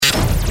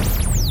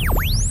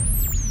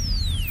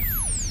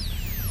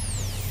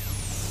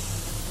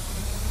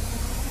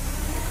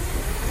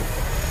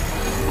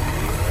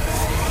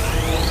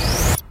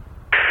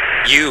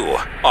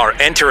are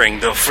entering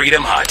the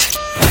Freedom Hut.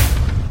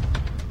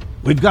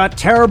 We've got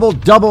terrible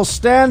double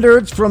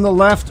standards from the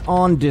left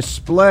on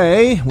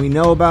display. We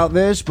know about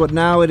this, but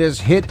now it has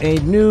hit a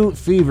new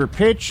fever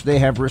pitch. They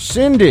have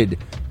rescinded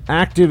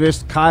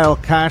activist Kyle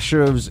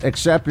Kashev's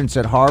acceptance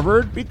at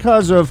Harvard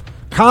because of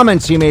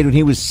comments he made when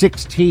he was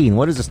 16.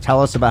 What does this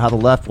tell us about how the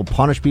left will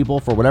punish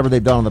people for whatever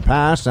they've done in the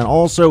past? And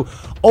also,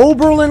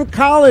 Oberlin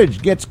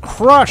College gets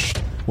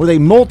crushed with a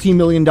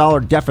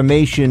multi-million-dollar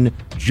defamation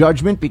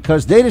judgment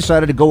because they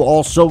decided to go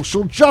all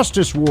social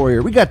justice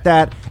warrior. We got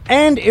that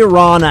and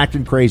Iran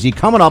acting crazy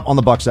coming up on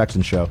the Buck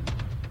Sexton Show.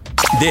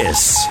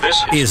 This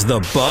is the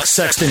Buck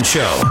Sexton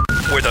Show,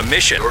 where the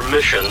mission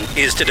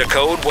is to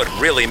decode what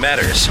really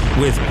matters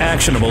with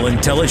actionable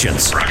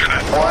intelligence. One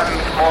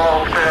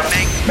small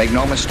step. Make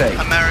no mistake.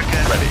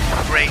 America. Ready.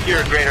 Great.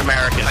 You're a great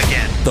American.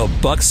 Again. The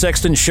Buck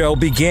Sexton Show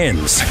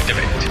begins.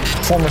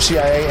 Former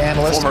CIA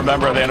analyst. Former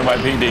member of the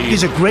NYPD.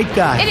 He's a great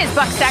guy. It is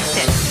Buck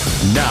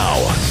Sexton. Now.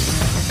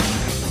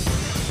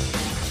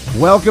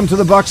 Welcome to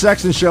the Buck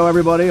Sexton Show,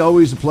 everybody.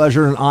 Always a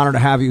pleasure and honor to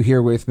have you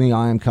here with me.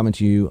 I am coming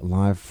to you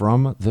live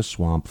from the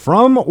swamp,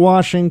 from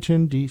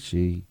Washington,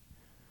 D.C.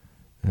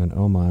 And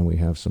oh my, we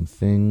have some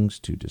things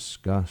to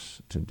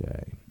discuss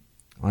today.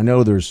 I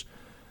know there's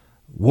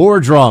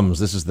war drums.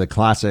 This is the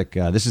classic,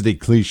 this is the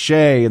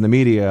cliche in the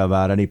media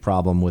about any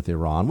problem with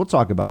Iran. We'll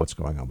talk about what's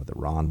going on with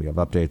Iran. We have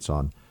updates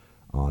on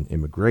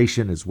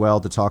immigration as well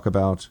to talk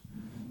about.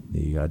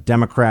 The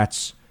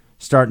Democrats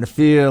starting to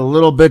feel a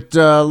little bit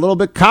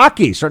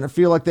cocky, starting to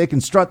feel like they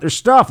can strut their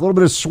stuff, a little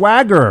bit of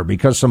swagger,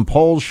 because some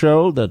polls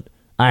show that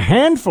a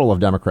handful of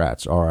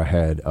Democrats are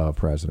ahead of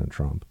President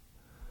Trump.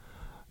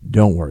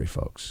 Don't worry,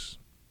 folks.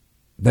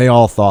 They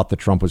all thought that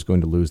Trump was going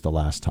to lose the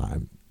last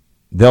time.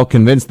 They'll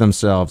convince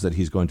themselves that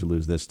he's going to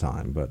lose this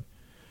time, but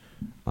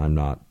I'm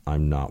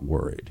not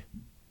worried.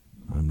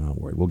 I'm not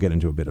worried. We'll get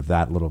into a bit of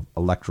that little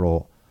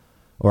early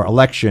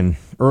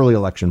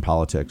election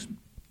politics.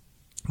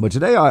 But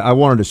today I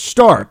wanted to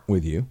start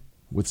with you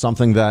with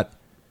something that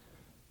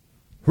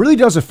really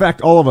does affect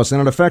all of us, and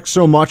it affects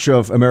so much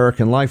of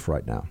American life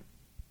right now.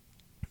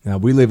 Now,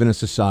 we live in a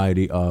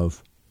society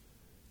of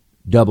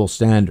double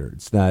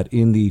standards, that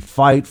in the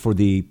fight for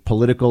the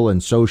political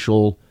and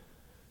social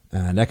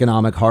and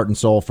economic heart and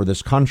soul for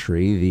this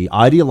country, the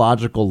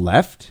ideological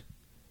left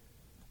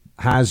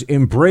has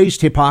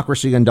embraced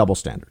hypocrisy and double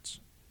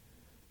standards.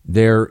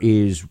 There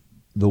is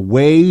the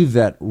way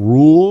that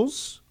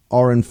rules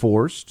are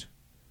enforced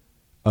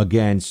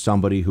against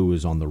somebody who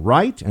is on the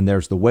right, and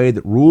there's the way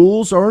that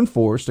rules are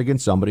enforced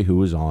against somebody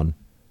who is on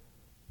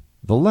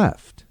the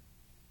left.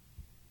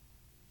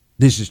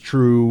 This is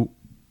true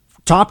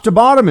top to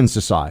bottom in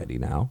society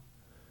now.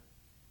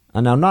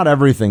 And now not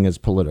everything is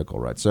political,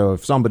 right? So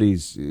if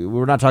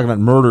we're not talking about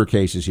murder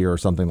cases here or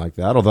something like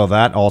that, although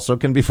that also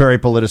can be very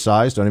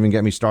politicized. Don't even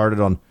get me started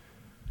on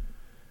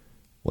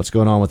what's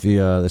going on with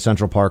the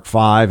Central Park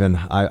Five. And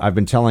I've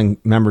been telling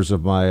members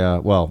of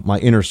my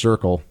inner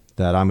circle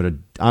that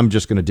I'm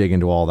just gonna dig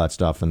into all that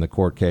stuff in the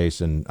court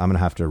case, and I'm gonna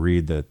have to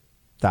read the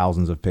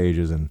thousands of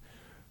pages, and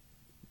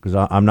because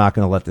I'm not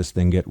gonna let this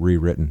thing get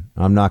rewritten.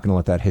 I'm not gonna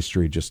let that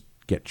history just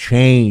get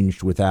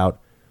changed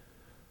without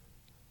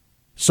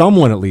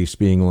someone at least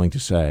being willing to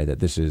say that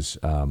this is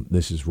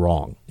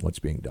wrong, what's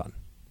being done,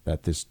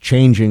 that this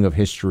changing of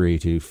history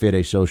to fit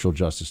a social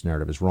justice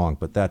narrative is wrong.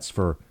 But that's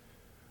for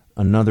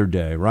another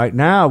day. Right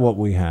now, what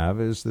we have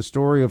is the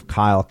story of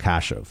Kyle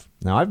Kashev.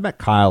 Now, I've met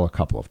Kyle a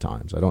couple of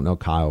times. I don't know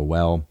Kyle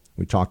well.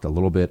 We talked a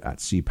little bit at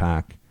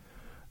CPAC,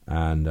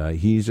 and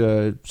he's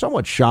a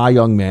somewhat shy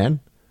young man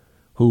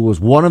who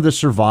was one of the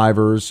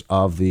survivors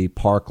of the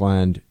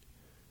Parkland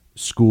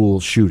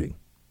school shooting,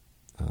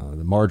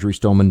 the Marjory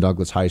Stoneman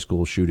Douglas High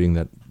School shooting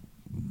that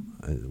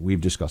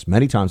we've discussed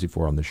many times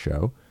before on this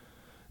show.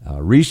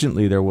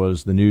 Recently, there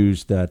was the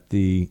news that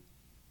the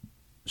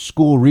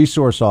school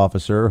resource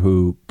officer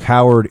who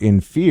cowered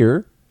in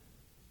fear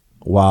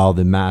while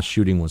the mass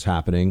shooting was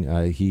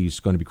happening, he's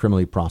going to be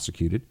criminally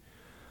prosecuted.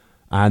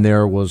 And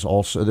there was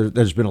also,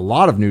 there's been a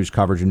lot of news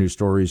coverage and news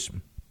stories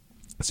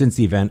since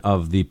the event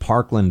of the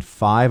Parkland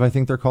 5, I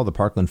think they're called, the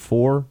Parkland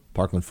 4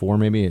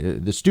 maybe,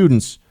 the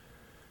students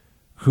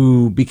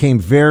who became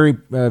very,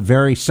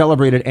 very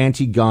celebrated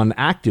anti-gun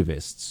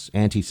activists,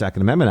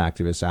 anti-Second Amendment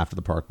activists after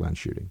the Parkland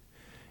shooting,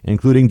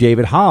 including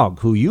David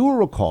Hogg, who you will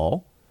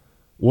recall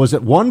was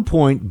at one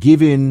point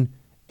given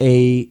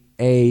a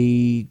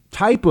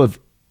type of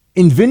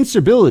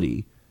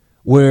invincibility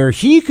where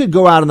he could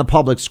go out in the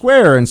public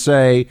square and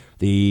say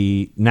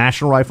the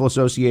National Rifle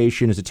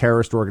Association is a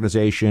terrorist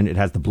organization. It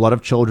has the blood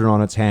of children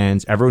on its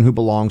hands. Everyone who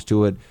belongs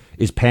to it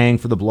is paying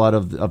for the blood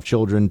of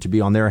children to be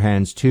on their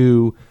hands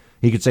too.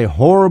 He could say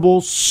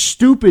horrible,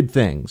 stupid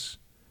things.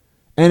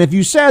 And if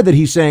you said that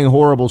he's saying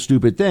horrible,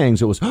 stupid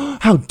things, it was, oh,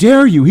 how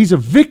dare you? He's a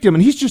victim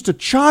and he's just a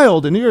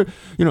child. And you're,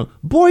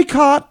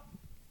 boycott.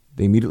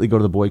 They immediately go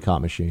to the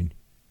boycott machine.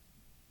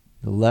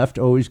 The left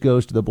always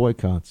goes to the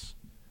boycotts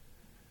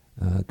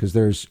because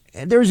there's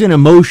an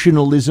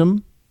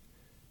emotionalism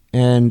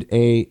and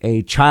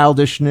a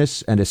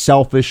childishness and a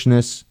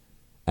selfishness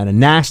and a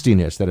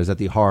nastiness that is at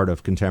the heart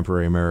of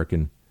contemporary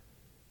American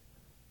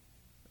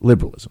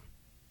liberalism.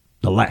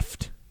 The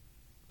left.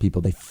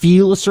 People, they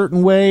feel a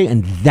certain way,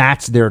 and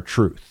that's their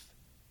truth.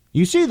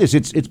 You see this.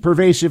 It's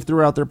pervasive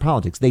throughout their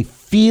politics. They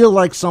feel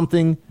like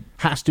something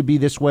has to be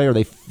this way, or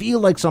they feel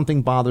like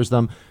something bothers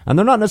them, and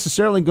they're not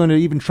necessarily going to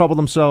even trouble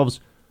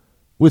themselves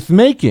with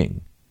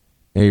making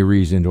a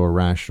reasoned or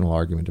rational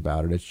argument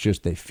about it. It's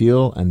just they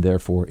feel, and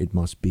therefore it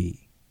must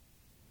be.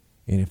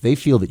 And if they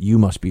feel that you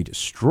must be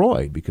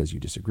destroyed because you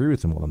disagree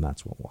with them, well, then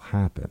that's what will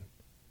happen.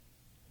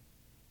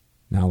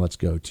 Now let's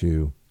go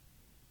to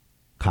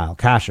Kyle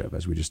Kashuv,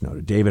 as we just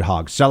noted. David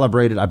Hogg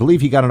celebrated. I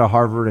believe he got into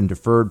Harvard and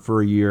deferred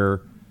for a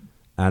year.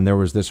 And there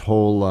was this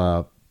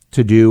whole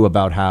to-do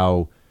about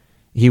how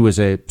he was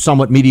a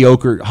somewhat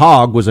mediocre,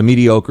 Hogg was a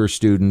mediocre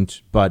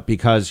student, but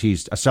because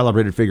he's a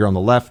celebrated figure on the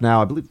left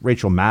now, I believe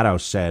Rachel Maddow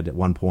said at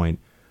one point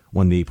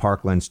when the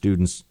Parkland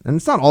students, and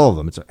it's not all of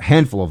them, it's a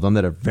handful of them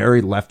that are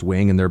very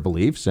left-wing in their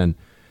beliefs and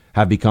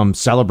have become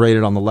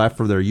celebrated on the left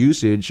for their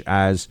usage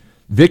as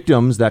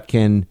victims that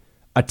can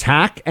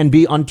attack and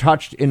be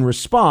untouched in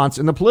response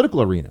in the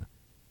political arena.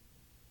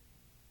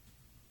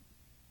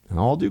 And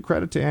all due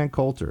credit to Ann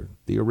Coulter,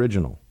 the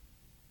original,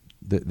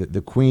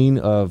 the queen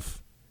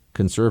of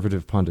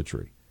conservative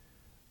punditry.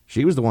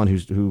 She was the one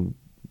who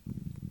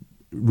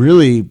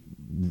really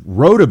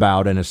wrote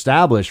about and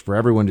established for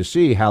everyone to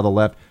see how the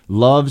left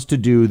loves to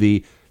do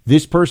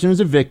this person is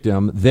a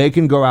victim. They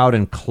can go out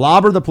and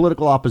clobber the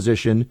political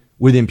opposition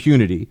with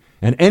impunity.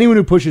 And anyone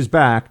who pushes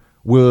back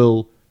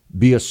will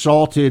be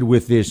assaulted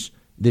with this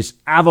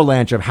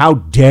avalanche of how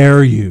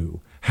dare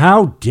you?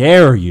 How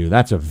dare you?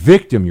 That's a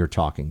victim you're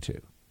talking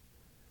to.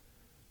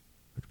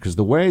 Because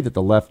the way that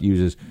the left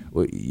uses,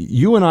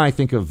 you and I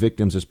think of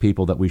victims as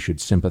people that we should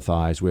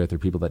sympathize with, or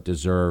people that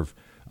deserve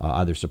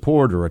either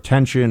support or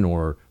attention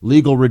or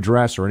legal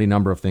redress or any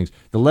number of things.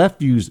 The left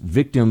views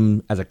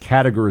victim as a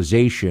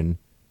categorization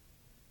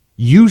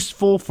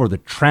useful for the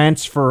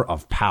transfer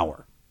of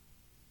power.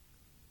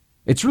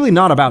 It's really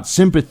not about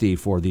sympathy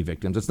for the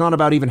victims. It's not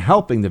about even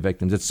helping the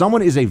victims. If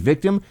someone is a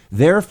victim,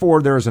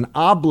 therefore there is an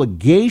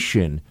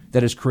obligation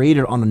that is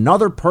created on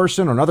another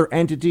person, another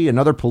entity,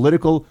 another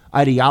political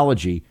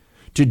ideology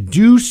to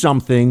do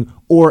something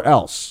or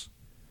else.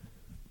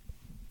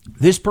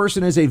 This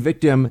person is a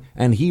victim,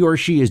 and he or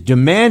she is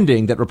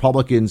demanding that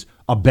Republicans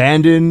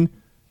abandon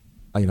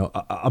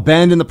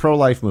the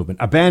pro-life movement,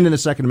 abandon the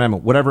Second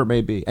Amendment, whatever it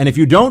may be. And if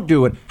you don't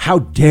do it, how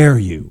dare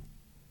you?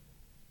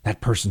 That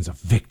person's a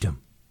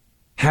victim.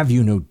 Have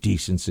you no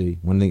decency?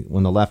 When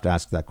the left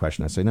asks that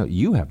question, I say, no,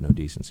 you have no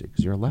decency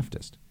because you're a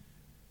leftist.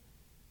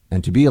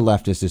 And to be a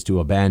leftist is to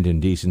abandon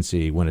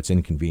decency when it's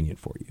inconvenient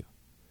for you.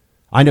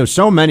 I know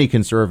so many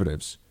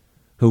conservatives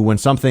who, when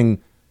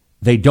something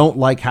they don't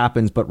like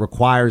happens but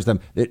requires them,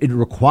 it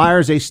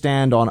requires a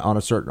stand on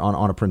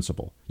a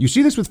principle. You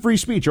see this with free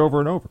speech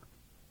over and over.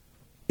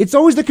 It's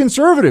always the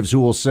conservatives who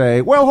will say,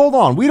 well, hold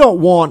on, we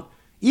don't want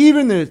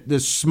even the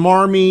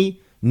smarmy,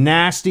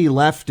 nasty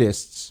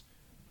leftists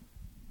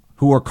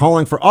who are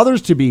calling for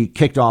others to be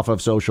kicked off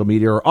of social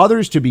media or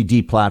others to be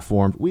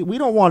deplatformed. We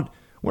don't want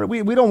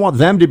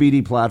them to be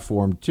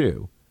deplatformed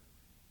too.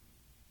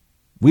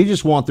 We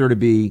just want there to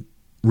be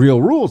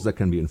real rules that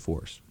can be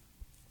enforced.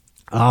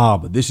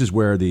 But this is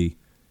where the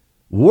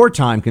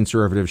wartime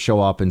conservatives show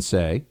up and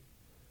say,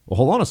 well,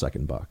 hold on a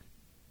second, Buck.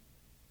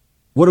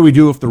 What do we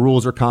do if the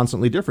rules are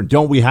constantly different?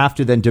 Don't we have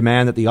to then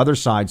demand that the other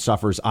side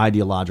suffers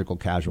ideological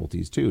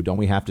casualties too? Don't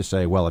we have to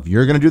say, well, if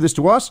you're going to do this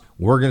to us,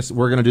 we're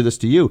going to do this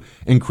to you?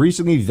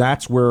 Increasingly,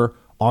 that's where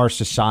our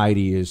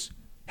society is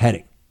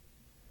heading.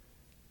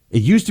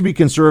 It used to be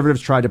conservatives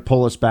tried to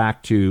pull us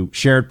back to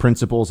shared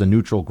principles and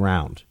neutral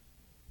ground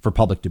for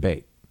public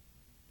debate.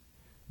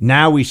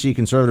 Now we see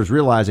conservatives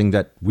realizing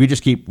that we're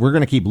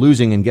going to keep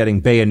losing and getting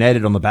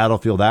bayoneted on the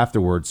battlefield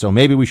afterwards, so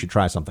maybe we should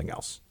try something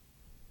else.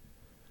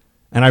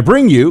 And I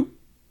bring you,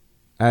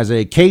 as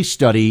a case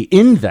study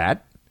in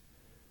that,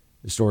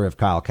 the story of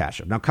Kyle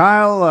Kashuv. Now,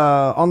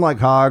 Kyle, unlike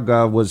Hogg,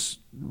 was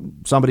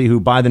somebody who,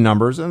 by the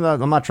numbers, and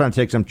I'm not trying to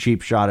take some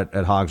cheap shot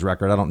at Hogg's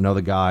record. I don't know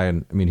the guy,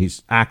 and I mean,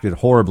 he's acted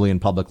horribly in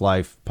public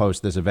life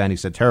post this event. He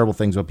said terrible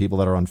things about people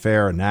that are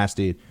unfair and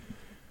nasty.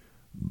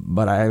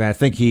 But I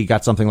think he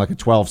got something like a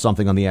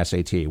 12-something on the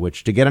SAT,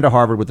 which to get into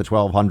Harvard with the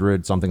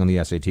 1,200-something on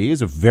the SAT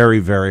is a very,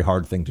 very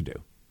hard thing to do.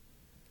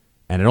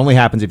 And it only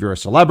happens if you're a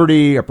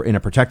celebrity or in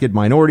a protected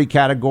minority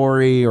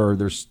category, or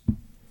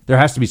there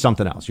has to be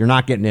something else. You're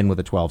not getting in with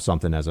a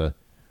 12-something as a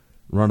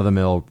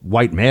run-of-the-mill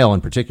white male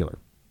in particular.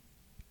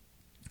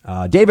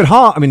 Kyle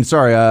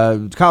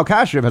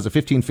Kashuv has a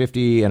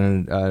 1550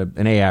 and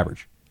an A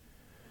average.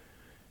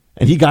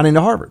 And he got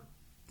into Harvard,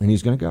 and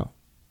he's going to go.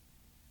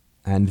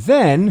 And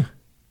then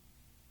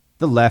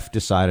the left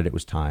decided it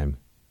was time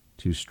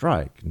to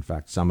strike. In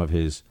fact, some of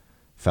his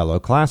fellow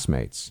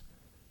classmates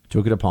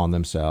took it upon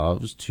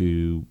themselves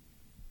to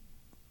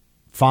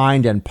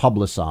find and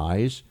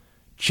publicize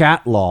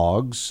chat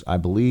logs, I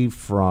believe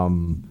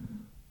from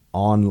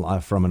an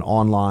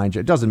online,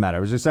 it doesn't matter.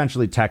 It was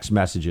essentially text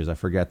messages. I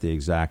forget the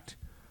exact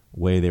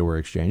way they were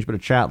exchanged, but a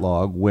chat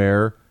log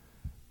where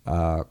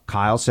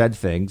Kyle said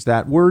things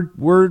that were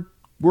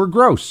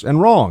gross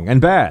and wrong and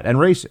bad and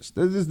racist.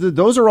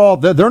 Those are all,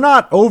 they're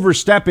not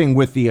overstepping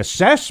with the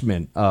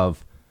assessment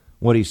of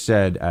what he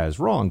said as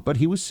wrong, but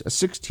he was a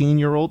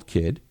 16-year-old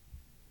kid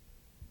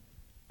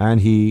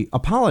and he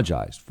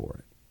apologized for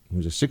it. He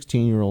was a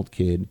 16-year-old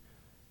kid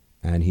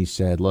and he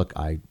said, look,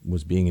 I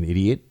was being an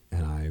idiot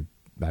and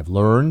I've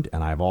learned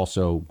and I've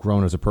also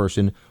grown as a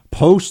person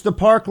post the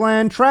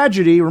Parkland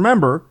tragedy.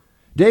 Remember,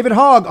 David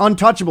Hogg,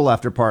 untouchable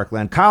after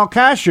Parkland. Kyle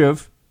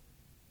Kashuv,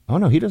 oh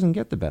no, he doesn't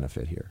get the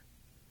benefit here.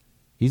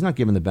 He's not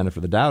given the benefit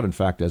of the doubt. In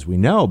fact, as we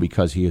know,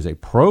 because he is a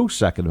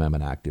pro-Second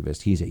Amendment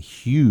activist, he's a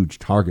huge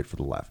target for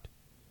the left.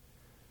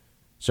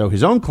 So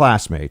his own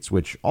classmates,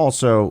 which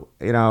also,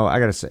 I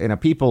got to say,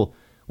 people,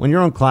 when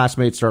your own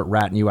classmates start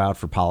ratting you out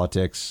for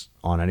politics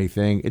on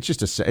anything, it's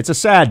just it's a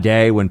sad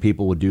day when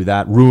people would do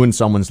that, ruin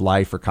someone's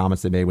life for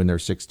comments they made when they're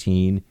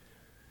 16,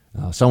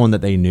 someone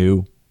that they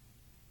knew,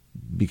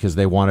 because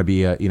they want to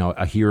be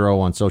a hero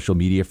on social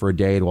media for a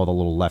day to all the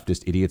little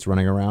leftist idiots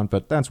running around.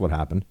 But that's what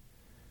happened.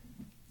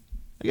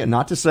 Again,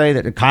 not to say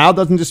that Kyle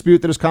doesn't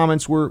dispute that his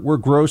comments were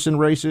gross and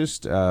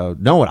racist.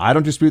 No, I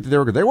don't dispute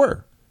that they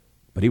were.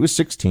 But he was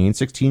 16.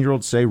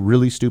 16-year-olds say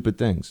really stupid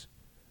things.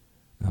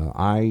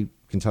 I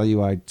can tell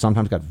you I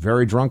sometimes got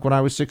very drunk when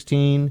I was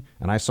 16,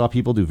 and I saw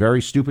people do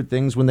very stupid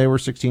things when they were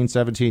 16,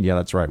 17. Yeah,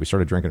 that's right. We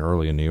started drinking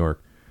early in New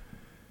York.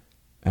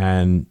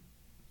 And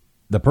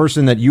the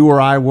person that you or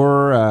I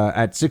were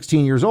at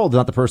 16 years old is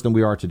not the person that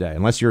we are today,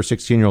 unless you're a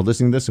 16-year-old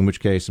listening to this, in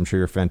which case I'm sure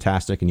you're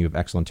fantastic and you have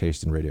excellent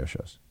taste in radio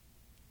shows.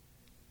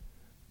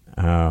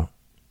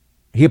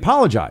 He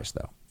apologized,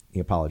 though. He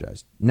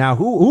apologized. Now,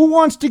 who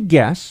wants to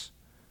guess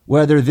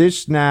whether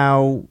this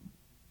now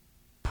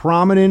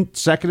prominent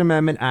Second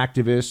Amendment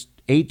activist,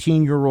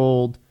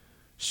 18-year-old,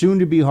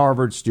 soon-to-be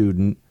Harvard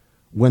student,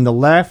 when the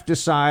left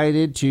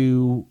decided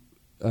to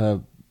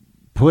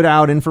put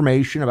out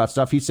information about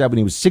stuff he said when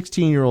he was a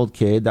 16-year-old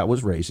kid that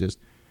was racist,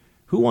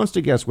 who wants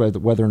to guess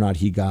whether or not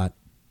he got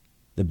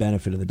the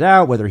benefit of the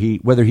doubt, whether he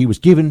was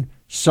given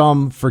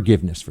some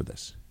forgiveness for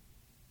this?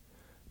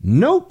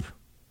 Nope.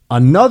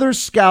 Another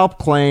scalp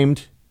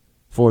claimed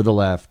for the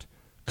left.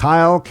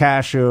 Kyle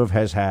Kashuv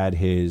has had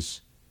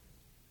his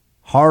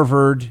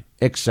Harvard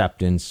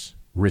acceptance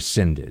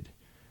rescinded.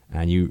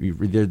 And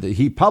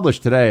he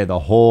published today the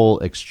whole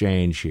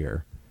exchange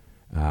here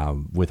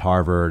with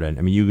Harvard. And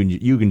I mean,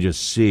 you can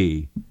just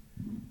see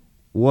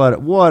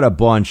what a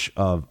bunch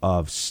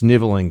of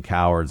sniveling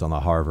cowards on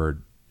the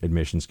Harvard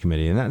admissions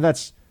committee. And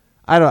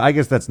I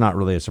guess that's not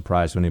really a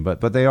surprise to anybody,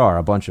 but they are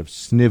a bunch of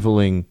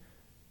sniveling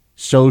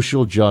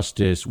social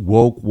justice,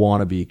 woke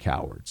wannabe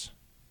cowards.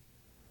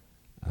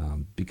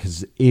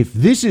 Because if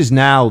this is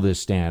now the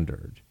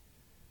standard,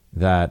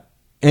 that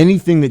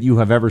anything that you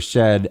have ever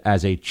said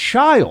as a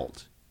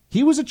child,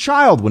 he was a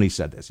child when he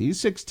said this, he's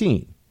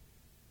 16.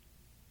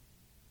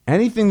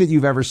 Anything that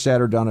you've ever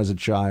said or done as a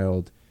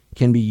child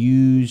can be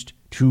used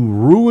to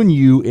ruin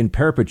you in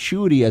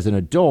perpetuity as an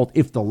adult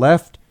if the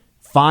left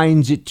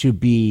finds it to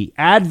be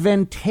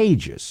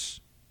advantageous.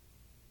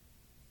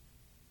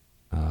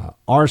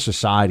 Our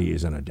society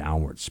is in a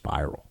downward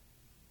spiral.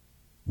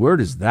 Where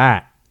does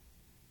that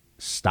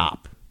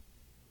stop?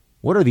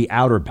 What are the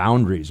outer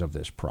boundaries of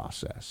this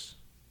process?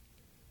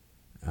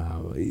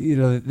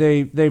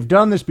 They've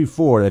done this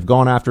before. They've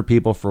gone after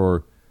people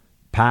for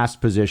past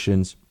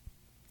positions.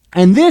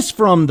 And this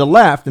from the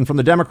left and from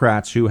the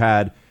Democrats, who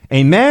had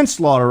a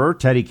manslaughterer,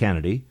 Teddy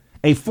Kennedy,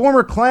 a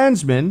former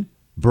Klansman,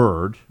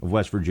 Byrd of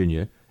West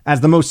Virginia, as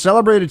the most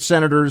celebrated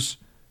senators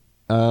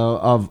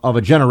of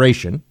a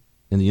generation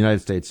in the United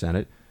States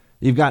Senate.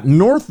 You've got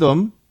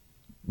Northam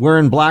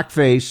wearing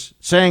blackface,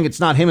 saying it's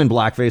not him in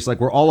blackface,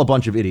 like we're all a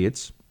bunch of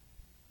idiots.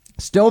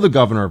 Still the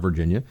governor of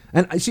Virginia.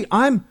 And I see,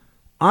 I'm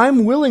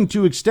willing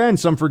to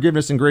extend some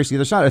forgiveness and grace to the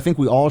other side. I think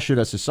we all should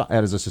as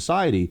a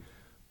society.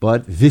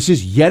 But this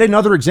is yet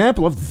another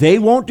example of they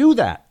won't do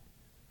that.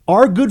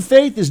 Our good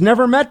faith is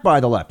never met by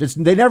the left.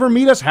 They never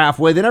meet us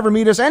halfway. They never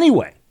meet us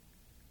anyway.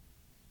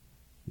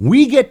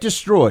 We get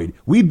destroyed.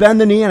 We bend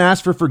the knee and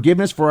ask for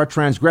forgiveness for our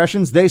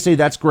transgressions. They say,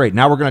 that's great.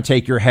 Now we're going to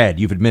take your head.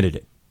 You've admitted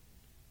it.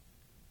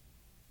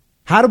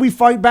 How do we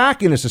fight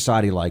back in a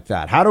society like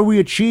that? How do we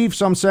achieve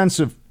some sense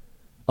of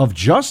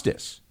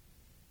justice?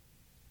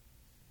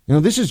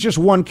 This is just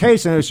one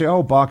case, and they say,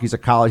 oh, Buck, he's a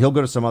college. He'll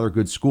go to some other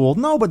good school.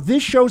 No, but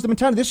this shows the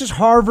mentality. This is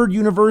Harvard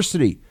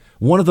University,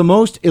 one of the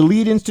most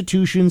elite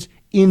institutions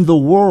in the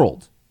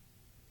world.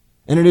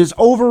 And it is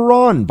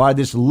overrun by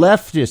this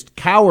leftist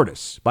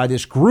cowardice, by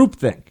this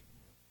groupthink,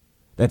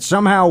 that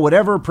somehow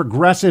whatever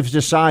progressives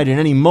decide in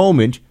any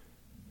moment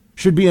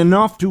should be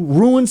enough to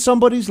ruin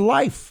somebody's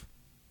life.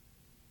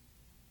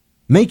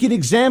 Make an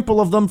example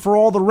of them for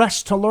all the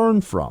rest to learn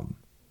from.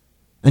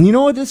 And you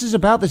know what this is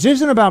about? This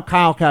isn't about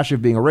Kyle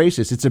Kashuv being a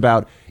racist. It's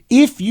about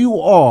if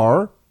you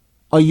are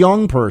a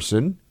young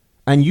person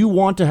and you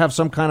want to have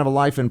some kind of a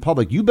life in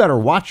public, you better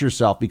watch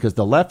yourself, because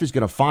the left is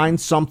going to find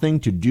something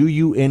to do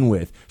you in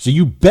with. So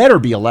you better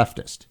be a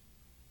leftist.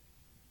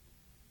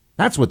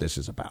 That's what this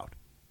is about.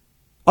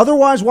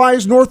 Otherwise, why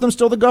is Northam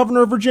still the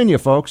governor of Virginia,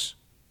 folks?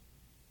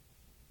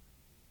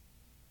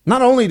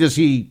 Not only does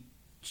he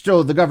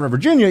still the governor of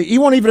Virginia, he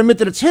won't even admit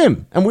that it's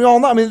him. And we all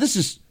know, I mean, this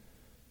is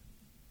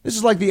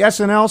like the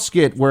SNL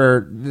skit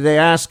where they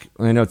ask,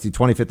 I know it's the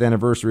 25th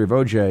anniversary of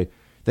OJ,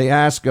 they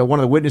ask one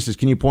of the witnesses,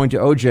 can you point to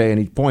OJ? And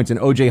he points, and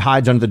OJ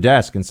hides under the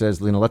desk and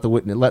says, let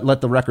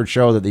the record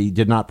show that he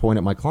did not point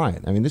at my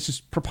client. I mean, this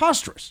is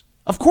preposterous.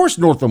 Of course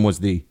Northam was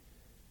the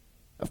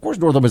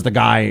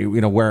guy,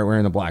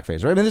 wearing the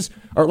blackface, right? I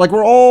mean,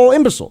 we're all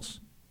imbeciles.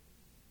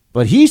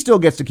 But he still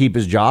gets to keep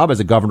his job as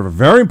a governor of a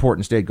very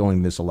important state going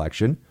into this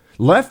election.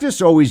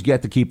 Leftists always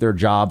get to keep their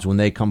jobs when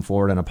they come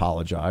forward and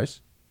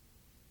apologize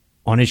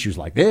on issues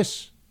like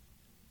this.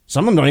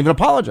 Some of them don't even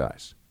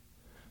apologize.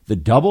 The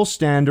double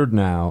standard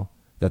now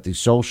that the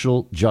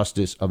social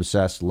justice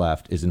obsessed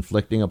left is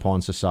inflicting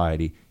upon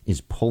society is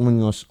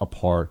pulling us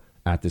apart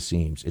at the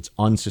seams. It's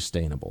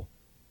unsustainable.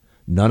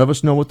 None of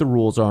us know what the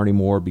rules are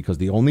anymore because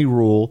the only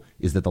rule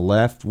is that the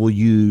left will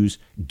use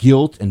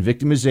guilt and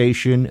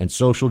victimization and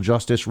social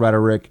justice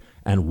rhetoric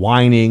and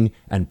whining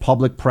and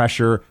public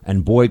pressure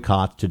and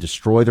boycott to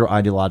destroy their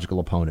ideological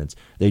opponents.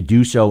 They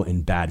do so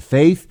in bad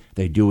faith,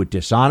 they do it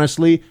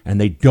dishonestly, and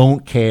they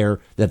don't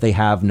care that they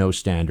have no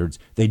standards.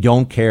 They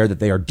don't care that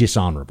they are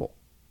dishonorable.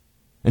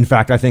 In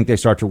fact, I think they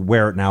start to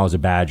wear it now as a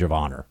badge of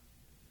honor.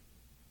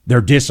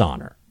 Their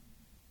dishonor.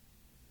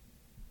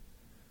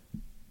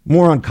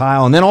 More on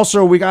Kyle. And then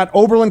also we got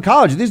Oberlin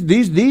College.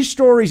 These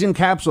stories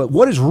encapsulate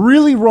what is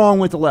really wrong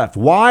with the left.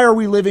 Why are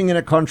we living in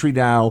a country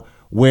now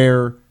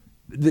where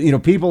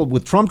people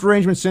with Trump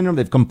derangement syndrome,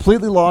 they've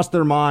completely lost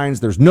their minds.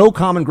 There's no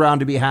common ground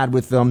to be had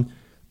with them.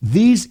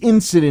 These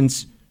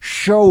incidents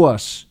show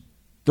us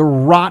the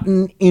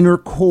rotten inner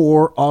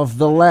core of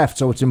the left.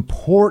 So it's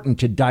important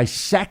to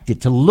dissect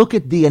it, to look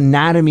at the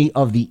anatomy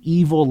of the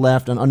evil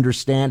left and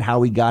understand how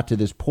we got to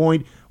this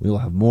point. We will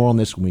have more on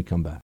this when we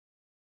come back.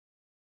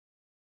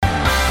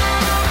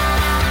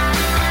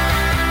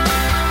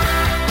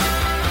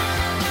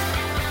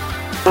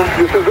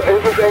 This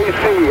is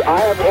AC. I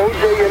have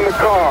OJ in the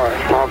car.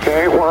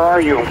 Okay, where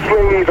are you?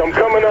 Please, I'm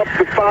coming up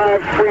the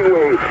 5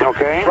 freeway.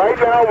 Okay. Right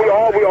now, we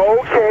are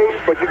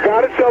okay, but you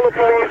got to tell the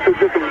police to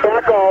just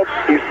back off.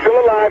 He's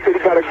still alive, and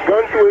he got a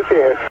gun to his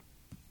head.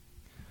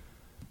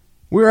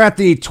 We're at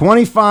the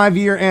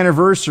 25-year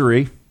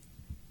anniversary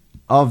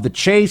of the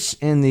chase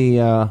in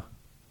the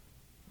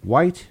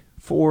white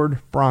Ford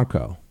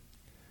Bronco.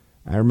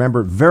 I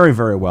remember it very,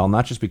 very well,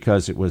 not just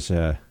because it was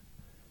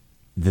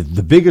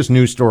the biggest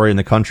news story in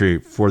the country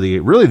for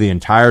the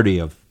entirety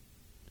of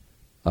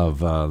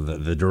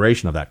the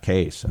duration of that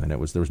case. I mean, there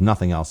was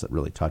nothing else that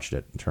really touched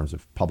it in terms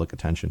of public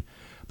attention.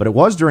 But it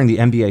was during the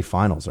NBA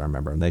Finals, I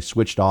remember, and they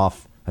switched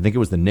off. I think it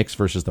was the Knicks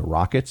versus the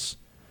Rockets,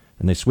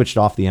 and they switched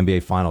off the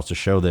NBA Finals to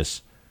show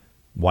this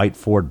white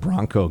Ford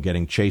Bronco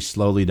getting chased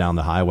slowly down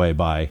the highway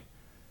by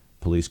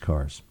police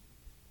cars.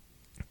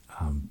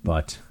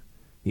 But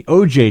the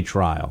OJ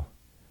trial.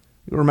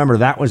 You remember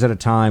that was at a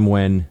time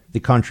when the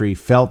country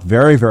felt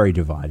very, very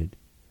divided,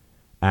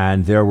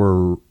 and there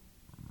were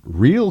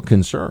real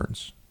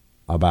concerns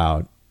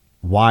about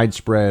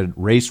widespread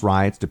race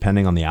riots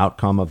depending on the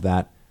outcome of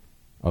that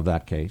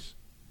case.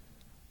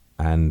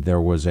 And there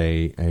was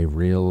a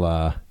real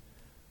a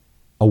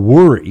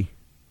worry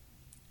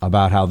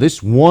about how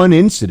this one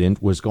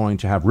incident was going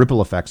to have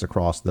ripple effects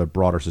across the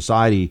broader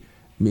society,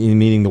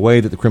 meaning the way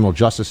that the criminal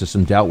justice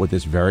system dealt with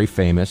this very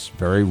famous,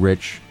 very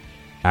rich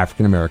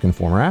African-American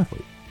former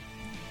athlete.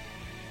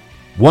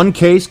 One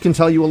case can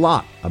tell you a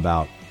lot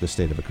about the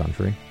state of the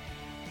country.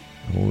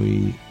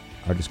 We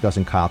are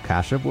discussing Kyle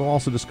Kashuv. We'll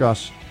also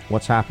discuss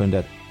what's happened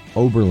at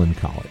Oberlin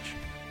College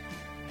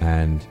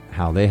and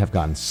how they have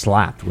gotten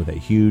slapped with a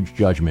huge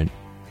judgment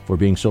for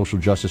being social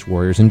justice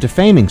warriors and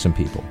defaming some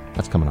people.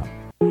 That's coming up.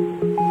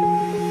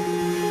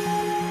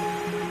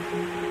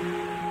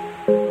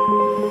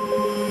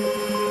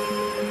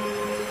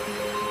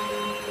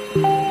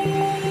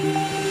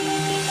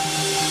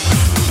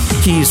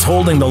 He's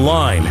holding the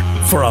line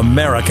for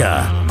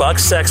America. Buck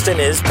Sexton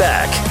is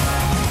back.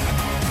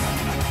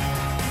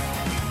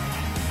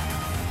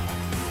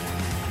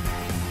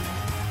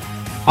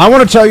 I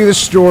want to tell you the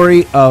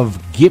story of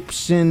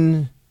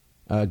Gibson's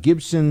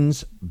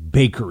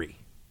Bakery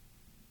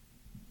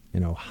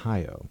in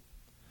Ohio.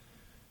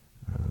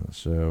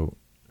 So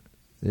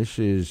this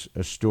is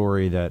a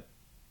story that,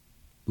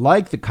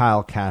 like the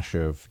Kyle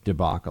Kashuv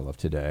debacle of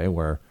today,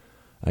 where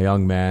a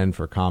young man,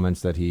 for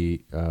comments that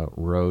he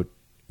wrote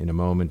in a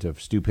moment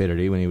of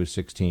stupidity when he was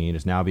 16,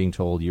 is now being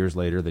told years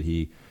later that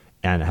he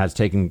has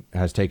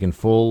taken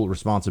full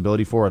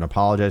responsibility for and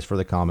apologized for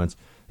the comments,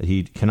 that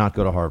he cannot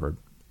go to Harvard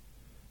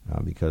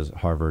because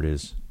Harvard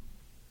is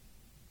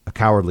a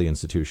cowardly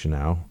institution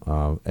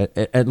now,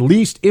 at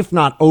least if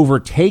not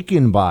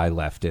overtaken by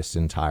leftists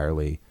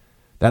entirely,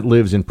 that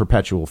lives in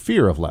perpetual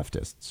fear of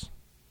leftists,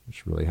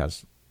 which really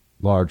has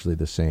largely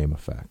the same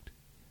effect.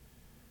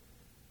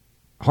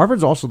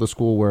 Harvard's also the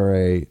school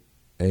where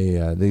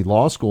the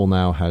law school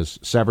now has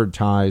severed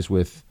ties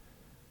with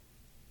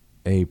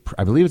I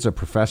believe it's a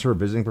professor, a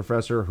visiting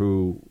professor,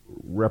 who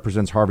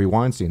represents Harvey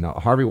Weinstein. Now,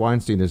 Harvey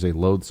Weinstein is a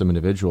loathsome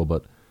individual,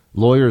 but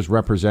lawyers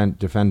represent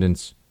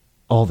defendants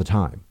all the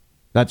time.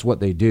 That's what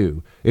they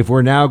do. If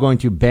we're now going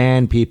to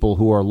ban people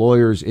who are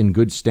lawyers in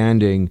good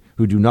standing,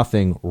 who do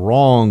nothing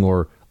wrong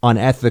or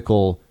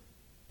unethical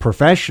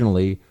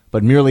professionally,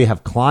 but merely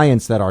have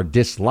clients that are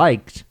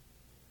disliked,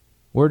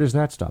 where does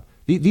that stop?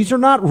 These are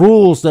not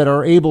rules that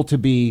are able to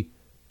be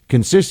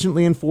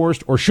consistently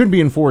enforced or should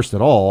be enforced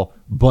at all,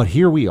 but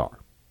here we are.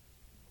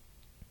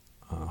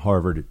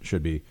 Harvard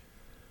should be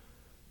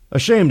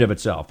ashamed of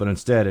itself, but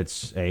instead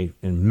it's a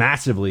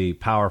massively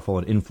powerful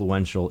and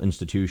influential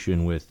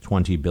institution with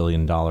 $20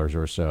 billion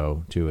or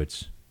so to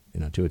its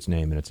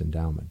name and its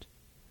endowment.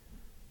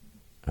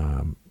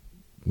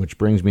 Which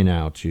brings me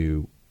now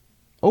to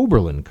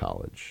Oberlin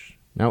College.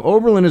 Now,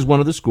 Oberlin is one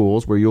of the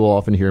schools where you'll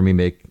often hear me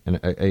make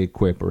a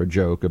quip or a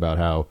joke about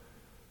how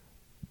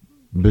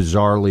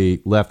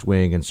bizarrely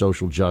left-wing and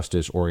social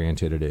justice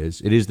oriented it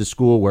is. It is the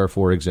school where,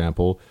 for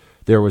example,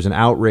 there was an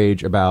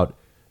outrage about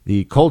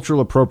the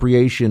cultural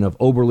appropriation of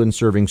Oberlin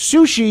serving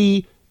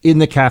sushi in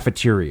the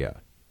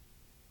cafeteria.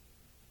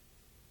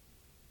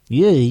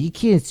 Yeah, you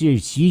can't serve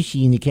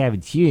sushi in the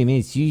cafeteria, man.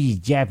 Sushi's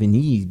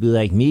Japanese, but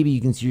like maybe you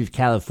can serve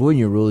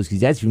California rolls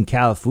because that's from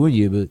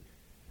California. But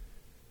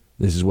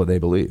this is what they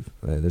believe.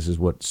 This is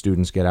what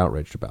students get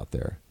outraged about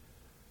there.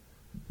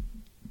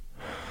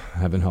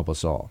 Heaven help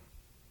us all.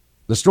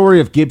 The story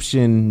of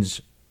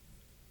Gibson's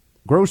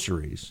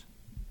groceries,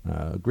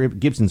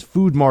 Gibson's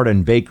Food Mart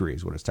and Bakery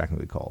is what it's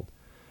technically called.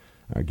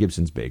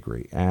 Gibson's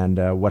Bakery.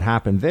 And what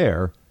happened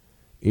there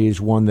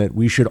is one that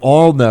we should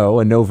all know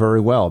and know very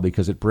well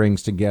because it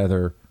brings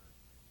together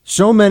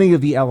so many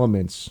of the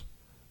elements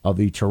of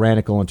the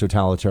tyrannical and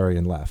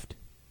totalitarian left.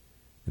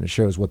 And it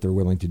shows what they're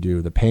willing to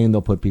do, the pain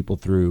they'll put people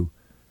through,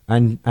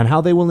 and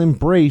how they will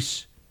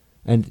embrace,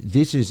 and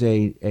this is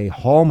a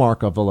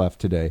hallmark of the left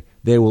today,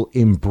 they will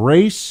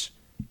embrace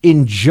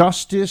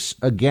injustice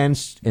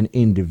against an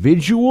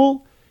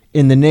individual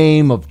in the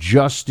name of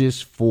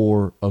justice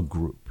for a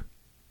group.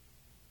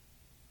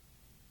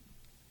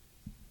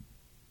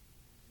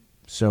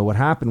 So what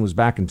happened was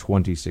back in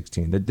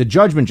 2016. The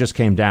judgment just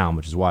came down,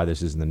 which is why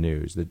this is in the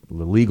news, the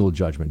legal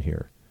judgment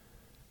here.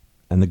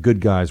 And the good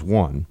guys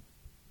won.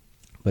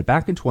 But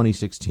back in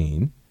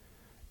 2016,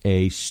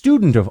 a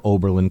student of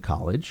Oberlin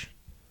College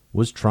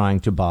was trying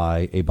to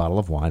buy a bottle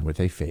of wine with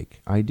a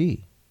fake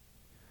ID.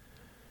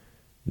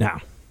 Now,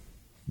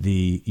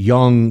 the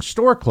young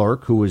store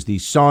clerk, who was the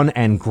son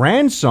and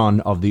grandson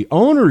of the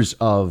owners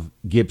of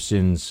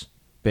Gibson's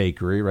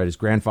Bakery, right? His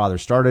grandfather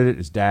started it.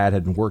 His dad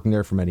had been working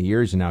there for many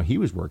years, and now he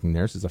was working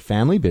there. So it's a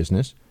family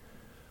business.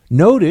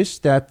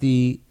 Noticed that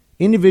the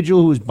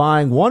individual who was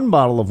buying one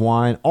bottle of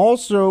wine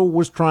also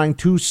was trying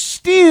to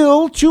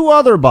steal 2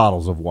 other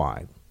bottles of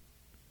wine.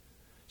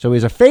 So he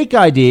has a fake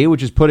ID,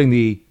 which is putting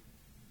the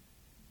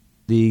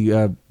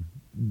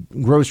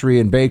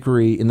grocery and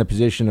bakery in the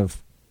position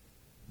of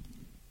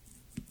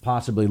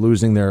possibly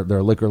losing their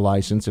liquor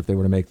license if they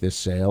were to make this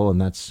sale,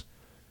 and that's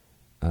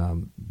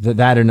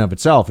that in and of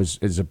itself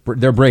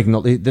they're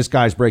breaking this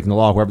guy's breaking the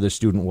law, whoever this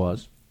student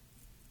was,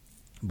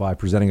 by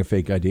presenting a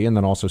fake ID and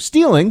then also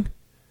stealing.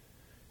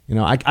 You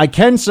know, I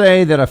can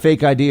say that a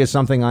fake ID is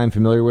something I'm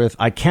familiar with.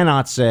 I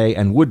cannot say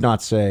and would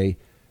not say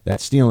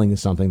that stealing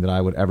is something that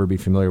I would ever be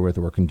familiar with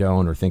or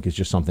condone or think is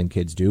just something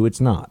kids do.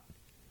 It's not.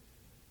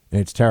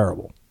 It's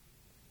terrible.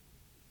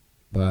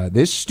 But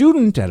this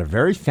student at a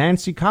very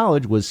fancy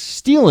college was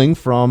stealing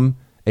from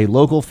a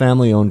local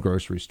family-owned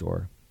grocery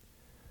store.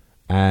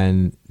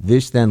 And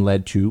this then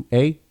led to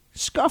a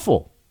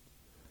scuffle.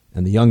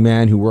 And the young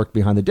man who worked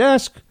behind the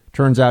desk,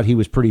 turns out he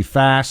was pretty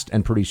fast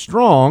and pretty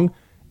strong,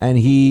 and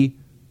he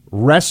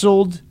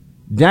wrestled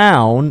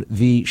down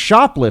the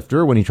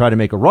shoplifter when he tried to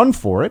make a run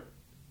for it.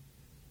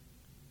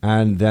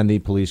 And then the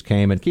police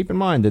came. And keep in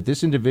mind that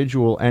this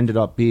individual ended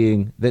up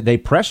being, that they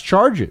pressed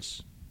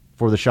charges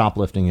for the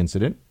shoplifting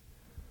incident.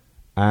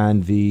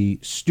 And the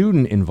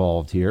student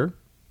involved here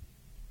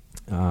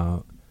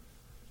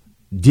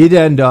did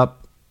end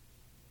up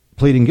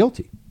pleading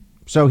guilty.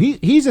 So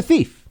he's a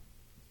thief.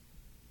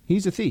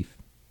 He's a thief.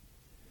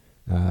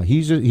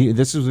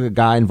 This is a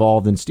guy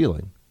involved in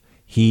stealing.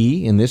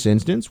 He, in this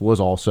instance, was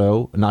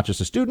also not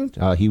just a student.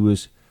 He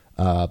was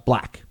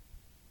black.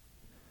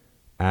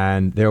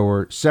 And there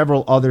were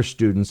several other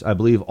students, I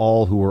believe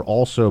all who were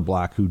also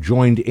black, who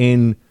joined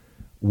in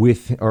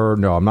with, or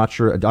no, I'm not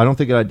sure. I don't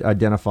think it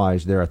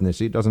identifies their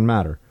ethnicity. It doesn't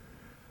matter.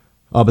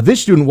 But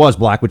this student was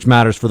black, which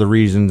matters for the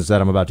reasons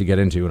that I'm about to get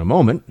into in a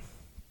moment.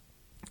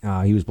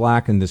 He was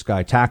black, and this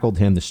guy tackled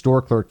him. The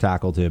store clerk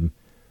tackled him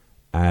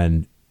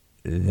and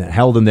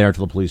held him there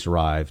until the police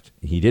arrived.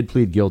 He did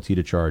plead guilty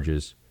to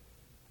charges.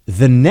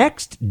 The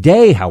next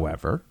day,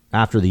 however,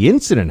 after the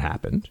incident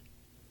happened,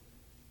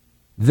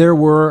 there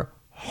were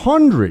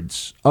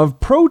hundreds of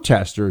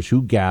protesters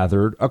who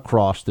gathered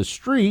across the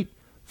street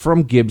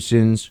from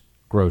Gibson's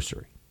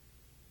grocery,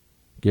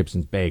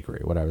 Gibson's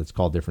Bakery, whatever. It's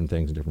called different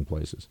things in different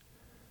places.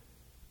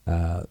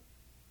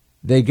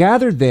 They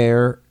gathered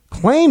there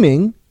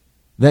claiming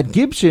that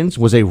Gibson's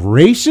was a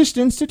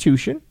racist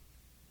institution,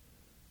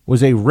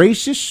 was a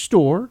racist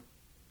store,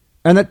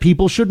 and that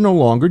people should no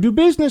longer do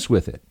business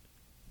with it.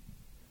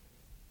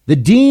 The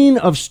dean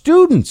of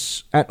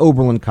students at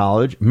Oberlin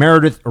College,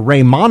 Meredith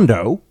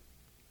Raimondo,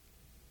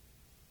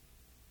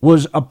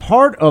 was a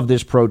part of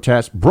this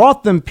protest,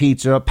 brought them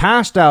pizza,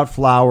 passed out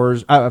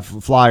flyers,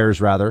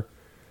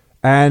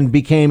 and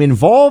became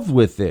involved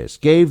with this,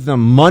 gave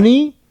them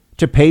money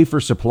to pay for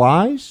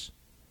supplies.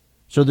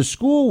 So the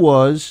school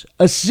was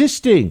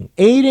assisting,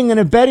 aiding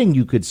and abetting,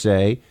 you could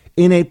say,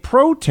 in a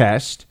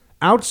protest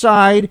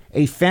outside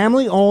a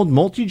family-owned,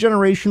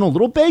 multi-generational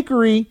little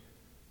bakery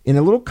in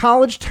a little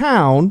college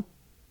town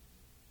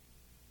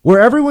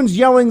where everyone's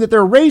yelling that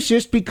they're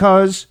racist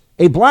because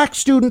a black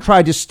student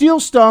tried to steal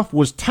stuff,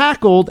 was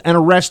tackled, and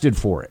arrested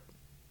for it.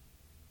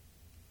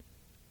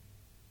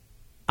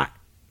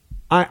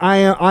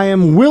 I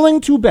am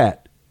willing to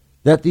bet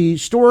that the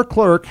store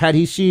clerk, had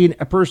he seen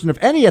a person of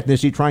any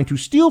ethnicity trying to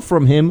steal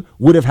from him,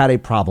 would have had a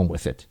problem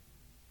with it.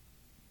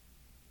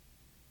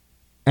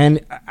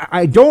 And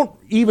I don't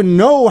even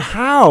know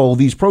how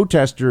these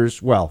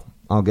protesters, well,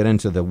 I'll get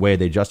into the way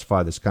they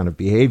justify this kind of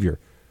behavior.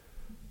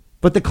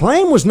 But the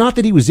claim was not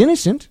that he was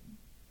innocent.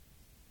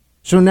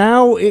 So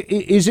now,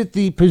 is it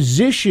the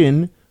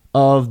position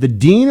of the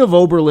dean of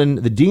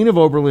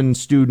Oberlin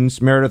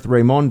students, Meredith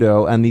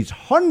Raimondo, and these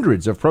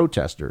hundreds of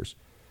protesters,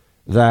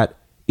 that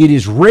it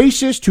is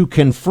racist to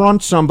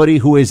confront somebody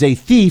who is a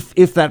thief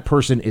if that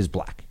person is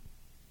black?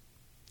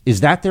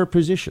 Is that their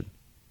position?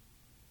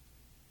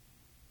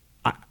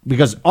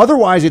 Because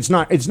otherwise, it's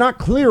not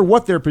clear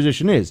what their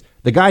position is.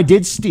 The guy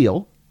did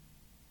steal,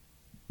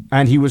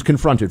 and he was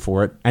confronted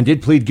for it, and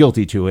did plead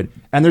guilty to it,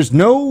 and there's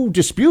no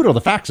dispute on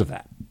the facts of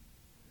that.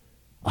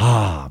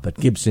 But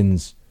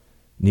Gibson's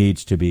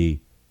needs to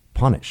be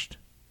punished.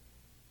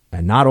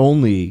 And not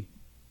only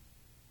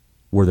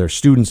were there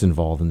students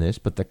involved in this,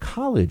 but the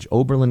college,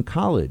 Oberlin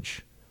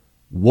College,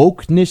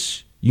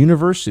 Wokeness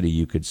University,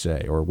 you could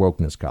say, or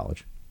Wokeness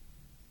College.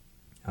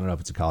 I don't know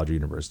if it's a college or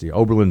university.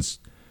 Oberlin's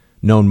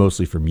known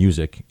mostly for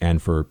music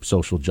and for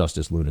social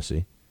justice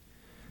lunacy.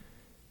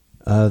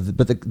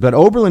 But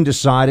Oberlin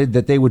decided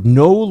that they would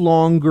no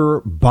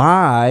longer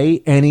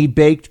buy any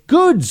baked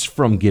goods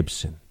from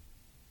Gibson.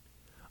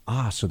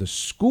 So the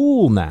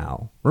school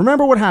now,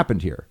 remember what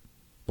happened here.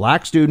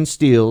 Black student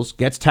steals,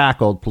 gets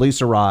tackled,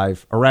 police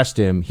arrive, arrest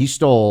him. He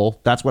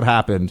stole. That's what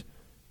happened.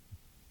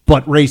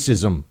 But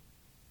racism.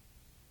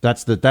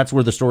 That's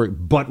where the story,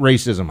 but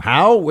racism.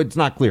 How? It's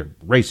not clear.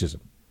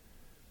 Racism.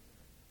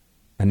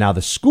 And now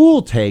the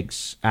school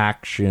takes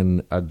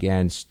action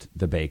against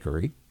the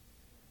bakery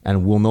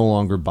and will no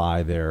longer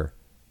buy their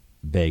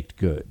baked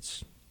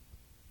goods.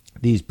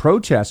 These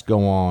protests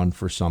go on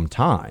for some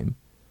time,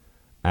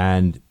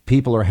 and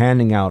people are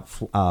handing out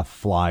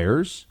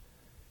flyers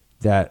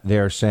that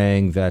they're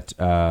saying that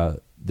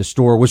the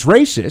store was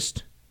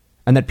racist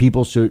and that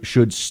people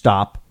should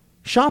stop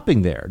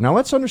shopping there. Now,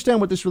 let's understand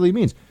what this really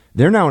means.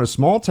 They're now in a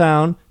small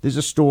town. There's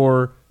a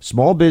store,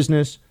 small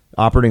business,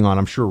 operating on,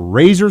 I'm sure,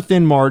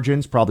 razor-thin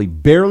margins, probably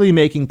barely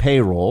making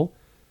payroll.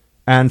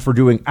 And for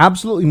doing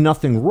absolutely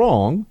nothing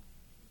wrong,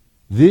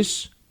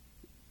 this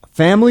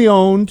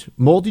family-owned,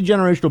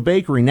 multi-generational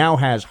bakery now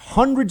has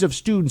hundreds of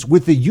students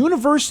with the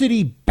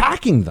university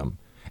backing them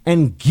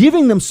and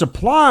giving them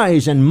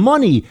supplies and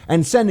money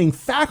and sending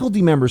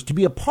faculty members to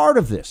be a part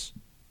of this,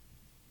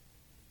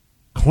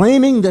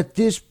 claiming that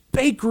this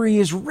bakery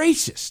is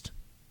racist.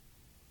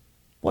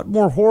 What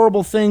more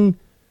horrible thing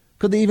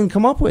could they even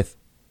come up with?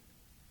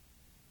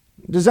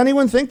 Does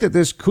anyone think that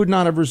this could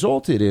not have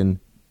resulted in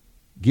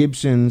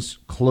Gibson's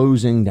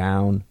closing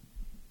down,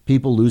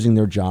 people losing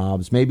their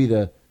jobs, maybe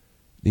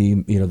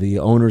the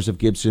owners of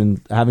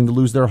Gibson having to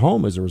lose their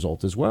home as a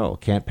result as well,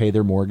 can't pay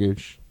their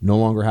mortgage, no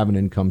longer have an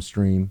income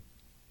stream?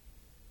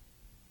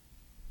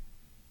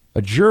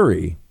 A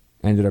jury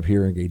ended up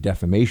hearing a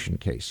defamation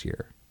case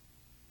here,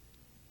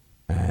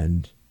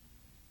 and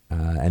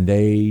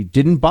they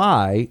didn't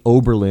buy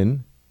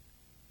Oberlin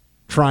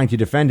trying to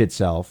defend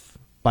itself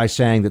by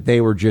saying that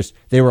they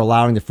were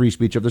allowing the free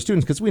speech of the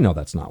students, because we know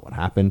that's not what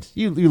happened.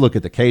 You look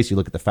at the case, you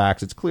look at the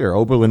facts, it's clear.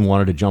 Oberlin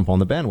wanted to jump on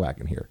the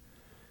bandwagon here.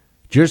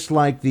 Just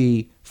like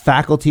the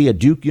faculty at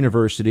Duke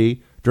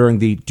University during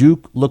the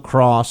Duke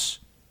lacrosse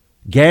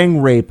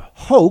gang rape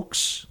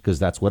hoax, because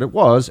that's what it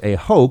was, a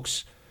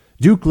hoax.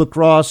 Duke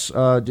lacrosse,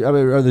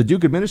 the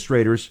Duke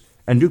administrators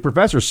and Duke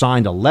professors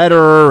signed a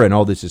letter,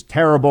 and this is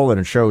terrible,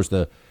 and it shows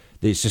the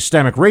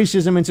systemic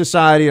racism in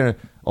society. And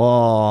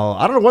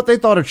I don't know what they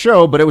thought it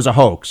showed, but it was a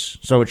hoax.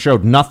 So it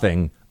showed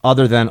nothing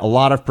other than a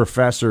lot of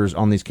professors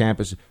on these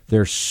campuses.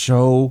 They're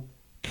so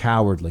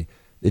cowardly.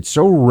 It's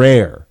so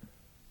rare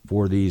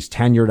for these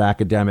tenured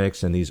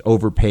academics and these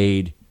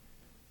overpaid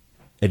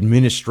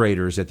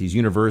administrators at these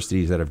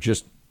universities that have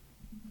just,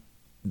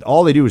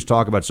 all they do is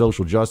talk about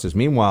social justice.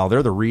 Meanwhile,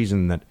 they're the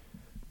reason that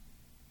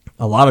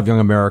a lot of young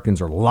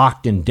Americans are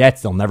locked in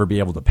debts they'll never be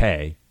able to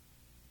pay.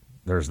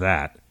 There's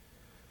that.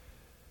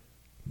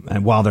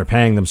 And while they're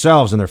paying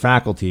themselves and their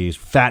faculties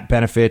fat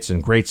benefits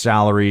and great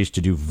salaries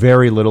to do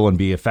very little and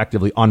be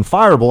effectively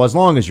unfireable as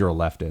long as you're a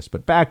leftist.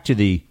 But back to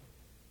the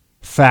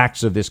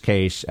facts of this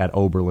case at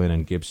Oberlin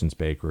and Gibson's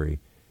Bakery.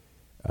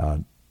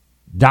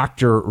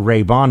 Dr.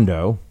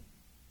 Raimondo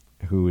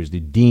who is the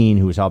dean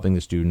who was helping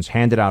the students,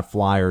 handed out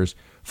flyers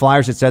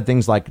that said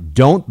things like,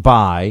 "Don't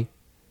buy.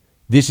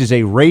 This is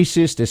a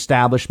racist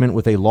establishment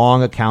with a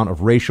long account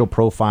of racial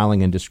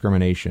profiling and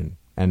discrimination,"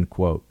 end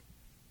quote.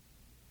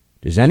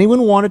 Does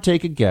anyone want to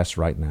take a guess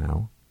right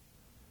now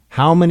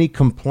how many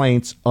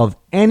complaints of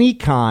any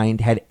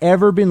kind had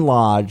ever been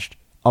lodged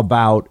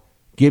about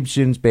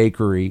Gibson's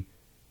Bakery,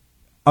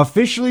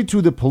 officially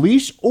to the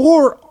police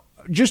or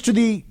just to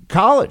the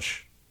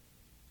college?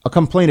 A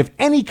complaint of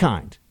any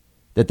kind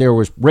that there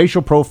was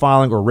racial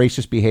profiling or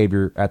racist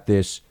behavior at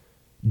this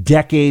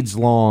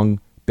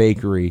decades-long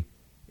bakery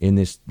in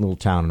this little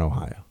town in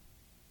Ohio.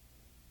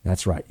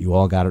 That's right. You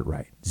all got it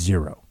right.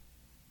 0.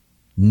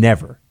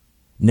 Never.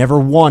 Never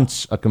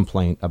once a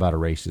complaint about a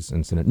racist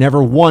incident.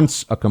 Never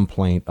once a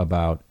complaint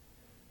about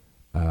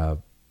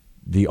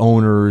the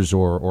owners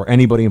or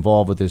anybody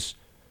involved with this.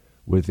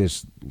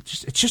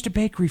 It's just a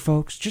bakery,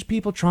 folks. Just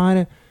people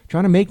trying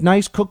to make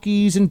nice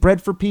cookies and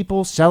bread for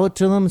people, sell it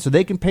to them so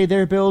they can pay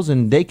their bills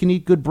and they can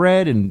eat good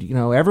bread, and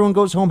everyone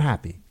goes home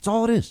happy. That's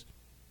all it is.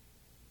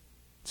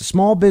 It's a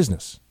small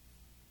business.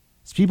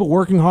 It's people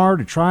working hard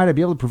to try to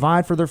be able to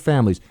provide for their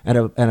families,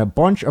 and a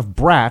bunch of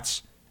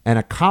brats and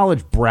a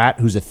college brat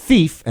who's a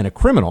thief and a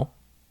criminal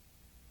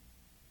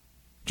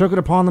took it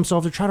upon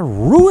themselves to try to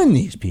ruin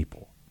these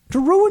people, to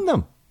ruin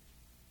them,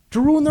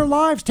 to ruin their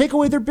lives, take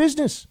away their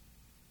business.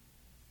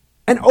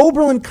 And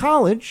Oberlin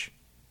College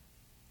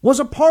was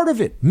a part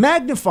of it,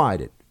 magnified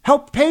it,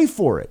 helped pay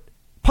for it,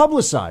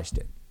 publicized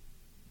it.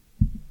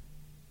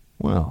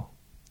 Well,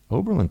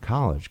 Oberlin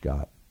College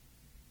got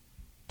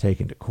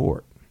taken to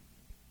court.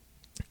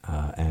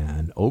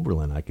 And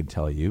Oberlin, I can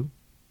tell you,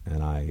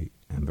 and I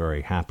am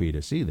very happy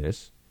to see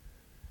this,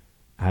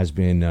 has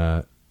been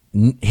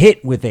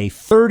hit with a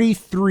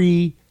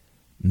 $33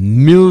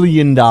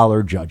 million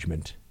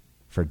judgment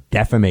for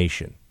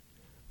defamation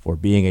for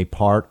being a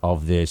part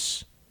of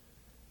this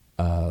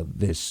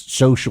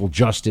social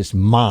justice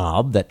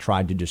mob that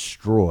tried to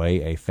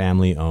destroy a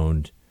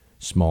family-owned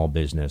small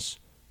business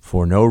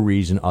for no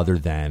reason other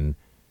than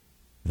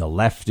the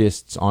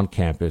leftists on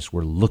campus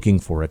were looking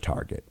for a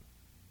target.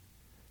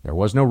 There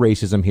was no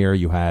racism here.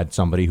 You had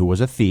somebody who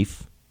was a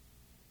thief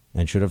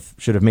and should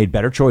have made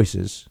better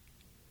choices,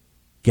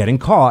 getting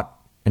caught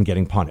and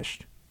getting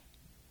punished.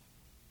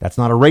 That's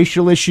not a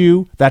racial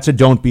issue. That's a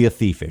don't be a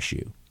thief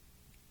issue.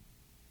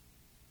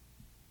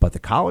 But the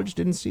college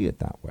didn't see it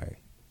that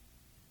way.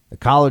 The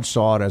college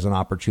saw it as an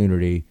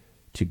opportunity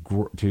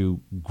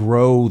to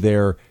grow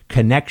their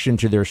connection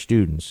to their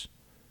students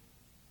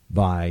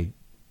by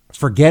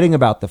forgetting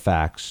about the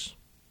facts,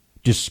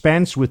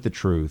 dispense with the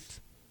truth,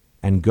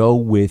 and go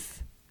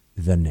with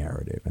the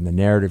narrative. And the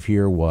narrative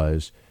here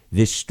was,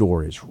 this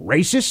store is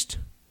racist.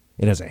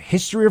 It has a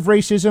history of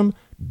racism.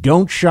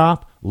 Don't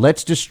shop.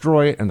 Let's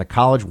destroy it. And the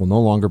college will no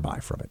longer buy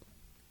from it.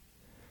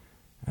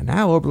 And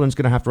now Oberlin's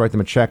going to have to write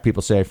them a check,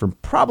 people say, for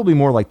probably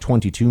more like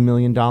 $22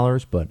 million.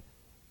 But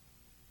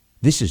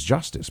this is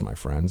justice, my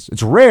friends.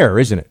 It's rare,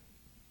 isn't it?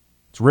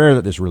 It's rare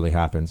that this really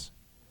happens.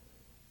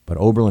 But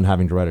Oberlin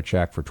having to write a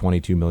check for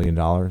 $22 million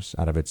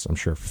out of its, I'm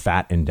sure,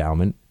 fat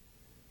endowment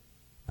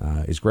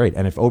is great.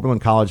 And if Oberlin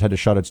College had to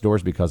shut its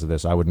doors because of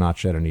this, I would not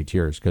shed any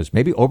tears, because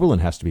maybe Oberlin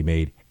has to be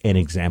made an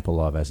example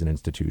of as an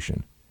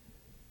institution.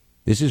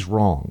 This is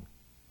wrong.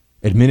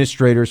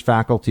 Administrators,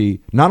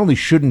 faculty, not only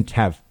shouldn't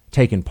have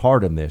taken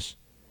part in this,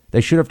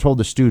 they should have told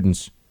the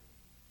students,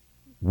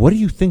 what do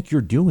you think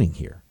you're doing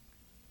here?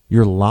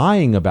 You're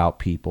lying about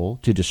people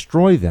to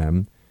destroy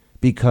them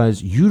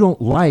because you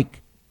don't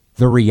like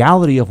the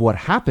reality of what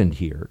happened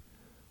here,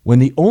 when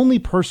the only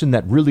person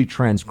that really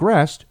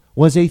transgressed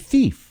was a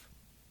thief,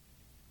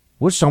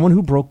 was someone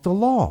who broke the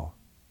law.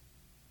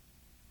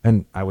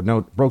 And I would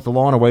note, broke the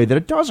law in a way that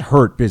it does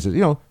hurt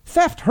business.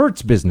 Theft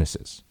hurts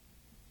businesses.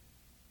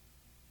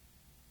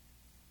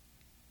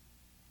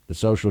 The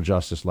social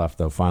justice left,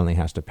 though, finally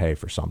has to pay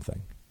for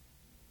something.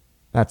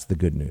 That's the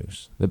good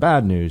news. The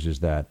bad news is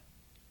that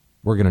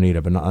we're going to need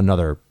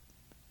another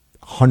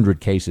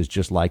 100 cases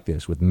just like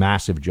this, with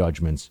massive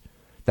judgments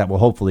that will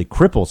hopefully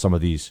cripple some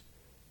of these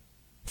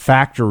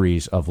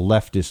factories of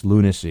leftist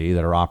lunacy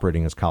that are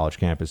operating as college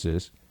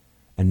campuses.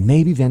 And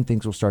maybe then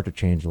things will start to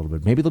change a little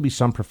bit. Maybe there'll be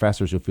some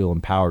professors who feel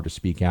empowered to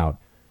speak out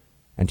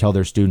and tell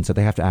their students that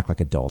they have to act like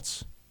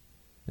adults.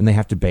 And they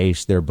have to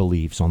base their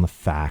beliefs on the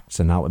facts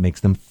and not what makes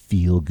them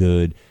feel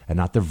good, and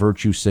not the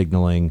virtue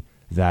signaling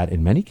that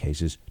in many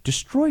cases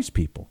destroys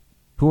people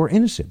who are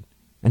innocent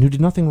and who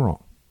did nothing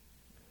wrong.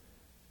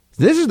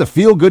 This is the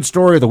feel-good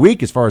story of the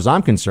week as far as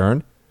I'm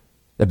concerned.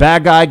 The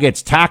bad guy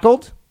gets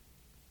tackled,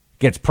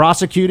 gets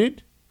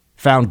prosecuted,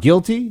 found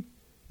guilty.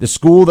 The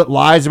school that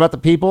lies about the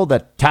people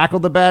that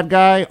tackled the bad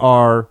guy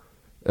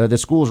the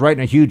school's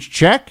writing a huge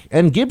check,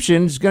 and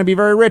Gibson's going to be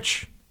very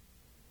rich.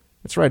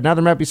 That's right. Now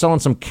they might be selling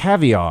some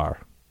caviar.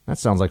 That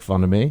sounds like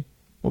fun to me.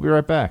 We'll be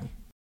right back.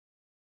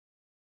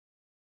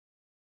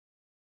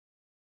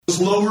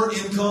 Lower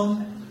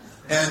income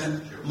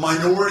and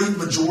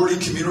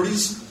majority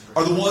communities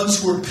are the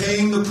ones who are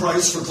paying the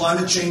price for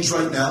climate change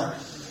right now,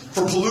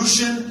 for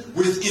pollution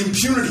with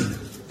impunity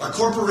by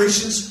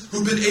corporations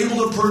who've been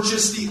able to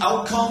purchase the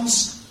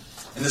outcomes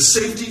and the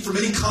safety from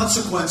any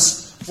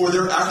consequence for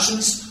their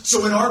actions.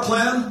 So in our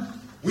plan,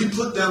 we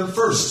put them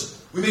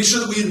first. We make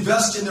sure that we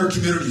invest in their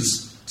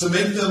communities to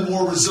make them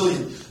more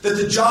resilient. That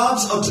the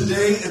jobs of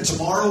today and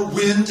tomorrow,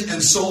 wind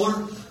and solar,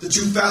 the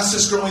two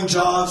fastest growing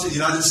jobs in the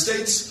United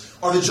States,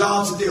 are the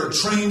jobs that they are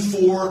trained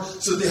for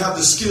so that they have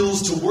the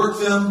skills to work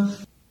them.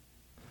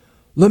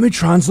 Let me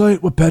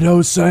translate what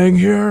Beto is saying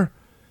here.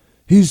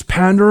 He's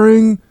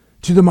pandering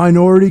to the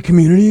minority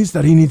communities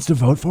that he needs to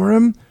vote for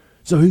him.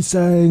 So he's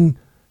saying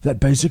that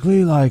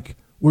basically, like,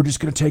 we're just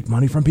going to take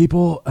money from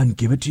people and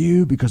give it to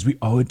you because we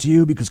owe it to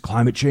you because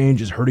climate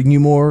change is hurting you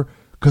more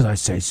because I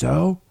say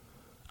so.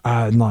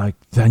 And, like,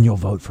 then you'll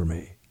vote for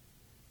me.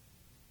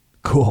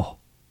 Cool.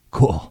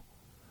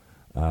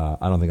 I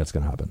don't think that's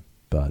going to happen,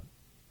 but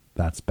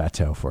that's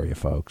Beto for you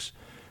folks.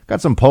 Got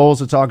some polls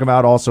to talk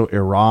about, also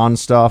Iran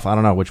stuff. I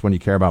don't know which one you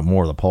care about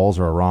more, the polls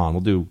or Iran.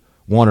 We'll do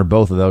one or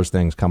both of those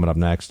things coming up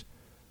next.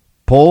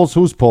 Polls?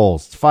 Whose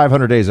polls? It's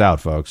 500 days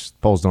out, folks.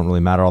 Polls don't really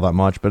matter all that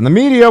much. But in the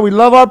media, we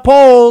love our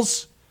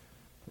polls.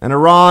 And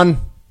Iran,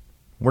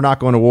 we're not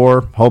going to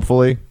war,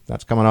 hopefully.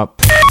 That's coming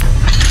up.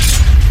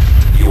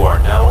 You are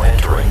now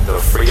entering the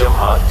Freedom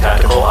Hut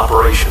Tactical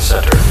Operations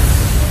Center.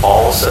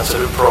 All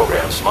sensitive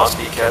programs must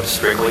be kept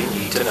strictly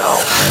need to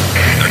know.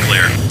 They're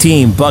clear.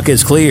 Team Buck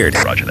is cleared.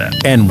 Roger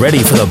that. And ready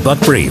for the Buck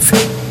Brief.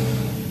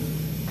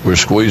 We're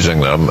squeezing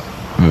them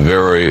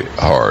very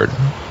hard.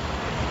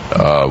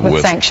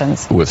 With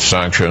sanctions. With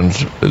sanctions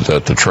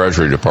that the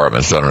Treasury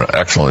Department's done an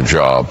excellent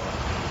job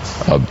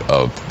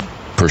of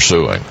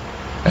pursuing.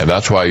 And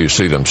that's why you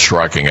see them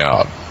striking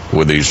out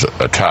with these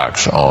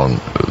attacks on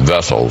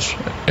vessels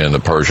in the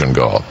Persian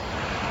Gulf.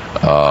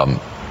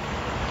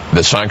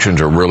 The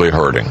sanctions are really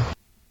hurting.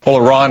 Well,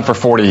 Iran for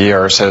 40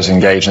 years has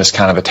engaged in this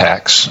kind of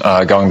attacks,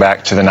 going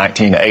back to the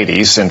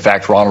 1980s. In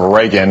fact, Ronald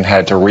Reagan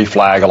had to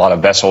reflag a lot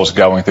of vessels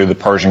going through the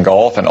Persian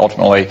Gulf and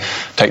ultimately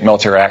take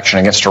military action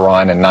against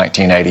Iran in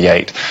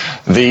 1988.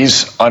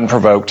 These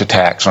unprovoked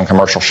attacks on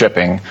commercial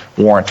shipping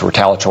warrant a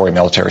retaliatory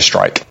military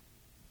strike.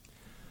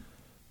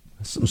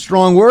 Some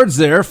strong words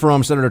there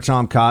from Senator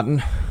Tom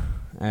Cotton.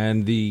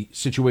 And the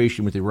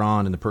situation with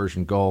Iran in the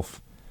Persian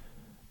Gulf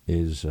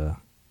is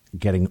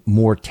getting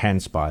more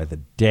tense by the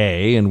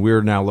day, and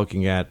we're now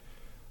looking at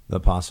the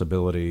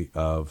possibility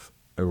of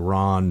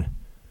Iran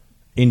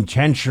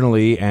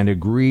intentionally and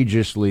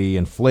egregiously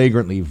and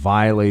flagrantly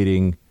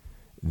violating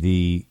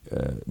the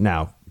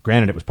now,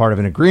 granted, it was part of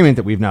an agreement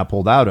that we've now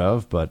pulled out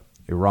of, but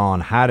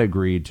Iran had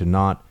agreed to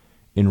not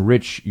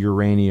enrich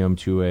uranium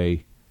to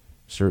a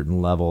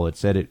certain level. It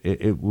said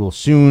it will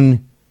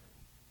soon,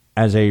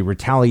 as a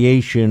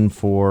retaliation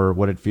for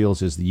what it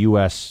feels is the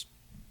U.S.,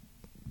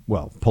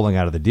 well, pulling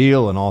out of the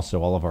deal, and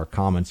also all of our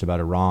comments about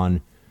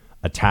Iran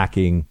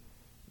attacking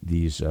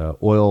these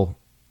oil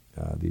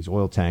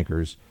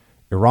tankers.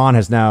 Iran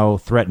has now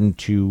threatened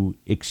to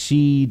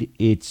exceed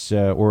its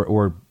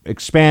or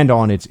expand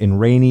on its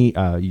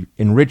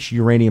enriched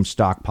uranium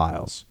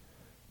stockpiles.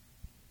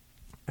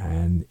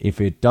 And if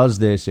it does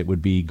this, it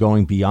would be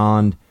going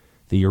beyond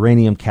the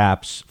uranium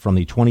caps from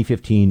the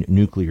 2015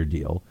 nuclear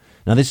deal.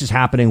 Now, this is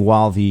happening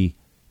while the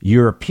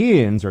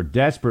Europeans are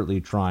desperately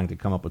trying to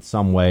come up with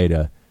some way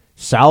to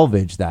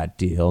salvage that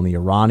deal, and the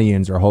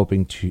Iranians are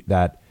hoping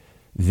that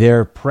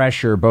their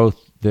pressure,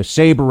 both the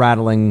saber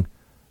rattling,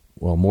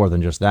 well, more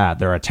than just that,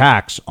 their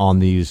attacks on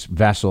these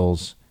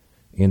vessels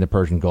in the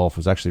Persian Gulf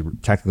was actually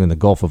technically in the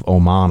Gulf of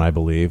Oman, I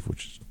believe,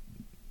 which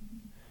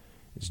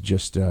is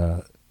just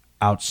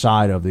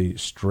outside of the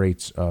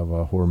Straits of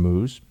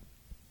Hormuz.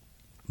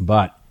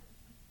 But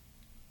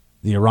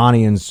the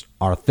Iranians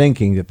are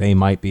thinking that they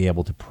might be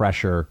able to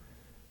pressure,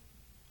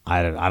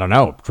 I don't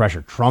know,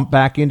 pressure Trump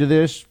back into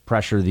this,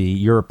 pressure the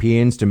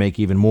Europeans to make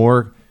even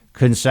more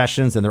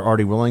concessions than they're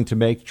already willing to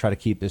make to try to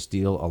keep this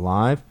deal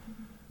alive.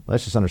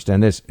 Let's just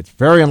understand this. It's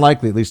very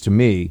unlikely, at least to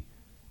me,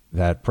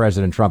 that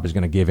President Trump is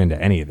going to give in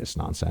to any of this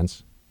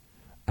nonsense.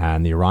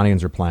 And the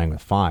Iranians are playing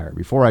with fire.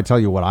 Before I tell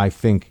you what I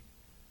think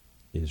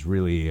is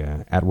really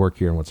at work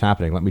here and what's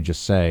happening, let me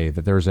just say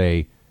that there's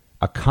a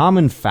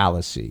common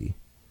fallacy.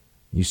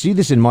 You see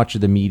this in much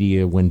of the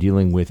media when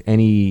dealing with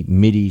any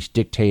Mideast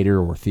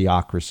dictator or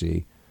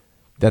theocracy,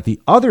 that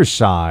the other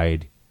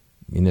side,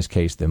 in this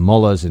case the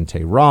mullahs in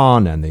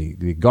Tehran and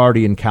the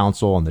Guardian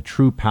Council and the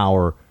true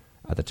power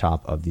at the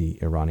top of the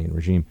Iranian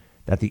regime,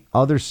 that the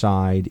other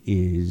side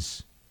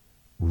is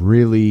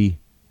really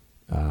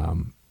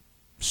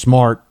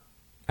smart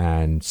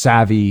and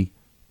savvy,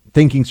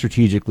 thinking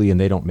strategically, and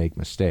they don't make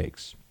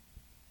mistakes.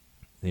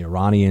 The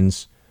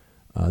Iranians,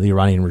 the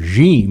Iranian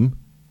regime,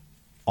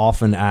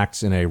 often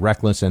acts in a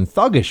reckless and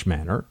thuggish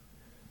manner,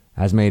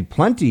 has made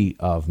plenty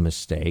of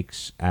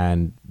mistakes,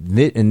 and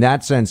in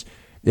that sense,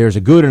 there's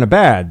a good and a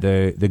bad.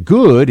 The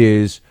good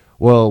is,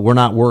 well, we're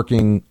not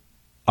working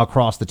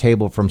across the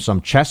table from some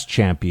chess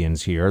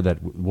champions here that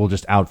will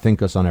just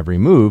outthink us on every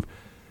move.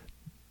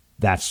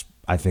 That's,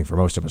 I think, for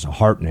most of us, a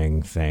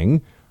heartening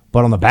thing.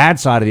 But on the bad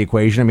side of the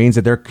equation, it means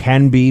that there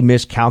can be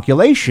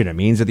miscalculation. It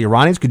means that the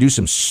Iranians could do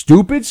some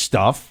stupid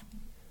stuff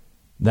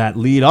that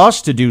lead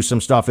us to do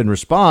some stuff in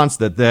response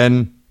that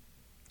then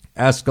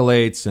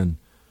escalates and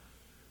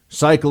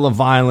cycle of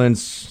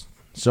violence,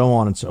 so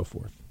on and so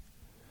forth.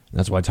 And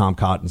that's why Tom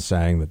Cotton's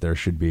saying that there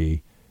should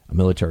be a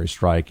military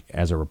strike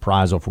as a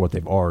reprisal for what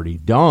they've already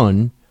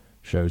done.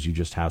 Shows you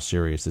just how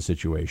serious the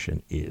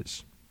situation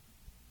is.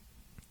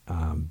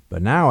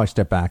 But now I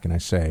step back and I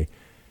say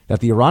that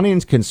the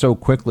Iranians can so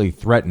quickly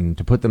threaten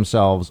to put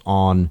themselves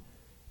on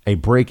a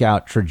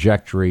breakout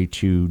trajectory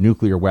to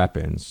nuclear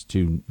weapons,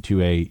 to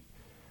a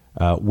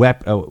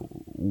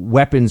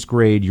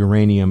weapons-grade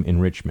uranium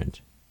enrichment,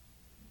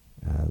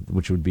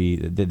 which would be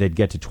they'd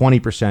get to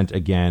 20%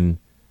 again,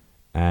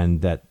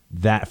 and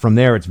that from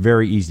there it's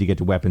very easy to get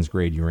to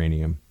weapons-grade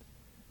uranium.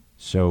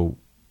 So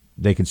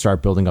they can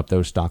start building up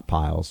those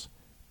stockpiles.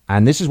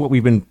 And this is what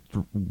we've been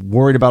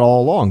worried about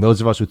all along,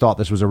 those of us who thought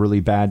this was a really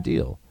bad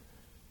deal,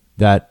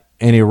 that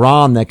an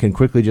Iran that can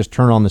quickly just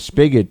turn on the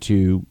spigot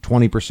to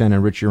 20%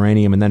 enriched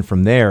uranium, and then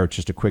from there, it's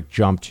just a quick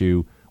jump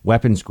to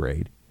weapons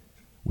grade,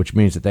 which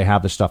means that they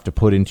have the stuff to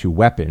put into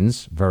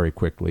weapons very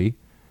quickly.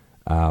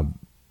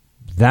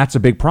 That's a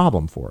big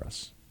problem for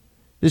us.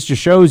 This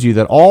just shows you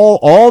that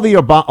all the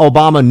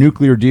Obama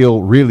nuclear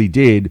deal really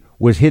did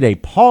was hit a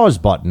pause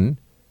button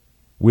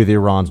with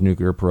Iran's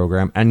nuclear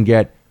program and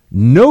get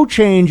no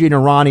change in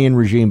Iranian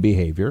regime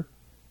behavior.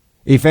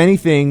 If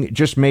anything,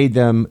 just made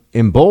them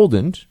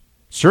emboldened,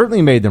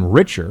 certainly made them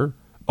richer,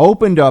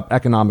 opened up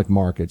economic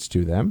markets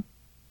to them.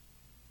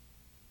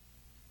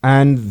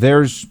 And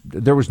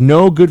there was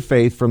no good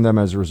faith from them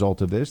as a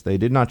result of this. They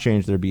did not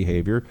change their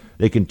behavior.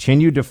 They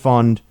continued to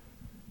fund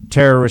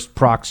terrorist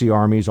proxy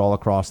armies all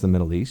across the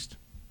Middle East.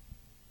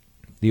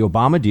 The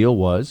Obama deal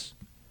was,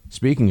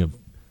 speaking of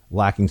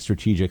lacking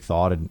strategic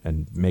thought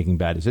and making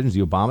bad decisions,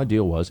 the Obama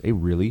deal was a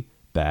really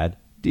bad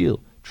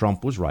deal.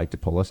 Trump was right to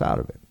pull us out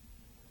of it.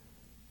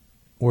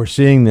 We're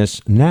seeing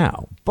this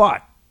now,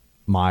 but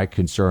my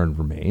concern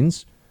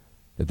remains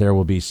that there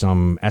will be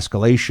some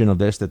escalation of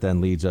this that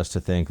then leads us to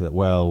think that,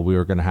 well,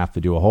 we're going to have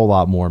to do a whole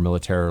lot more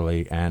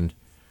militarily. And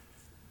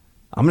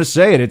I'm going to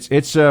say it.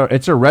 It's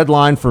a red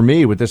line for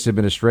me with this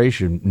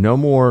administration. No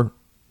more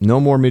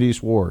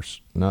Mideast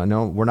wars.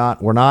 No, we're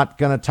not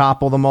going to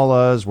topple the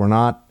mullahs. We're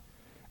not.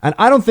 And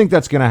I don't think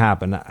that's going to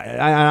happen. And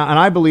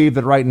I believe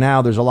that right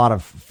now there's a lot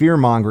of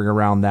fear-mongering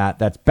around that.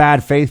 That's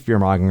bad faith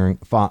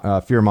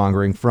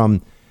fear-mongering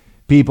from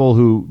people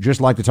who just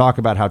like to talk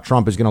about how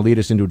Trump is going to lead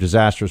us into a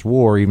disastrous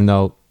war, even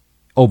though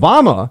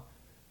Obama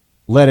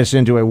led us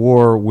into a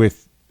war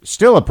with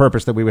still a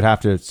purpose that we would have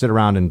to sit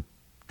around and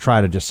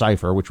try to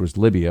decipher, which was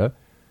Libya.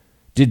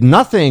 Did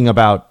nothing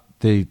about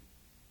the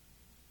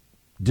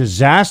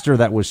disaster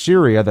that was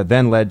Syria that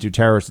then led to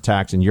terrorist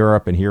attacks in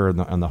Europe and here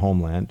on the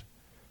homeland,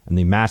 and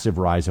the massive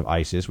rise of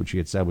ISIS, which he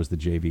had said was the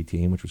JV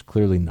team, which was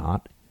clearly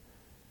not,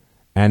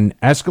 and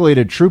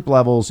escalated troop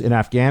levels in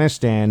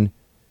Afghanistan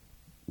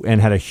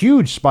and had a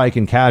huge spike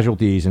in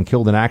casualties and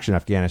killed in action in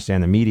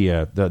Afghanistan. The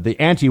media, the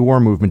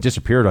anti-war movement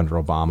disappeared under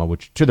Obama,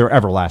 which to their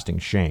everlasting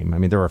shame. I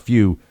mean, there are a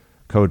few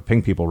Code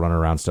Pink people running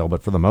around still,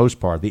 but for the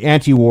most part, the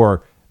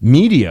anti-war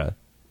media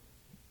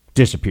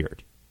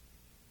disappeared,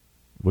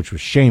 which was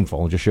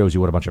shameful and just shows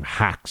you what a bunch of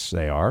hacks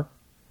they are.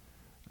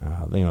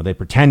 They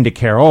pretend to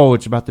care. Oh,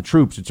 it's about the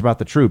troops. It's about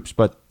the troops.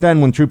 But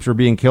then when troops are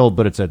being killed,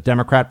 but it's a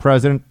Democrat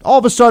president, all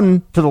of a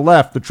sudden, to the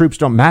left, the troops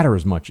don't matter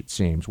as much, it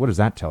seems. What does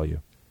that tell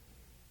you?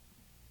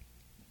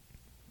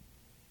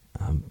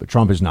 But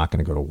Trump is not going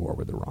to go to war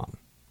with Iran.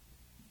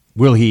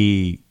 Will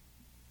he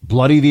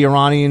bloody the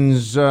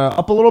Iranians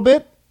up a little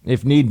bit,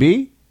 if need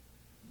be?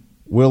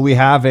 Will we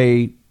have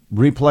a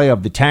replay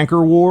of the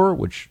tanker war,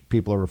 which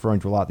people are referring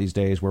to a lot these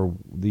days, where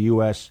the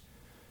U.S.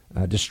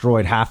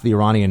 Destroyed half the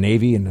Iranian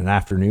Navy in an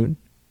afternoon?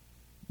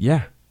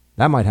 Yeah,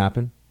 that might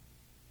happen.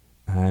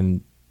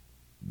 And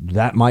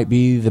that might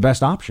be the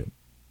best option.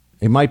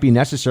 It might be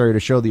necessary to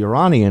show the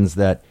Iranians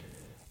that,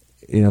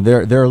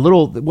 they're a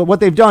little, what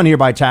they've done here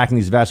by attacking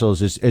these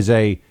vessels is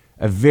a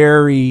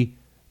very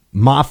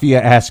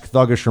mafia-esque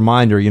thuggish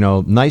reminder,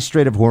 nice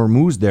Strait of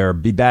Hormuz there,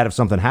 be bad if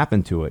something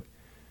happened to it.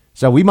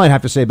 So we might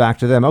have to say back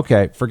to them,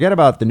 okay, forget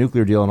about the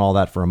nuclear deal and all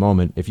that for a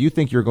moment. If you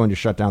think you're going to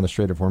shut down the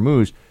Strait of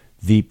Hormuz,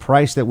 the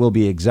price that will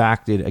be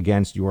exacted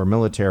against your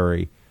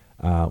military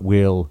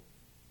will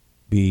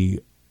be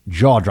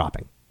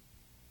jaw-dropping.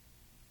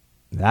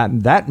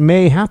 That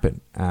may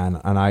happen, and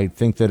I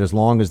think that as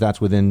long as that's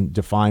within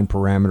defined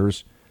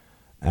parameters,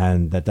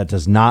 and that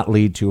does not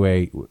lead to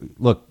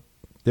look,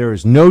 there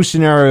is no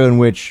scenario in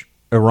which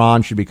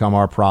Iran should become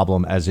our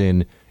problem, as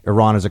in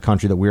Iran is a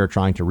country that we are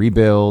trying to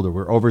rebuild, or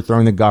we're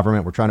overthrowing the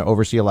government, we're trying to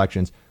oversee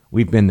elections.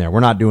 We've been there.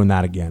 We're not doing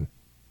that again.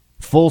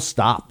 Full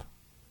stop.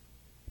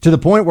 To the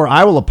point where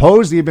I will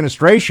oppose the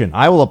administration.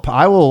 I will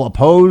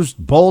oppose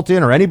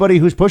Bolton or anybody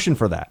who's pushing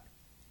for that.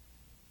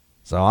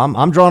 So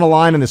I'm drawing a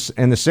line in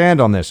the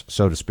sand on this,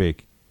 so to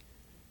speak.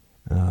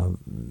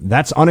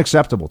 That's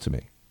unacceptable to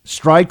me.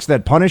 Strikes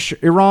that punish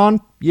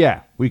Iran,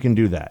 yeah, we can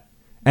do that.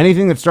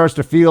 Anything that starts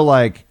to feel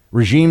like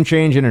regime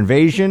change and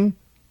invasion,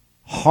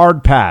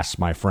 hard pass,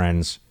 my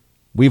friends.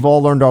 We've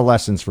all learned our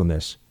lessons from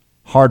this.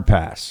 Hard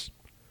pass.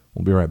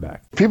 We'll be right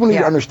back. People need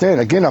to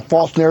understand, again, a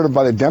false narrative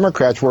by the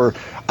Democrats where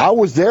I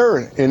was there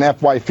in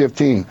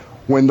FY15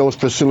 when those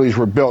facilities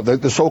were built.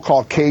 The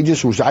so-called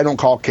cages, which I don't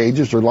call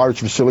cages, they're large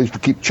facilities to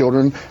keep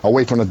children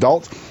away from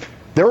adults.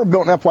 They were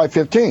built in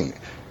FY15.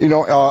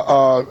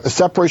 A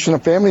separation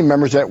of family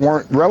members that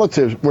weren't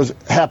relatives was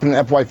happening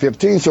in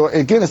FY15. So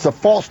again, it's a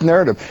false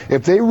narrative.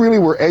 If they really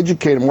were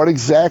educated on what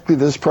exactly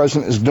this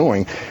president is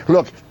doing,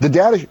 look, the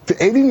data,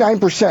 89%,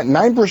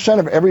 9%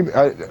 of every,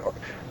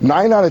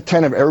 9 out of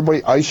 10 of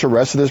everybody ICE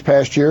arrested this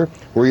past year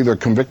were either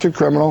convicted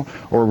criminal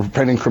or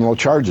pending criminal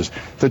charges.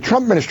 The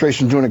Trump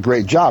administration is doing a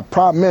great job.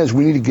 Problem is,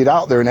 we need to get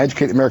out there and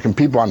educate the American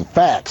people on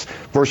facts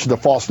versus the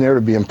false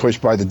narrative being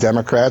pushed by the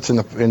Democrats and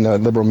the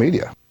liberal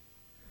media.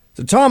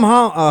 So Tom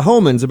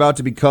Homan's about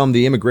to become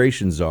the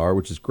immigration czar,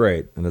 which is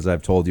great. And as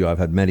I've told you, I've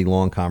had many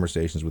long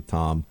conversations with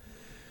Tom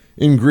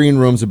in green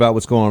rooms about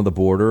what's going on at the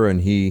border.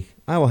 And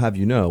I will have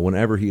you know,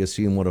 whenever he has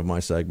seen one of my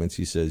segments,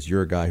 he says,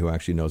 you're a guy who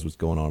actually knows what's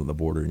going on at the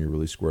border and you're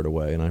really squared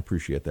away. And I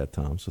appreciate that,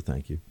 Tom. So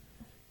thank you.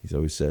 He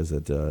always says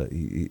that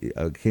he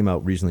came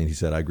out recently and he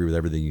said, I agree with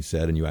everything you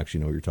said and you actually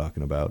know what you're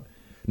talking about.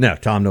 Now,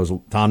 Tom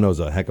knows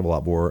a heck of a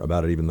lot more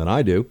about it even than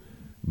I do.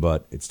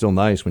 But it's still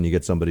nice when you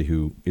get somebody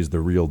who is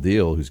the real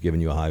deal, who's giving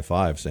you a high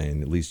five,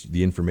 saying at least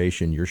the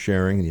information you're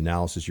sharing and the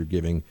analysis you're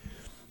giving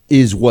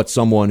is what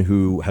someone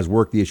who has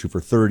worked the issue for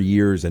 30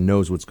 years and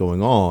knows what's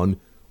going on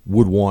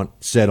would want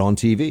said on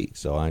TV.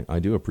 So I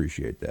do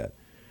appreciate that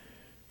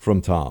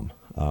from Tom.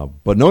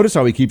 But notice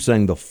how he keeps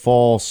saying the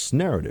false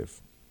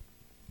narrative.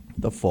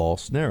 The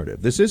false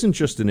narrative. This isn't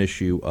just an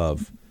issue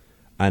of,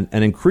 and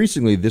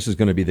increasingly this is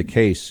going to be the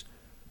case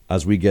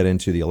as we get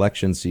into the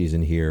election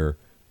season here.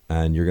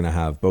 And you're going to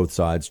have both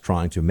sides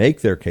trying to make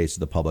their case to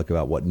the public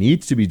about what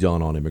needs to be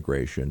done on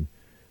immigration.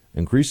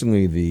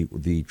 Increasingly,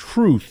 the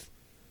truth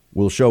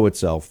will show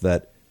itself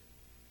that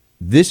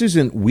this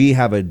isn't we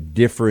have a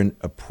different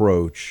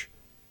approach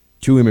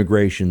to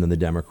immigration than the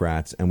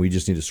Democrats, and we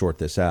just need to sort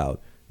this out.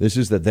 This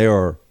is that they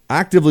are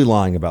actively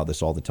lying about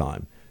this all the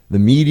time. The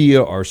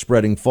media are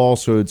spreading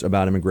falsehoods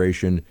about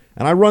immigration,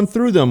 and I run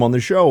through them on the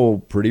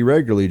show pretty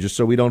regularly just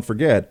so we don't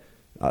forget.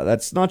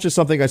 That's not just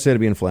something I say to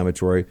be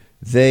inflammatory.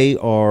 They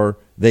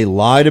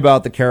lied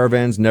about the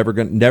caravans never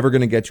going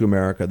to get to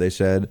America. They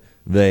said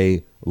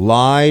they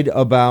lied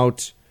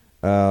about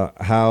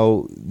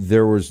how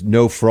there was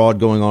no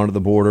fraud going on at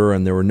the border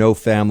and there were no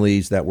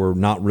families that were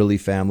not really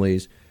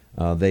families.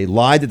 They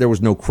lied that there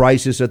was no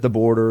crisis at the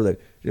border.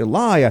 They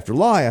lie after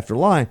lie after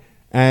lie.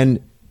 And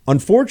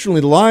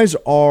unfortunately, the lies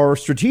are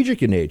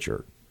strategic in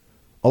nature.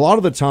 A lot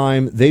of the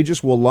time, they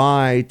just will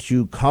lie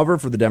to cover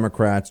for the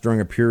Democrats during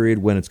a period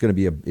when it's going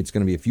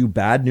to be a few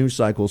bad news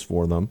cycles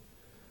for them,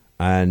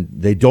 and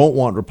they don't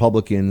want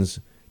Republicans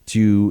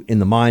to, in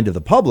the mind of the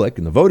public,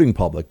 in the voting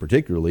public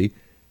particularly,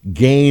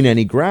 gain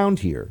any ground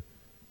here.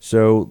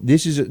 So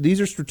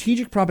these are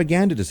strategic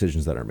propaganda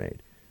decisions that are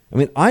made. I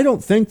mean, I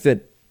don't think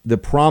that the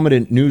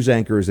prominent news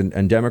anchors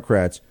and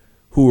Democrats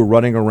who are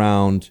running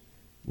around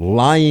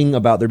lying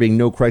about there being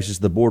no crisis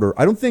at the border,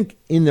 I don't think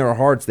in their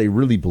hearts they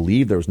really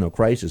believe there was no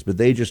crisis, but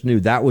they just knew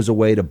that was a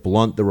way to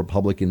blunt the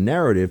Republican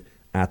narrative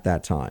at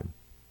that time.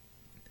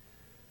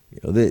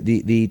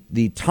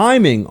 The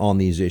timing on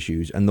these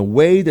issues and the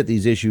way that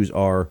these issues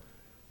are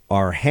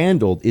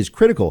handled is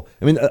critical.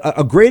 I mean,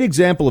 a great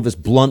example of this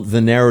blunt the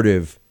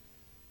narrative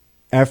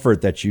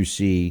effort that you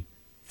see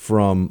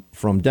from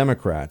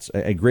Democrats,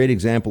 a great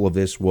example of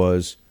this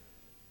was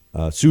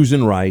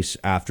Susan Rice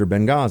after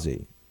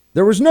Benghazi.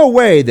 There was no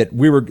way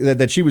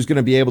that she was going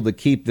to be able to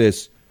keep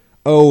this,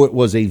 it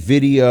was a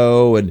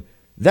video, and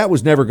that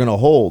was never going to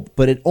hold.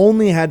 But it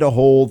only had to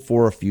hold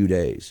for a few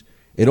days.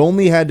 It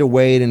only had to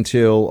wait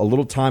until a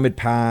little time had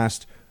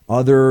passed,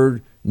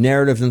 other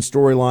narratives and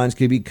storylines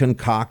could be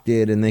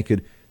concocted, and they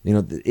could,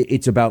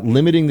 it's about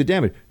limiting the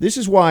damage. This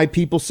is why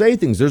people say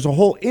things. There's a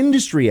whole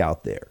industry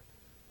out there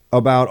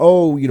about,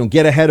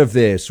 get ahead of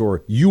this,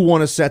 or you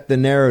want to set the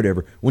narrative.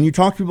 Or when you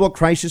talk to people about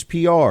crisis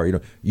PR,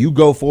 you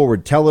go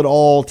forward, tell it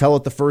all, tell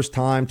it the first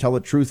time, tell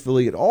it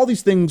truthfully. All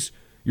these things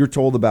you're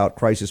told about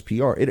crisis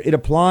PR. It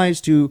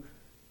applies to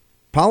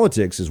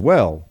politics as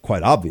well,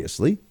 quite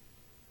obviously.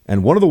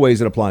 And one of the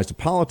ways it applies to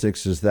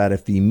politics is that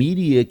if the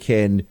media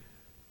can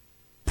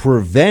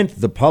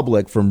prevent the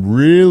public from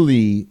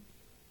really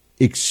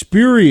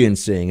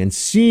experiencing and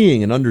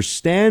seeing and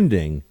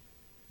understanding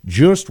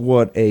just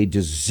what a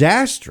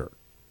disaster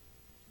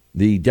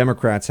the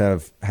Democrats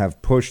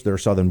have pushed their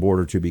southern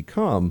border to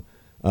become,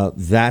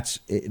 that's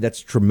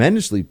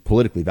tremendously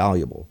politically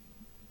valuable.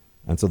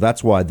 And so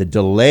that's why the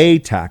delay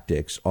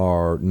tactics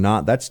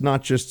that's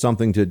not just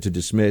something to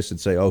dismiss and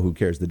say, who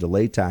cares? The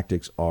delay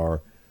tactics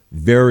are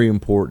very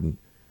important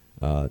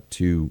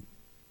to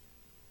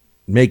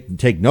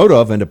take note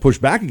of and to push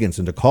back against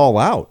and to call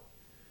out.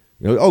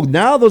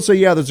 Now they'll say,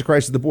 there's a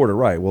crisis at the border.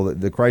 Right. Well,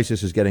 the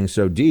crisis is getting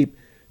so deep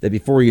that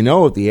before you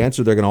know it, the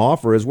answer they're going to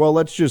offer is, well,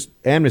 let's just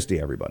amnesty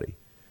everybody.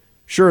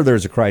 Sure,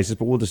 there's a crisis,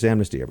 but we'll just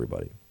amnesty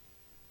everybody.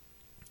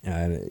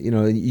 And,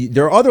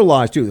 there are other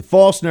lies, too.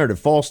 False narrative.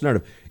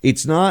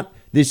 It's not,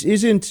 this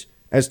isn't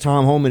as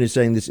Tom Homan is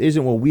saying, this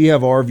isn't, well, we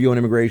have our view on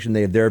immigration,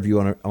 they have their view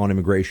on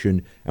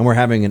immigration, and we're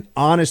having an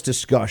honest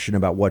discussion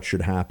about what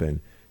should happen.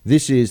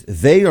 This is,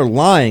 they are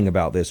lying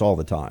about this all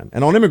the time.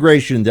 And on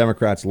immigration,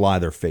 Democrats lie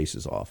their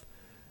faces off.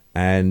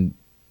 And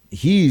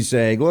he's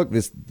saying, look,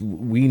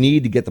 we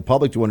need to get the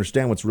public to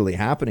understand what's really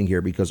happening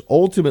here, because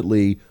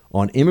ultimately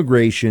on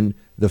immigration,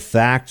 the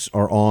facts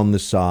are on the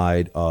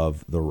side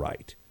of the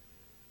right.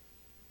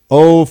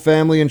 Oh,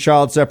 family and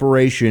child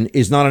separation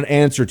is not an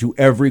answer to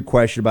every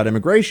question about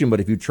immigration. But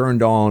if you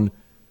turned on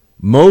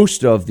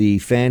most of the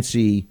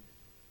fancy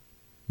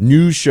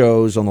news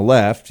shows on the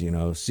left,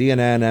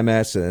 CNN,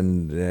 MS,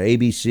 and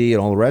ABC,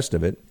 and all the rest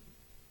of it,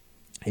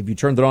 if you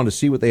turned it on to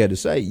see what they had to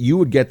say, you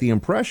would get the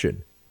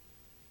impression.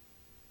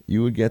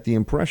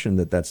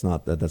 That that's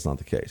not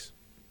the case.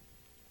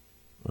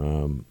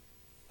 And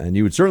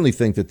you would certainly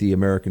think that the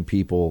American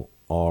people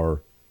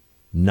are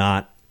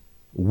not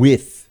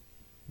with.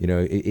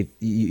 If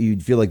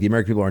you'd feel like the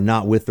American people are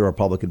not with the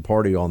Republican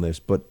Party on this,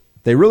 but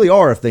they really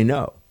are if they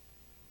know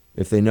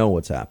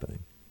what's happening.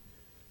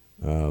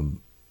 The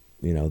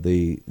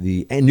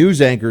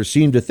news anchors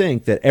seem to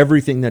think that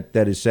everything that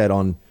is said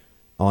on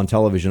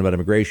television about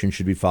immigration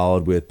should be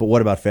followed with, but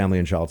what about family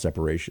and child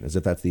separation? As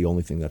if that's the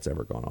only thing that's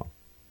ever gone on.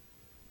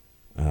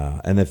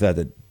 And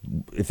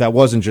if that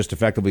wasn't just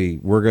effectively,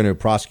 we're going to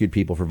prosecute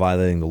people for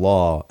violating the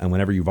law, and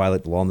whenever you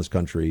violate the law in this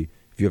country,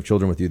 if you have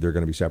children with you, they're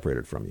going to be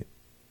separated from you.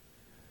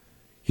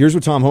 Here's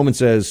what Tom Homan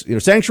says.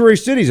 Sanctuary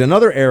cities,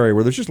 another area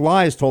where there's just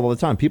lies told all the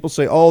time. People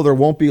say, oh, there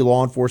won't be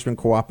law enforcement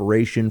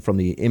cooperation from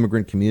the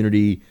immigrant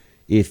community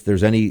if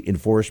there's any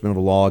enforcement of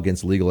the law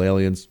against illegal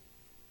aliens.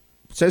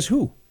 Says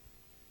who?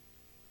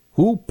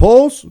 Who?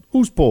 Polls?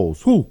 Who's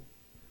polls? Who?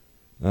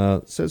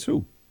 Says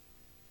who?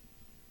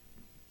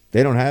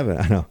 They don't have it.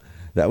 I know.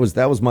 That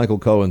was Michael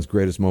Cohen's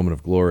greatest moment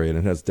of glory, and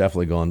it has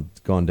definitely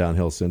gone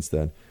downhill since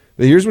then.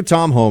 But here's what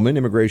Tom Homan,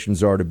 immigration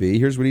czar to be,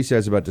 here's what he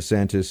says about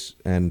DeSantis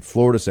and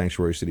Florida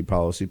sanctuary city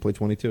policy. Play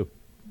 22.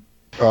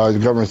 The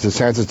Governor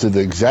DeSantis did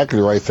exactly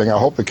the right thing. I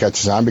hope it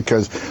catches on,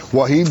 because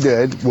what he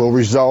did will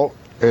result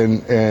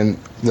in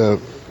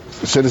the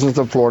citizens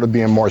of Florida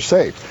being more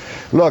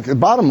safe. Look, the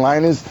bottom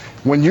line is,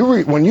 when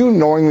you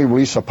knowingly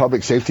release a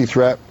public safety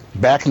threat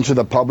back into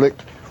the public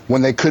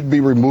when they could be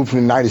removed from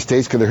the United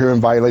States because they're here in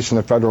violation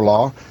of federal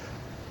law,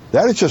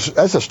 that's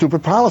a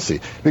stupid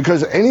policy.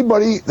 Because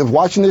anybody that's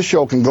watching this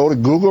show can go to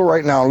Google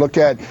right now and look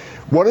at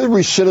what are the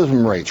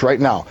recidivism rates right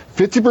now.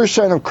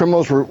 50% of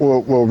criminals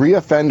will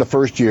reoffend the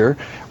first year,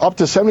 up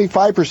to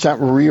 75%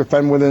 will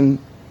reoffend within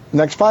the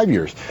next 5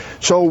 years.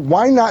 So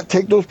why not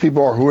take those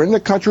people who are in the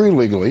country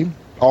illegally,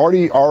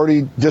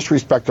 already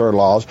disrespect our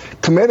laws,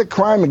 commit a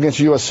crime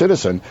against a U.S.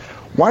 citizen?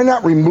 Why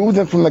not remove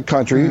them from the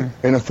country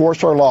and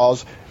enforce our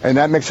laws, and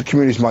that makes the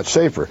communities much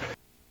safer?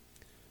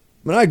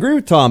 I agree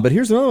with Tom, but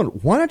here's another one.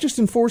 Why not just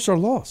enforce our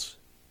laws?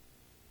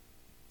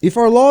 If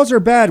our laws are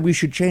bad, we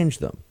should change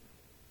them.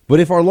 But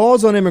if our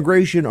laws on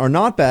immigration are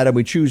not bad and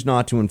we choose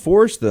not to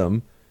enforce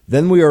them,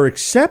 then we are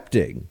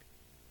accepting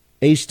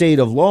a state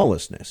of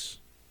lawlessness.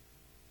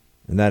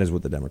 And that is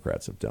what the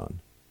Democrats have done.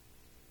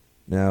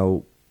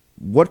 Now,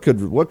 what could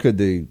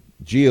the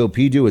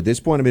GOP do at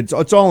this point? I mean,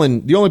 it's all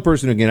in. The only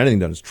person who can get anything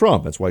done is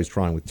Trump. That's why he's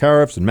trying with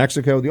tariffs in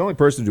Mexico. The only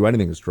person to do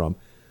anything is Trump.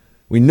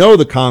 We know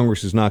the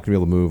Congress is not going to be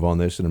able to move on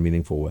this in a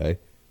meaningful way.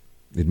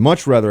 They'd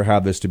much rather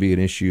have this to be an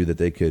issue that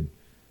they could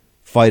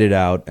fight it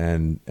out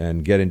and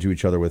get into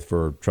each other with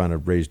for trying to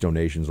raise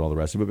donations and all the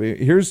rest of it. But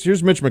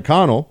here's Mitch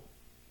McConnell,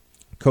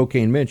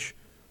 Cocaine Mitch,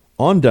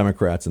 on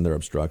Democrats and their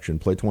obstruction.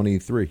 Play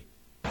 23.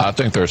 I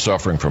think they're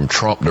suffering from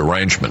Trump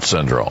derangement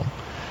syndrome.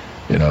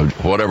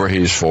 Whatever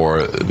he's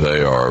for,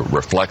 they are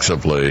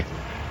reflexively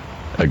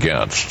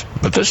against.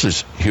 But this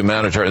is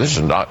humanitarian. This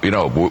is not,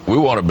 we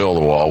want to build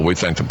a wall. We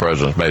think the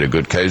president's made a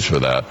good case for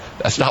that.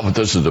 That's not what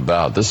this is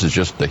about. This is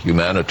just the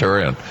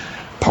humanitarian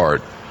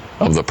part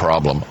of the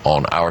problem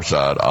on our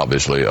side,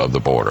 obviously, of the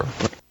border.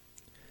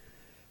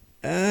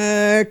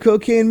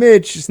 Cocaine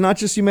Mitch, it's not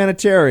just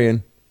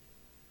humanitarian.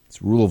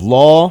 It's rule of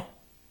law.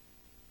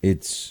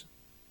 It's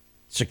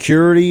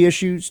security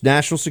issues,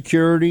 national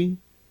security.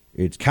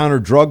 It's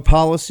counter-drug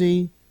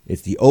policy.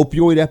 It's the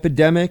opioid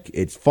epidemic.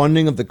 It's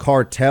funding of the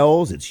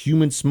cartels. It's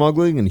human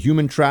smuggling and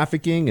human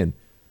trafficking and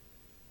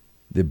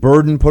the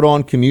burden put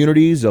on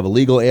communities of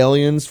illegal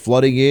aliens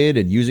flooding in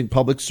and using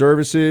public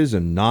services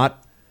and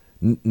not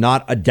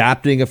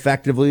adapting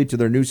effectively to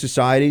their new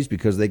societies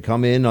because they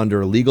come in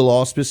under illegal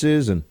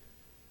auspices. And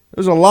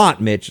there's a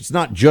lot, Mitch. It's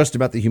not just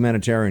about the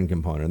humanitarian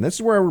component. And this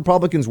is where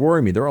Republicans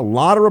worry me. There are a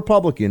lot of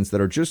Republicans that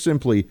are just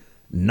simply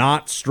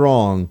not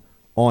strong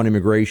on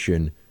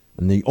immigration.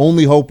 And the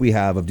only hope we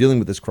have of dealing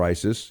with this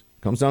crisis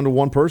comes down to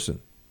one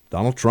person,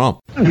 Donald Trump.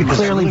 You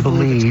clearly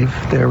believe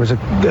there was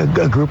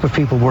a group of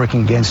people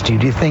working against you.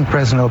 Do you think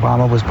President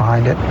Obama was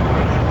behind it?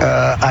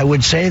 I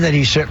would say that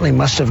he certainly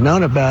must have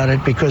known about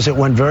it because it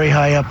went very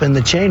high up in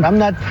the chain. I'm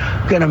not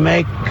going to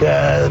make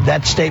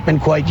that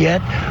statement quite yet,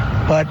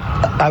 but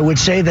I would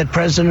say that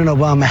President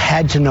Obama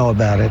had to know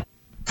about it.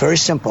 Very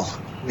simple.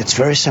 It's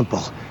very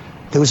simple.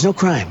 There was no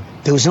crime.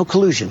 There was no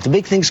collusion. The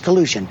big thing's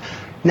collusion.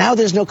 Now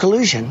there's no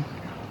collusion.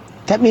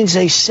 That means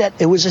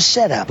it was a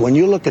setup. When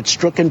you look at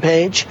Strzok and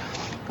Page,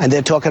 and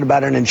they're talking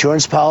about an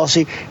insurance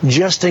policy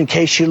just in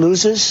case she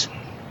loses,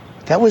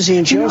 that was the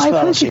insurance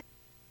policy.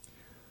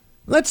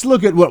 Let's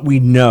look at what we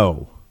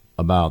know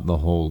about the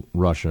whole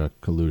Russia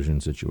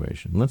collusion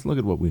situation. Let's look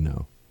at what we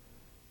know.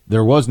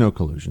 There was no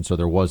collusion, so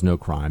there was no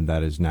crime.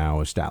 That is now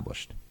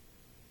established.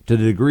 To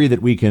the degree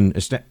that we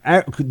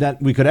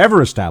could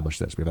ever establish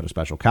this, we've had a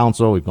special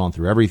counsel, we've gone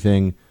through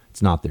everything.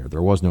 It's not there.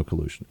 There was no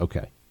collusion.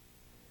 Okay.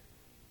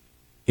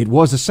 It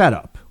was a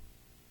setup.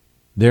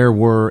 There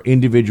were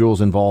individuals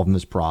involved in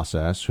this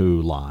process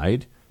who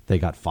lied. They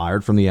got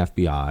fired from the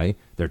FBI.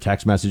 Their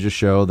text messages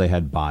show they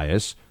had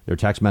bias. Their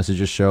text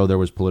messages show there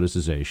was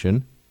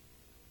politicization.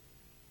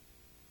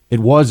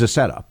 It was a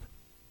setup.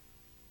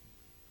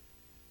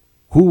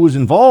 Who was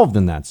involved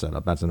in that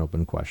setup? That's an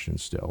open question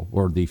still,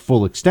 or the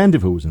full extent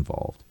of who was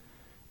involved.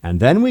 And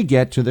then we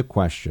get to the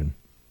question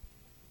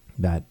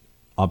that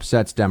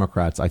upsets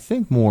Democrats, I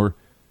think, more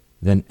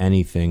than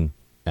anything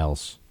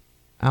else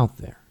out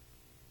there.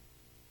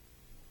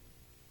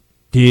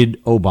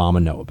 Did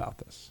Obama know about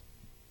this?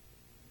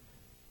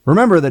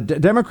 Remember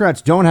that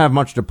Democrats don't have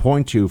much to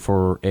point to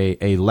for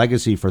a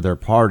legacy for their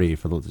party,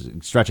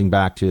 stretching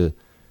back to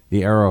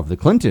the era of the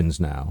Clintons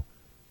now.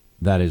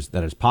 That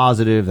is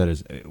positive. That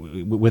is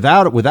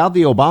without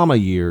the Obama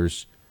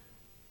years,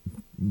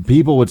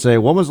 people would say,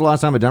 when was the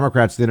last time the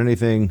Democrats did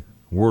anything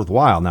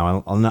worthwhile?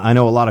 Now, I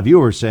know a lot of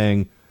you are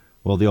saying,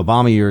 well, the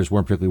Obama years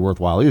weren't particularly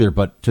worthwhile either,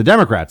 but to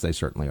Democrats, they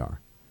certainly are.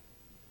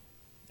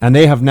 And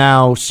they have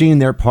now seen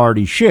their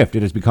party shift.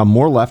 It has become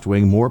more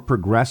left-wing, more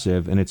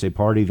progressive, and it's a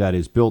party that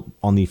is built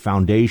on the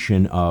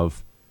foundation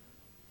of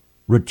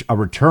a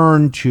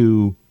return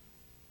to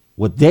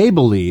what they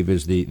believe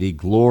is the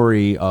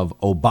glory of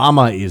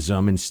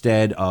Obamaism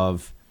instead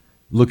of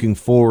looking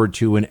forward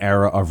to an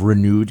era of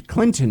renewed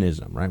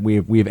Clintonism, right?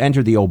 We have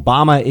entered the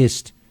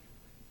Obamaist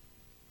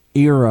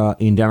era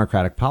in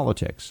Democratic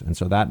politics. And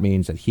so that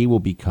means that he will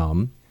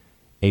become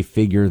a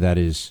figure that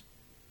is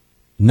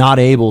not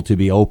able to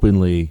be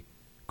openly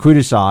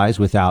criticized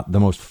without the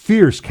most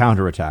fierce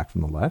counterattack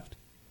from the left.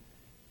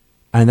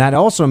 And that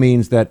also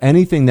means that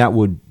anything that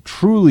would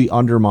truly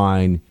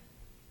undermine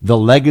the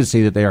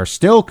legacy that they are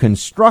still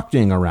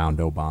constructing around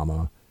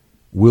Obama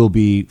will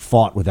be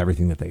fought with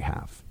everything that they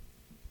have.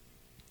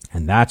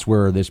 And that's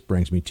where this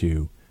brings me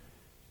to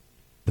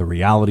the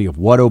reality of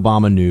what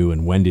Obama knew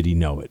and when did he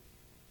know it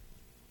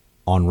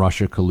on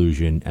Russia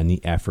collusion and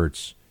the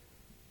efforts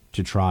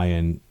to try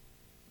and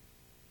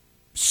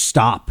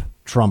stop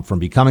Trump from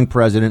becoming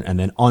president and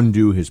then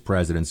undo his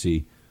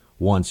presidency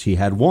once he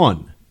had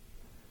won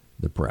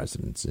the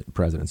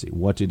presidency.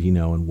 What did he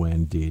know and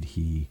when did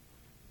he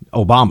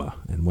Obama,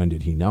 and when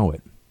did he know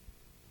it?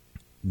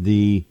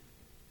 The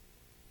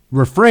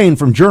refrain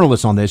from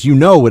journalists on this, you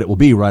know what it will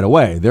be right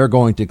away. They're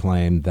going to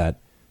claim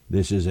that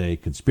this is a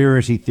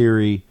conspiracy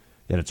theory,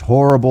 that it's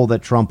horrible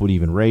that Trump would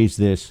even raise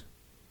this.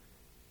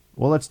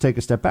 Well, let's take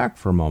a step back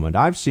for a moment.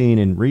 I've seen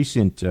in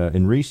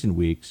recent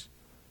weeks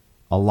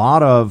a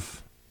lot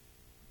of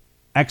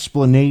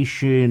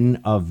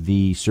explanation of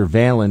the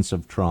surveillance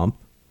of Trump,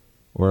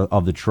 or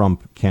of the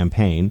Trump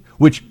campaign,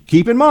 which,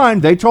 keep in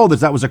mind, they told us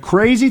that was a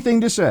crazy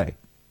thing to say.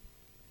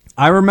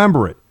 I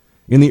remember it.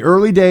 In the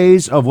early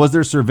days of was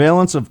there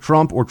surveillance of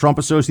Trump or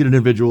Trump-associated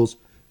individuals,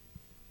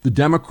 the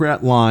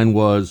Democrat line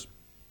was,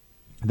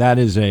 that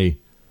is a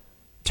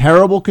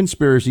terrible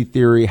conspiracy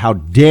theory. How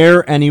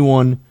dare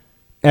anyone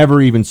ever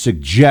even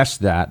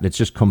suggest that? It's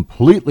just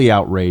completely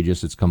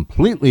outrageous. It's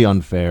completely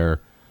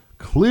unfair.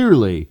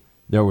 Clearly,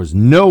 there was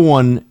no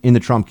one in the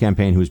Trump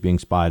campaign who was being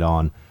spied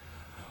on.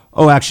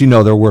 Oh, actually,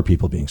 no, there were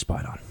people being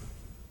spied on.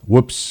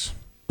 Whoops.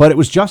 But it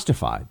was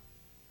justified.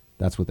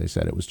 That's what they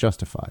said. It was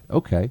justified.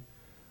 Okay.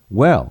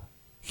 Well,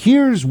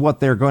 here's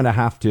what they're going to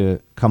have to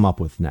come up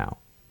with now.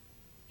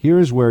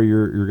 Here's where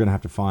you're going to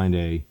have to find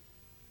a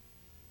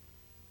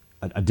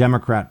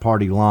Democrat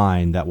Party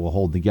line that will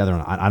hold together.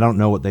 And I don't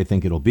know what they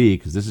think it'll be,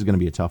 because this is going to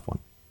be a tough one.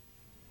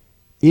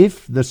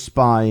 If the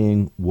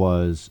spying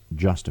was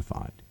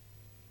justified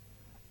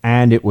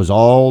and it was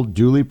all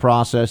duly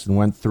processed and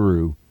went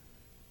through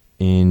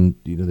in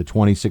the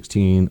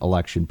 2016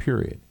 election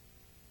period,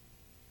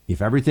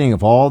 if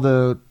all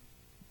the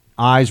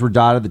I's were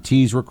dotted, the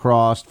T's were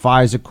crossed,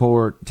 FISA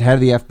court, head of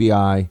the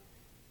FBI,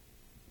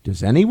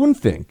 does anyone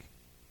think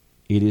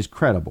it is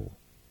credible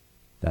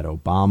that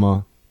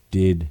Obama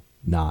did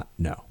not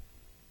know?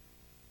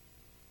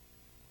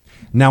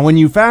 Now, when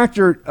you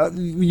factor,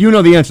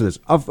 the answer to this.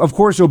 Of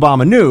course,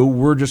 Obama knew.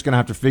 We're just going to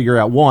have to figure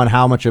out, one,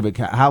 how much of it,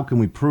 how can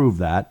we prove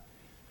that?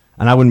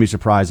 And I wouldn't be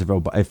surprised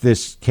if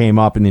this came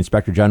up in the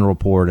Inspector General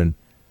report and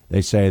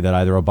they say that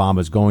either Obama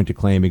is going to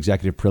claim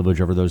executive privilege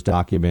over those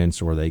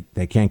documents or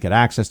they can't get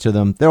access to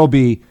them. There will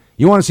be,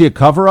 you want to see a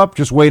cover-up?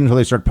 Just wait until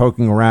they start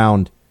poking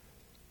around,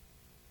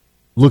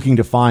 looking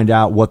to find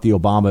out what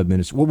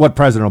what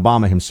President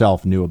Obama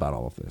himself knew about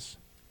all of this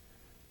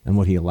and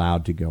what he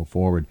allowed to go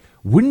forward.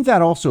 Wouldn't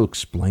that also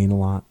explain a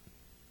lot?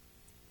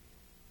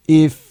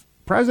 If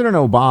President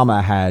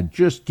Obama had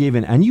just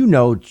given, and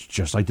it's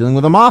just like dealing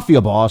with a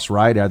mafia boss,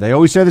 right? They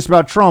always say this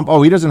about Trump.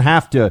 Oh, he doesn't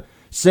have to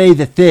say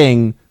the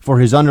thing for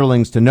his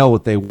underlings to know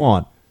what they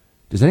want.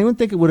 Does anyone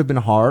think it would have been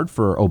hard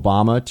for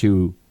Obama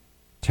to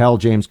tell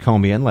James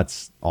Comey, and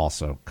let's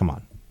also, come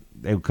on,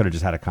 they could have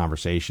just had a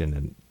conversation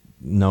and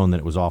known that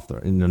it was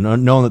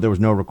known that there was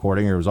no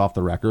recording or it was off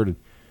the record.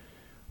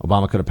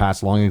 Obama could have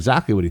passed along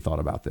exactly what he thought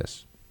about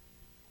this.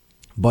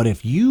 But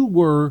if you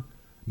were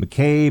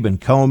McCabe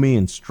and Comey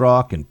and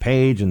Strzok and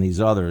Page and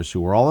these others who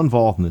were all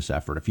involved in this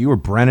effort, if you were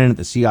Brennan at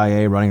the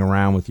CIA running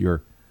around with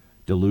your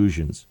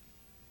delusions,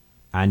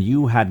 and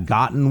you had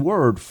gotten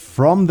word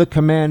from the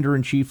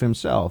commander-in-chief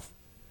himself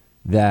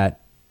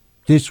that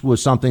this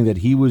was something that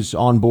he was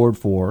on board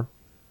for,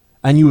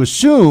 and you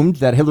assumed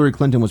that Hillary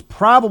Clinton was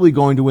probably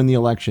going to win the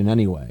election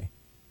anyway,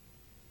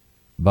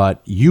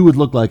 but you would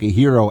look like a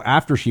hero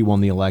after she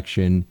won the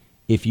election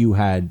if you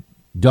had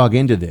dug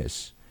into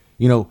this.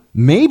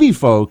 Maybe,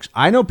 folks,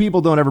 I know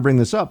people don't ever bring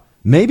this up.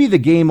 Maybe the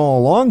game all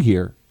along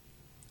here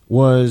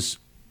was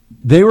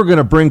they were going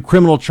to bring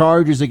criminal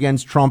charges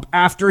against Trump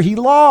after he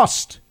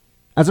lost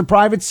as a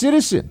private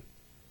citizen.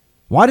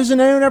 Why doesn't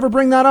anyone ever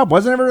bring that up? Why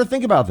doesn't anyone ever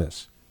think about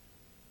this?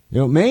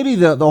 Maybe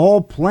the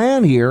whole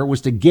plan here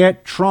was to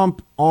get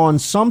Trump on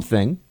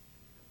something,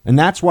 and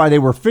that's why they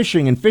were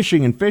fishing and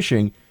fishing and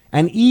fishing.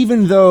 And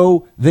even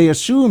though they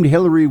assumed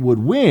Hillary would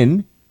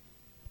win,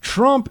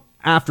 Trump,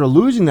 after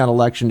losing that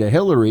election to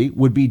Hillary,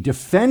 would be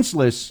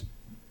defenseless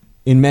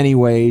in many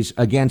ways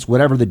against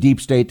whatever the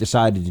deep state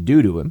decided to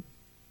do to him.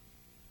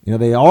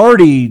 They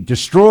already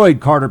destroyed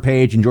Carter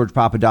Page and George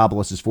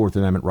Papadopoulos' Fourth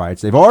Amendment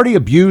rights. They've already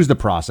abused the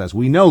process.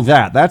 We know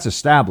that. That's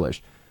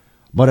established.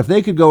 But if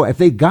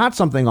they got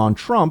something on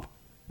Trump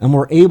and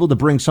were able to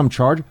bring some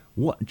charge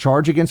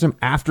against him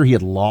after he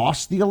had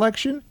lost the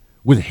election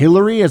with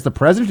Hillary as the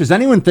president, does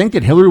anyone think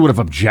that Hillary would have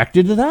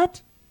objected to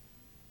that?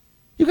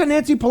 You got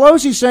Nancy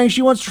Pelosi saying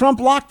she wants Trump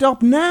locked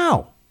up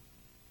now.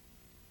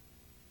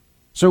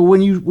 So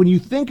when you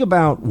think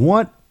about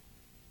what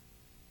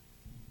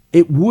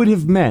it would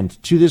have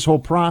meant to this whole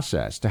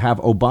process to have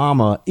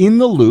Obama in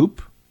the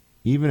loop,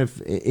 even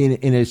if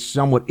in a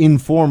somewhat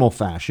informal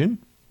fashion,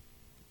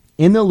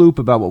 in the loop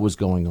about what was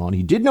going on.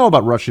 He did know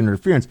about Russian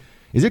interference.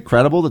 Is it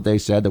credible that they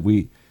said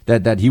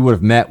that he would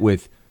have met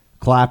with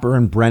Clapper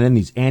and Brennan,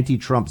 these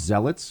anti-Trump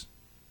zealots,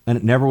 and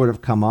it never would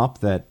have come up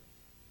that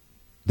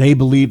they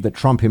believed that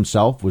Trump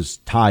himself was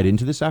tied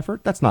into this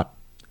effort? That's not.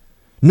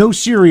 No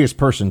serious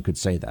person could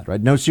say that,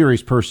 right? No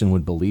serious person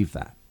would believe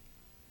that.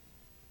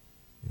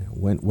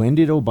 When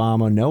did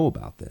Obama know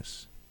about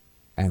this?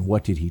 And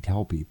what did he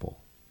tell people?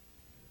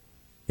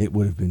 It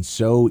would have been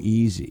so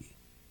easy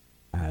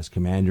as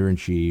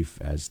commander-in-chief,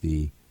 as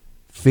the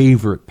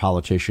favorite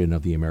politician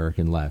of the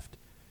American left,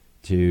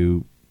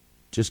 to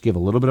just give a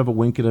little bit of a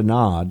wink and a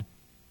nod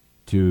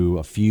to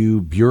a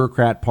few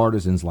bureaucrat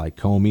partisans like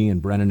Comey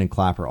and Brennan and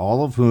Clapper,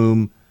 all of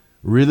whom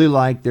really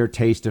like their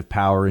taste of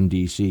power in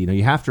D.C.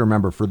 You have to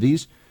remember, for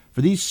these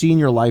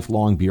senior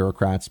lifelong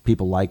bureaucrats,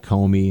 people like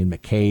Comey and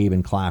McCabe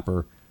and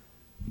Clapper,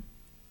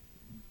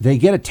 they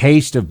get a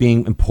taste of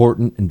being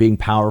important and being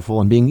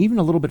powerful and being even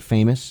a little bit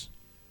famous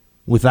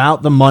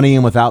without the money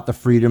and without the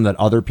freedom that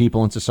other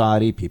people in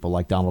society, people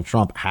like Donald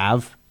Trump,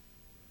 have.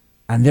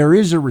 And there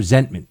is a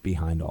resentment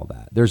behind all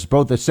that. There's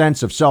both a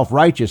sense of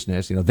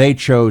self-righteousness, they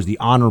chose the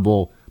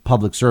honorable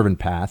public servant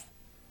path,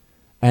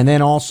 and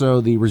then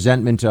also the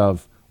resentment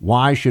of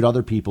why should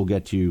other people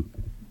get to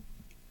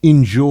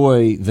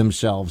enjoy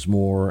themselves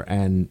more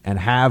and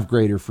have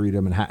greater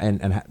freedom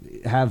and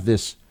have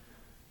this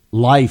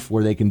life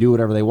where they can do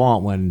whatever they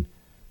want when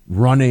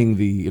running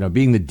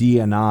being the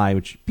DNI,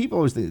 which people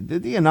always think the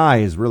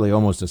DNI is really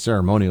almost a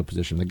ceremonial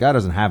position. The guy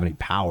doesn't have any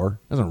power,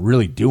 doesn't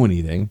really do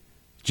anything.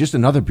 It's just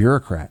another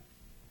bureaucrat.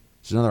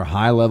 It's another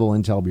high-level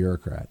intel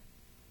bureaucrat.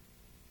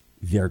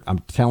 I'm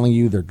telling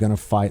you, they're going to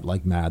fight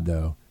like mad,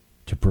 though,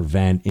 to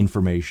prevent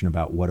information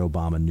about what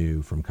Obama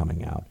knew from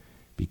coming out,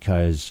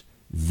 because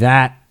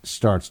that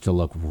starts to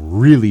look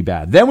really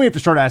bad. Then we have to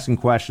start asking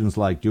questions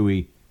like, do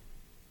we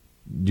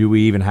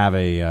even have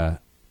a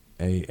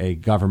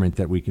government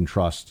that we can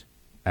trust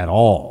at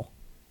all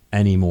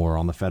anymore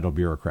on the federal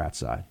bureaucrat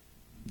side?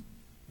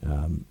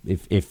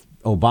 If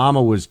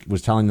Obama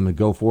was telling them to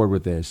go forward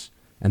with this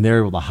and they're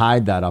able to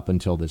hide that up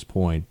until this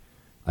point,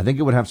 I think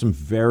it would have some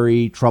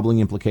very troubling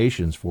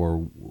implications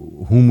for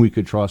whom we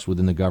could trust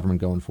within the government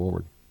going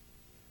forward.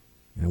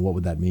 What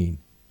would that mean?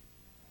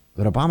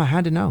 But Obama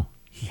had to know.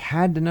 He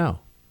had to know.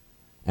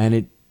 And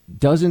it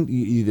doesn't,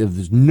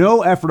 there's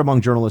no effort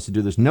among journalists to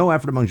do this, no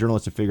effort among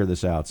journalists to figure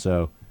this out.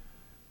 So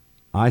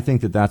I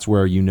think that's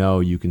where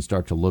you can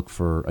start to look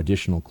for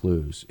additional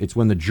clues. It's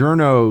when the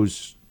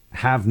journos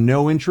have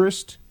no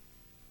interest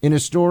in a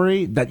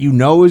story that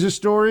is a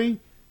story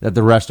that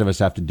the rest of us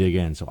have to dig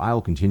in. So I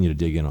will continue to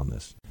dig in on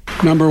this.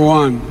 Number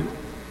one,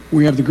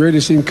 we have the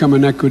greatest income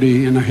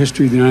inequity in the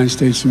history of the United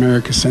States of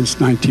America since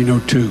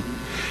 1902.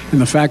 And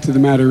the fact of the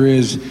matter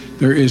is,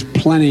 there is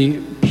plenty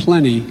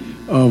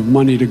of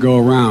money to go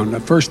around.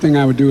 The first thing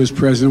I would do as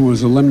president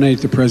was eliminate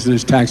the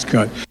president's tax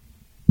cut.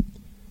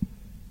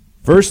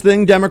 First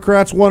thing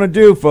Democrats want to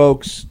do,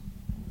 folks,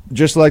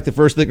 just like the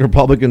first thing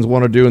Republicans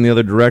want to do in the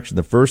other direction,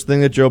 the first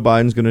thing that Joe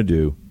Biden's going to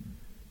do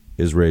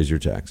is raise your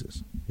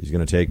taxes. He's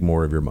going to take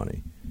more of your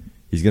money.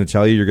 He's going to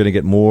tell you you're going to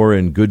get more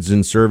in goods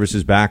and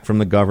services back from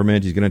the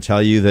government. He's going to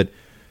tell you that,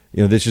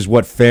 this is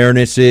what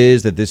fairness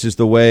is, that this is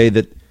the way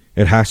that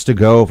it has to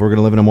go if we're going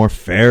to live in a more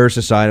fair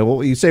society.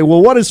 Well, you say,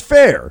 well, what is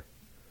fair?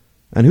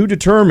 And who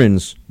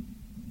determines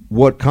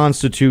what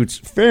constitutes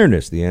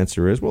fairness? The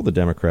answer is, well, the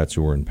Democrats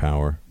who are in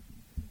power.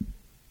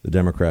 The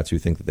Democrats who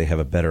think that they have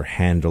a better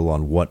handle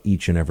on what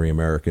each and every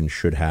American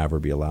should have or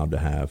be allowed to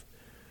have.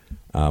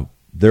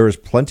 There is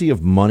plenty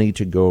of money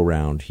to go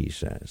around, he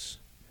says.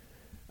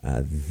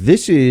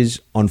 This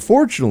is,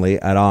 unfortunately,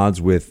 at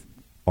odds with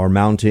our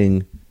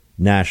mounting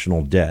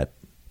national debt.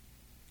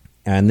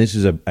 And this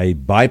is a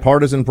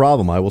bipartisan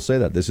problem. I will say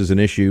that. This is an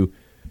issue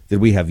that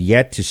we have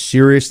yet to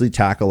seriously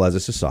tackle as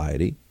a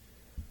society.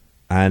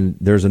 And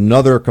there's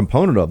another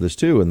component of this,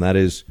 too, and that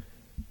is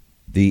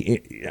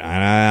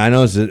I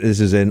know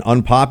this is an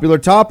unpopular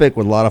topic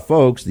with a lot of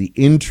folks, the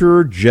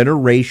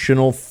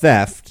intergenerational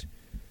theft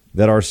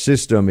that our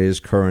system is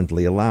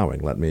currently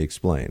allowing. Let me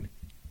explain.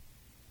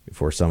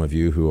 For some of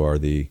you who are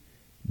the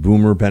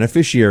boomer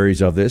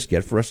beneficiaries of this,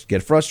 get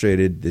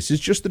frustrated. This is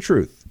just the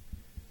truth.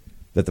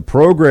 That the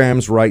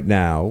programs right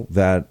now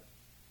that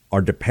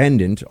are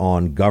dependent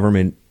on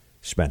government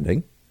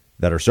spending,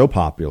 that are so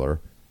popular,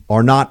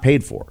 are not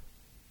paid for.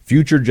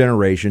 Future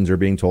generations are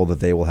being told that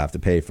they will have to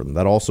pay for them.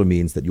 That also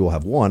means that you'll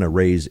have, one, a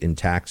raise in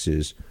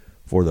taxes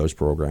for those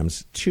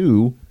programs.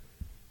 Two,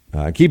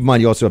 keep in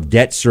mind you also have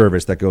debt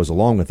service that goes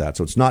along with that.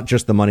 So it's not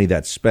just the money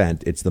that's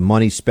spent. It's the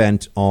money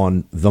spent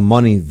on the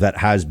money that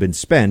has been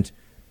spent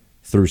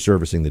through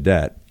servicing the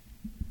debt,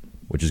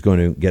 which is going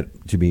to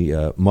get to be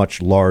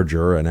much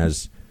larger. And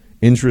as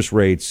interest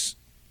rates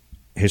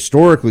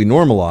historically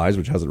normalize,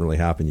 which hasn't really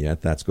happened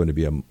yet, that's going to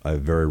be a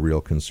very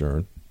real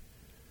concern.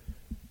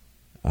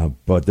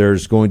 But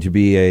there's going to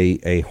be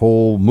a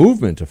whole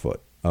movement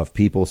afoot of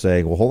people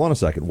saying, well, hold on a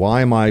second.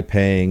 Why am I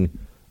paying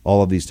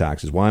all of these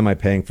taxes? Why am I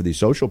paying for these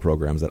social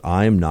programs that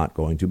I'm not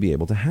going to be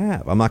able to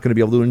have? I'm not going to be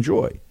able to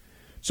enjoy.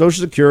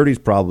 Social Security is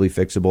probably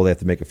fixable. They have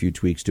to make a few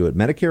tweaks to it.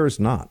 Medicare is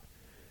not.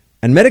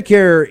 And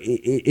Medicare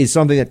is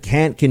something that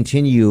can't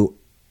continue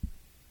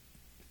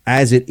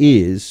as it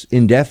is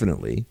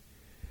indefinitely.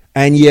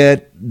 And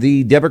yet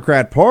the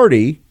Democrat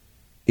Party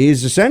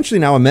is essentially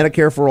now a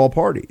Medicare for all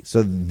party.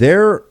 So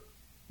their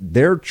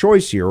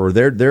choice here, or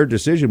their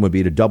decision, would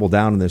be to double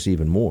down on this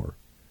even more.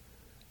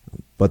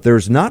 But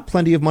there's not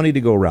plenty of money to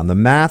go around. The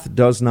math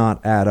does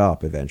not add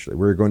up eventually.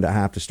 We're going to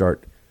have to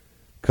start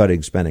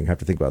cutting spending. Have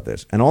to think about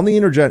this. And on the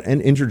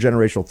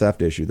intergenerational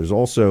theft issue, there's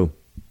also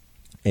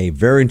a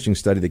very interesting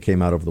study that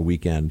came out over the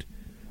weekend.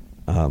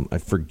 I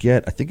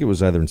forget. I think it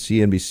was either in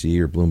CNBC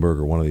or Bloomberg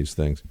or one of these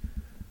things,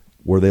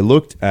 where they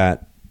looked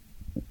at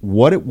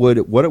what it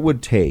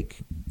would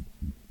take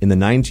in the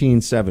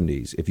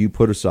 1970s if you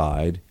put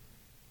aside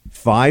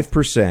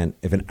 5%,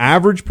 if an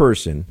average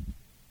person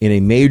in a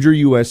major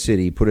U.S.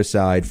 city put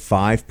aside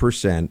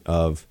 5%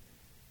 of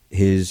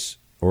his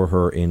or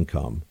her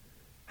income,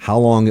 how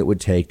long it would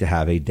take to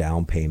have a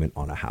down payment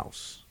on a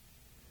house.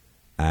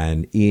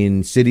 And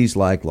in cities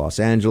like Los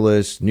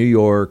Angeles, New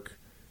York,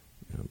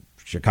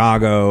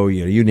 Chicago,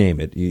 you name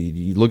it,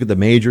 you look at the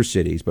major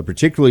cities, but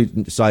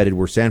particularly cited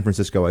were San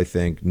Francisco, I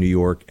think, New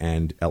York,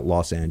 and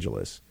Los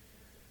Angeles.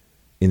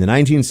 In the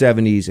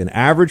 1970s, an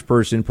average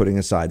person putting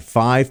aside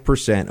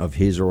 5% of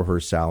his or her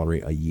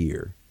salary a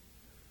year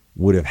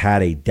would have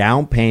had a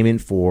down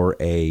payment for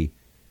a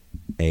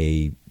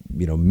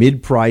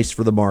mid-price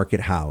for the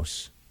market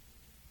house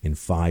in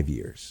 5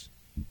 years.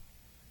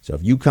 So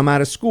if you come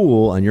out of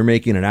school and you're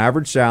making an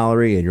average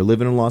salary and you're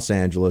living in Los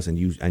Angeles and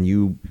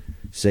you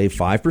save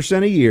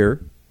 5% a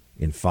year,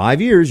 in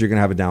 5 years you're going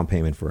to have a down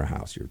payment for a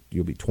house.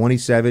 You'll be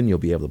 27. You'll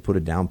be able to put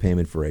a down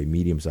payment for a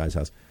medium-sized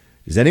house.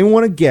 Does anyone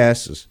want to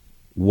guess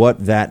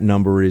what that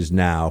number is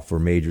now for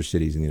major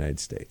cities in the United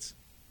States?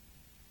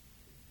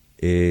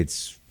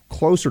 It's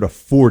closer to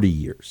 40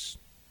 years.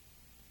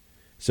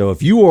 So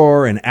if you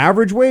are an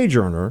average wage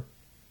earner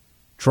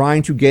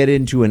trying to get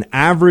into an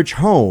average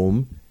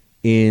home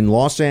in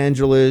Los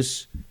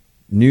Angeles,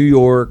 New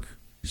York,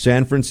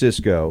 San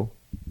Francisco,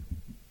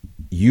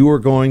 you are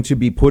going to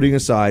be putting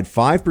aside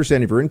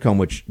 5% of your income,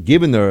 which,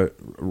 given the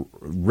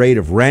rate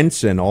of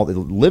rents and all the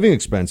living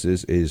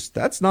expenses,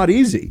 that's not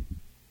easy.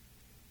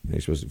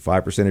 You're supposed to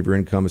 5% of your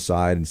income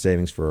aside in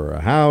savings for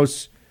a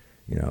house,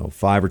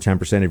 5 or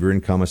 10% of your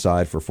income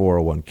aside for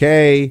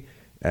 401k.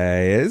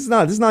 It's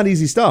not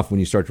easy stuff when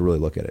you start to really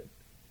look at it.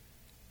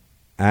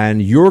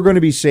 And you're going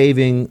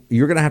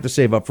to have to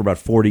save up for about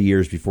 40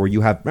 years before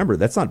you have, remember,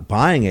 that's not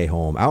buying a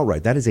home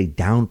outright. That is a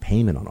down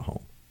payment on a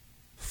home.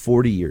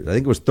 40 years. I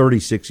think it was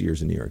 36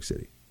 years in New York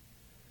City.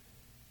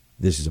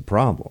 This is a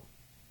problem.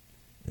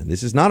 And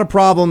this is not a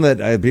problem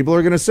that people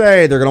are going to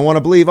say, they're going to want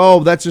to believe, oh,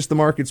 that's just the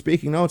market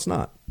speaking. No, it's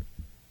not.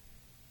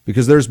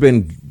 Because there's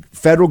been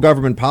federal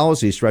government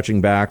policy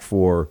stretching back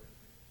for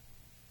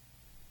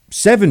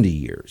 70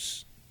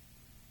 years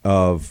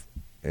of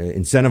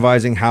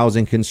incentivizing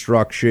housing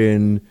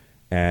construction,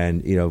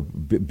 and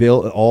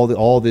build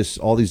all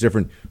these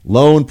different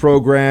loan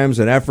programs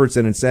and efforts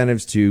and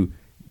incentives to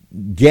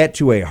get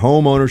to a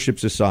home ownership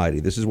society.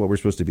 This is what we're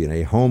supposed to be, in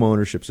a home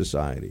ownership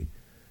society.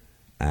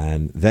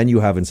 And then you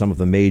have in some of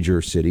the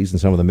major cities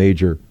and some of the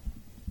major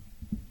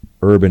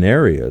urban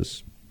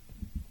areas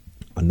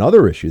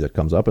another issue that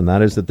comes up, and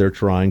that is that they're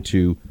trying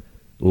to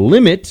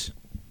limit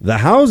the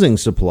housing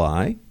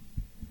supply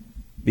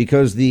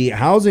because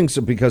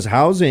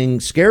housing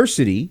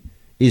scarcity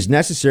is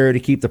necessary to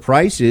keep the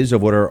prices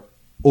of what are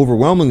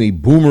overwhelmingly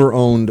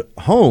boomer-owned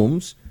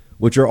homes,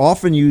 which are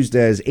often used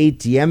as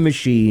ATM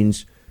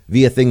machines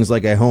via things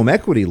like a home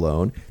equity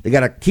loan. They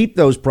got to keep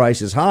those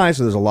prices high,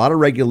 so there's a lot of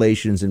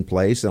regulations in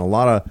place and a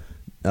lot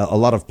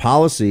of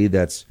policy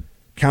that's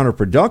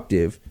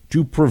counterproductive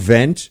to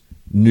prevent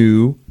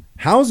new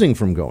housing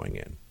from going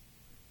in.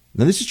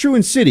 Now, this is true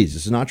in cities.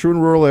 This is not true in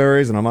rural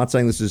areas, and I'm not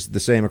saying this is the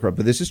same across,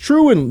 but this is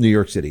true in New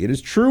York City. It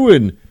is true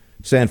in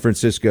San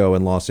Francisco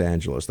and Los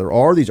Angeles. There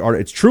are these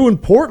it's true in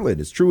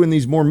Portland. It's true in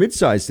these more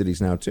mid-sized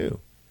cities now, too.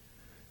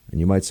 And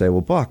you might say,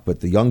 well, Buck, but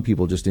the young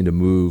people just need to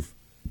move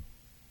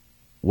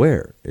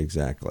where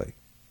exactly?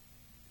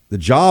 The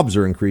jobs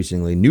are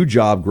increasingly, new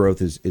job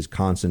growth is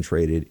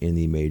concentrated in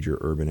the major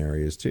urban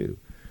areas, too.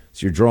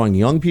 So you're drawing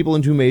young people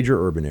into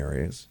major urban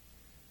areas.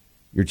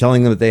 You're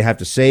telling them that they have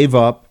to save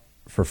up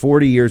for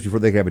 40 years before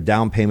they can have a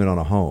down payment on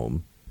a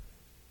home.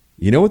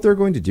 You know what they're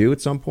going to do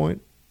at some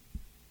point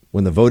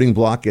when the voting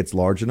bloc gets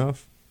large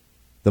enough?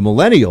 The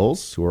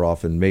millennials, who are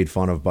often made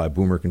fun of by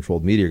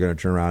boomer-controlled media, are going to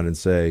turn around and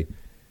say,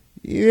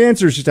 the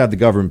answer is just to have the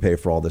government pay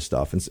for all this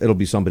stuff, and it'll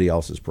be somebody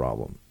else's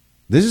problem.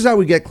 This is how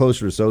we get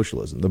closer to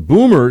socialism. The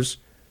boomers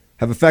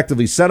have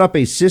effectively set up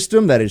a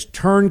system that is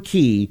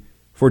turnkey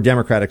for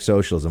democratic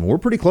socialism. We're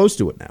pretty close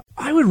to it now.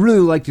 I would really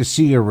like to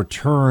see a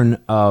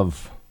return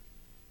of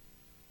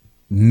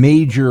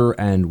major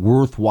and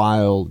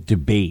worthwhile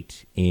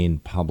debate in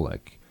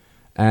public.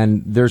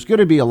 And there's going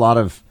to be a lot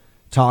of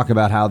talk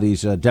about how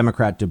these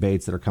Democrat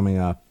debates that are coming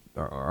up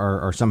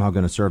are somehow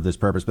going to serve this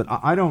purpose. But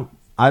I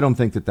don't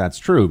think that that's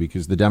true,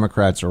 because the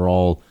Democrats are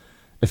all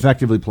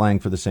effectively playing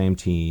for the same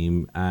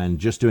team and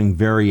just doing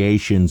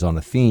variations on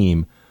a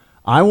theme.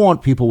 I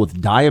want people with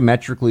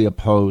diametrically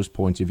opposed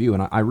points of view,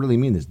 and I really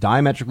mean this,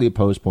 diametrically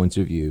opposed points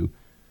of view,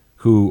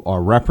 who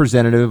are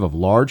representative of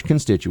large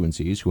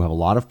constituencies, who have a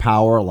lot of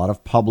power, a lot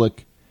of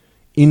public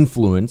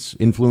influence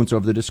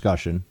over the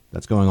discussion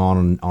that's going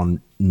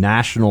on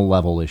national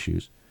level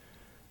issues.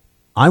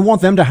 I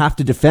want them to have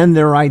to defend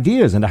their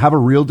ideas and to have a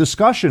real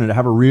discussion and to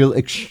have a real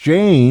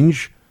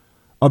exchange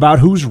about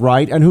who's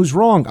right and who's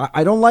wrong.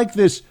 I don't like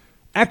this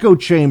echo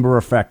chamber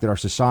effect that our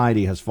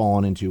society has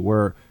fallen into,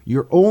 where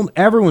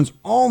everyone's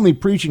only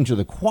preaching to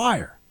the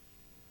choir.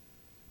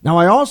 Now,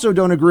 I also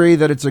don't agree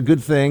that it's a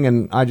good thing,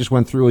 and I just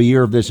went through a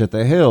year of this at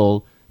the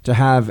Hill, to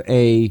have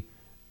a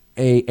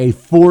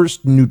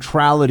forced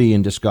neutrality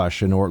in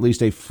discussion, or at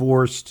least a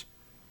forced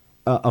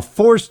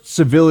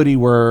civility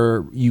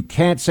where you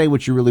can't say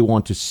what you really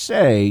want to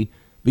say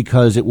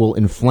because it will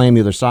inflame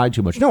the other side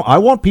too much. No, I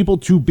want people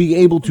to be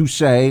able to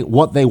say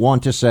what they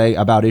want to say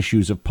about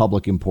issues of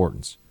public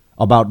importance,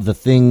 about the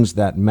things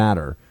that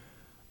matter.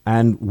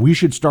 And we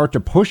should start to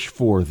push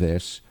for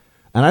this.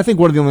 And I think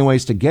one of the only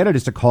ways to get it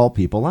is to call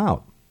people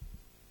out.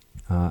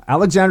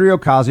 Alexandria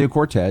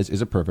Ocasio-Cortez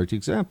is a perfect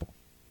example.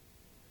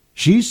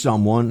 She's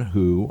someone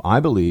who I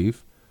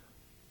believe,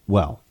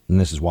 well, and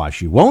this is why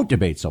she won't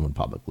debate someone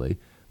publicly,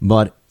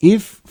 but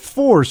if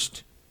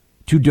forced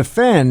to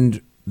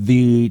defend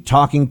the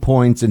talking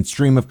points and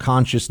stream of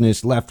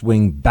consciousness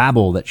left-wing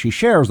babble that she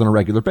shares on a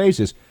regular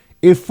basis,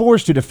 if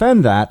forced to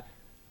defend that,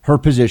 her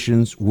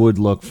positions would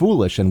look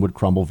foolish and would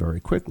crumble very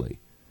quickly.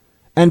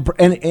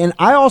 And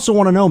I also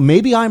want to know,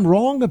 maybe I'm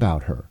wrong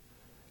about her.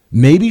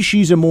 Maybe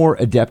she's a more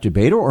adept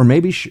debater, or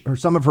maybe or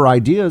some of her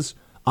ideas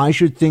I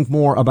should think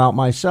more about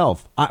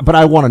myself. But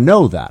I want to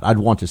know that. I'd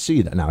want to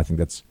see that. Now, I think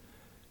that's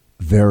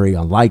very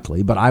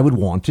unlikely, but I would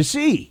want to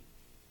see.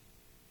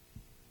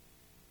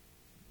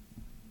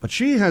 But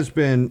she has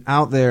been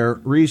out there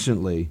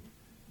recently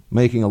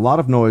making a lot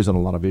of noise on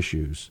a lot of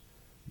issues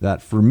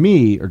that, for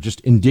me, are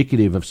just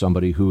indicative of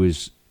somebody who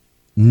is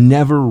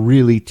never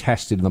really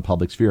tested in the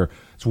public sphere.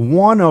 It's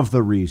one of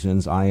the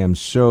reasons I am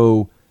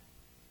so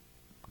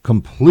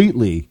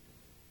completely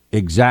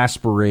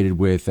exasperated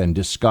with and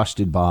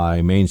disgusted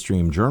by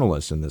mainstream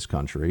journalists in this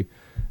country,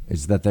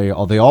 is that they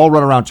all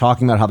run around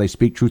talking about how they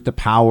speak truth to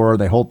power,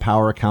 they hold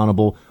power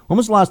accountable. When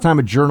was the last time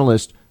a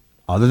journalist,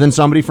 other than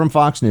somebody from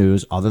Fox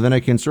News, other than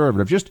a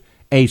conservative, just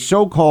a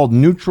so-called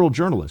neutral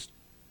journalist,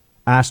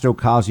 asked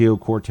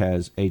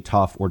Ocasio-Cortez a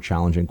tough or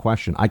challenging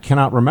question? I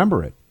cannot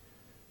remember it.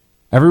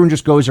 Everyone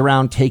just goes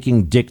around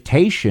taking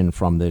dictation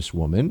from this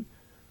woman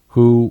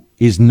who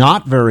is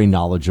not very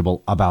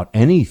knowledgeable about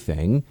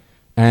anything,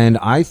 and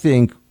I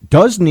think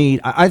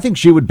I think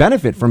she would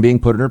benefit from being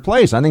put in her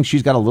place. I think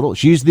she's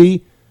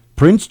the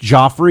Prince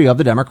Joffrey of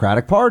the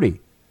Democratic Party.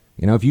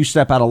 You know, if you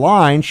step out of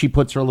line, she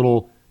puts her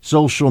little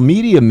social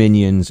media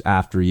minions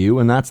after you,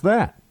 and that's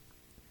that.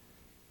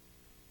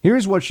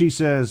 Here's what she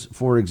says,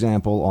 for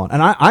example, on,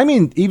 and I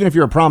mean, even if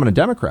you're a prominent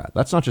Democrat,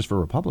 that's not just for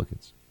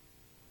Republicans.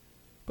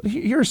 But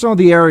here are some of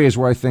the areas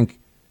where I think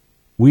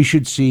we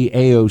should see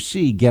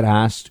AOC get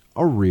asked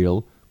a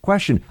real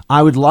question.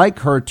 I would like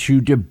her to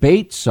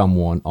debate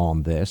someone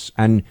on this,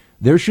 and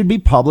there should be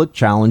public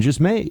challenges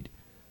made.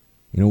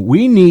 You know,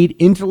 we need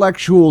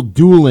intellectual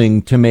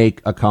dueling to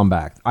make a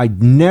comeback. I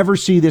never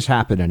see this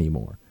happen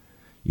anymore.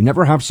 You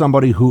never have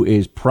somebody who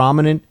is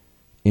prominent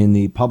in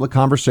the public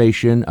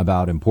conversation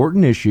about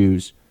important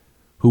issues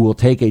who will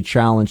take a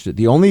challenge.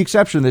 The only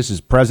exception to this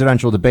is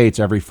presidential debates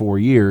every 4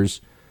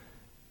 years.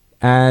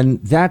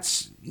 And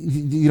that's,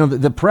 you know,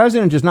 the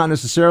president is not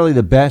necessarily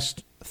the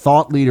best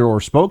thought leader or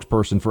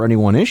spokesperson for any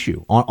one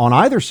issue on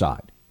either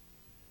side.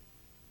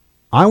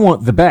 I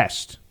want the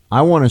best.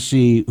 I want to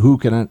see who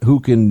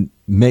can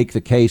make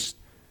the case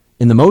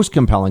in the most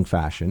compelling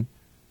fashion.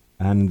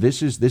 And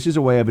this is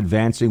a way of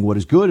advancing what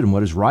is good and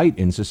what is right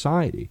in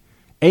society.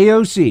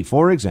 AOC,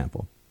 for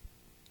example,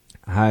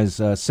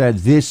 has said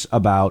this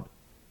about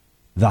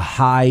the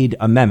Hyde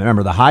Amendment.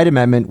 Remember, the Hyde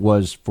Amendment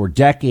was for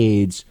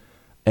decades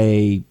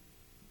a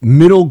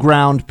middle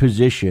ground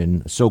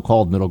position,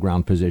 so-called middle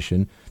ground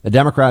position, the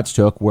Democrats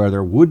took where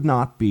there would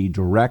not be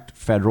direct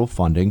federal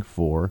funding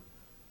for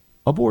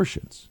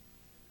abortions.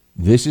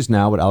 This is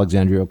now what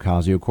Alexandria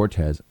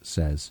Ocasio-Cortez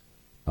says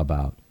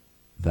about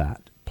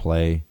that.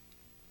 Play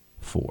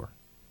 4.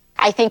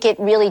 I think it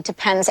really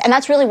depends, and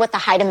that's really what the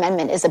Hyde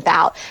Amendment is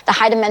about. The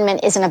Hyde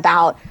Amendment isn't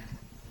about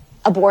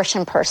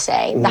abortion per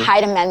se. The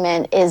Hyde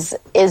Amendment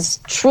is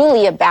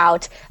truly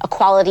about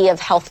equality of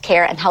health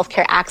care and health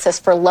care access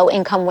for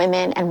low-income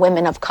women and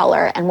women of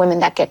color and women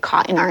that get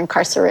caught in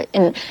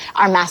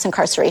our mass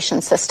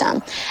incarceration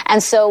system.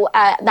 And so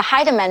the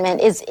Hyde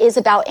Amendment is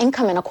about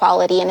income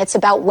inequality, and it's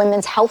about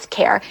women's health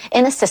care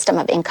in a system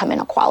of income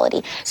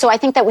inequality. So I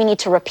think that we need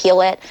to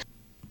repeal it.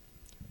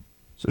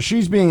 So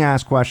she's being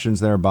asked questions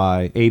there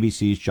by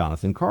ABC's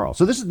Jonathan Karl.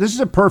 So this is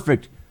a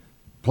perfect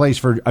place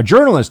for a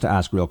journalist to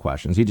ask real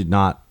questions. He did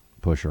not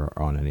push her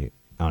on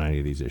any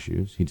of these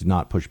issues. He did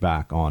not push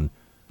back on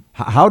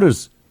how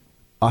does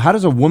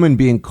a woman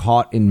being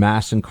caught in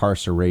mass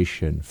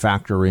incarceration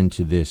factor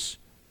into this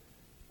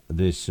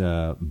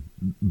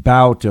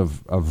bout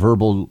of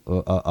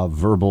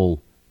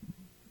verbal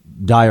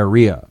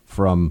diarrhea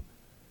from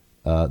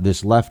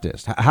this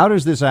leftist. How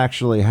does this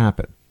actually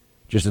happen?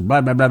 Just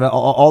blah, blah, blah, blah,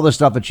 all the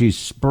stuff that she's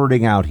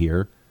spurting out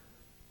here.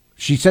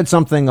 She said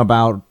something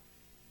about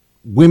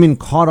women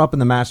caught up in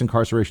the mass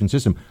incarceration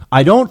system.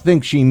 I don't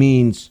think she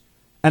means,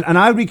 and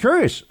I would be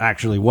curious,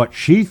 actually, what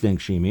she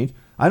thinks she means.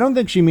 I don't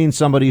think she means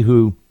somebody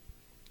who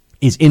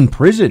is in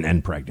prison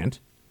and pregnant,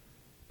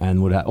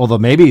 and would although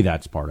maybe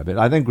that's part of it.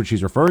 I think what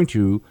she's referring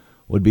to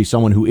would be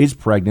someone who is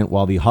pregnant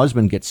while the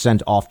husband gets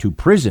sent off to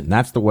prison.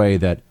 That's the way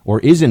that, or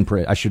is in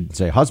prison. I shouldn't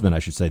say husband. I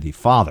should say the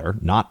father,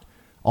 not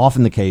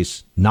often the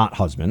case, not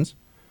husbands.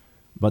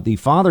 But the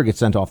father gets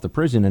sent off to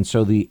prison, and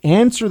so the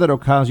answer that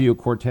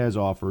Ocasio-Cortez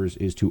offers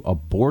is to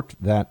abort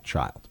that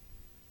child.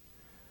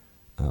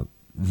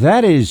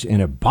 That is an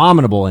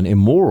abominable and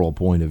immoral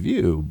point of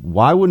view.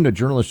 Why wouldn't a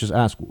journalist just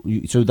ask,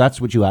 so that's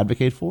what you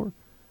advocate for?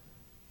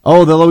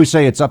 Oh, they'll always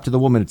say it's up to the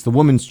woman. It's the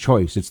woman's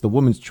choice. It's the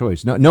woman's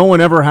choice. No one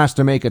ever has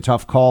to make a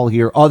tough call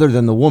here other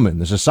than the woman.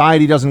 The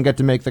society doesn't get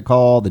to make the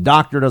call. The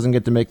doctor doesn't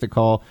get to make the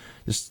call.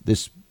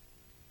 This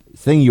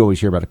thing you always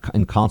hear about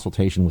in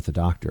consultation with the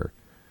doctor.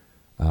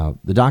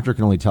 The doctor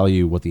can only tell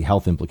you what the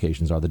health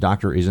implications are. The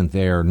doctor isn't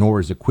there, nor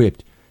is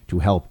equipped to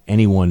help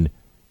anyone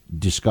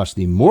discuss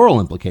the moral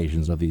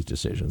implications of these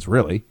decisions,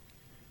 really,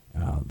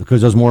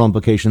 because those moral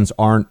implications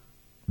aren't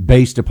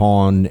based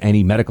upon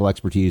any medical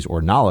expertise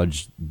or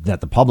knowledge that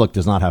the public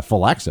does not have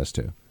full access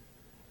to.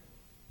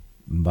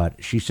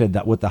 But she said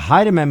that what the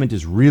Hyde Amendment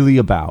is really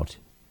about,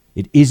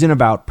 it isn't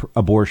about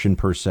abortion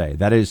per se.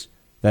 That is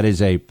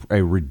a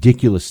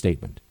ridiculous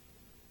statement.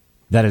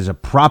 That is a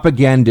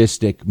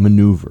propagandistic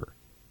maneuver.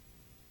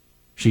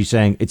 She's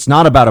saying it's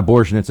not about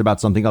abortion, it's about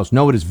something else.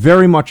 No, it is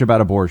very much about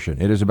abortion.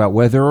 It is about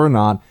whether or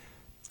not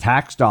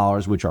tax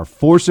dollars, which are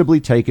forcibly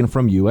taken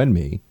from you and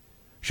me,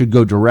 should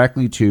go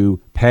directly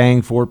to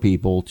paying for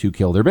people to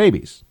kill their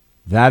babies.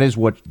 That is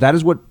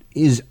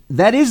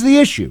the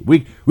issue.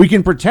 We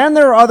can pretend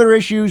there are other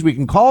issues, we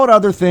can call it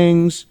other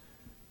things.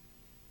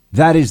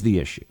 That is the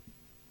issue.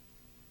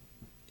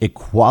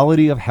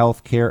 Equality of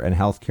health care and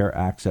health care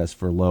access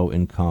for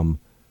low-income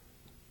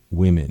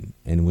women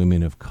and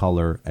women of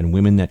color and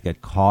women that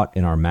get caught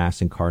in our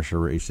mass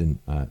incarceration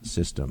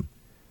system.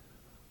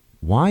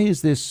 Why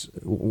is this,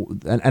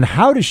 and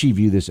how does she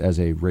view this as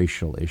a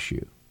racial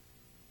issue?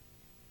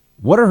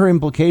 What are her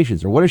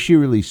implications, or what is she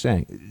really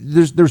saying?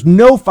 There's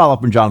no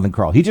follow-up from Jonathan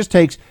Karl.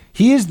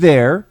 He is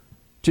there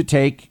to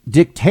take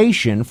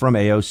dictation from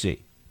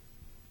AOC.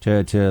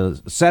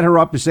 To set her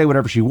up to say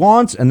whatever she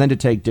wants and then to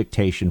take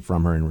dictation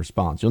from her in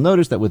response. You'll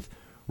notice that with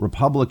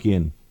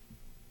Republican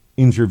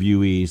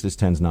interviewees, this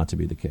tends not to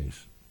be the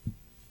case.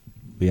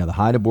 But yeah, the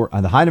Hyde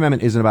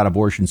Amendment isn't about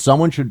abortion.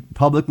 Someone should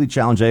publicly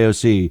challenge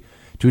AOC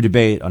to a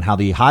debate on how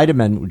the Hyde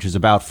Amendment, which is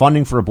about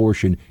funding for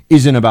abortion,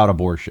 isn't about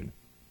abortion.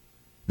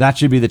 That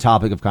should be the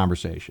topic of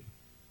conversation.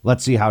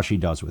 Let's see how she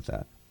does with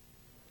that.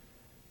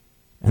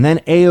 And then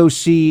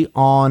AOC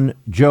on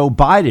Joe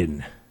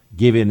Biden,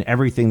 given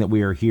everything that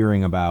we are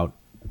hearing about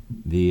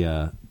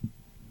the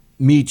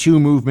Me Too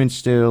movement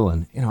still.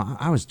 And, you know,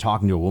 I was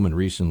talking to a woman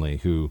recently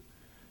who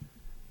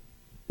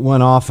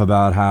went off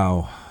about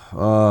how,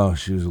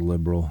 she was a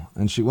liberal.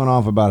 And she went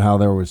off about how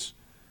there was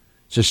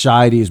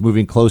society is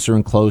moving closer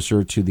and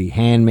closer to the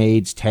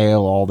Handmaid's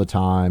Tale all the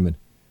time. And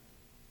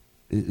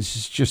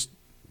it's just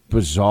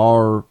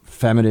bizarre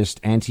feminist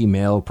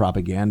anti-male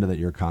propaganda that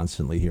you're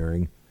constantly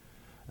hearing.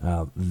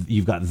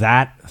 You've got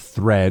that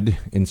thread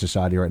in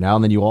society right now.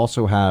 And then you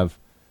also have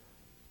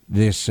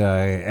this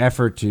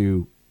effort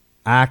to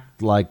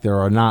act like there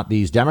are not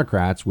these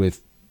Democrats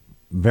with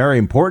very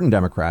important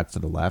Democrats to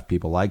the left,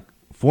 people like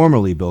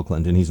formerly Bill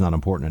Clinton. He's not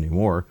important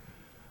anymore.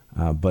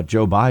 But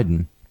Joe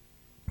Biden,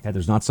 that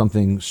there's not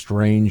something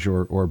strange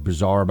or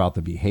bizarre about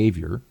the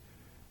behavior.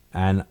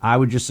 And I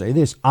would just say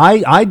this.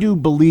 I do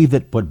believe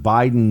that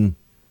Biden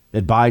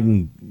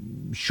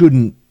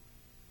shouldn't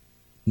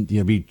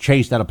be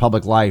chased out of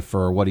public life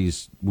for what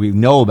we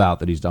know about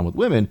that he's done with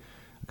women,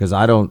 because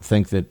I don't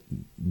think that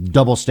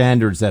double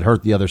standards that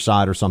hurt the other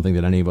side are something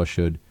that any of us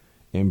should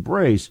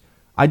embrace.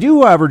 I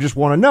do, however, just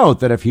want to note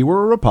that if he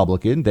were a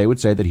Republican, they would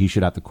say that he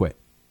should have to quit.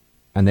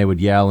 And they would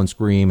yell and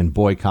scream and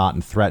boycott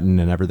and threaten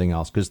and everything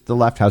else, because the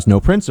left has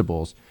no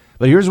principles.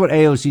 But here's what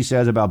AOC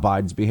says about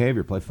Biden's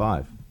behavior. Play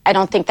 5. I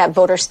don't think that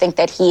voters think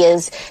that he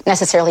is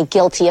necessarily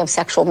guilty of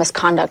sexual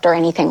misconduct or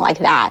anything like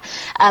that.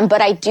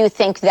 But I do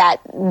think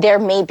that there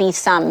may be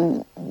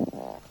some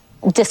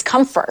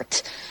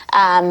discomfort,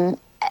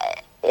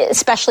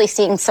 especially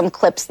seeing some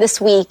clips this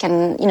week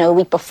and, a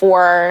week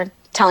before,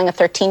 telling a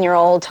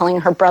 13-year-old, telling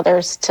her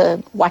brothers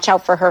to watch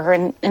out for her.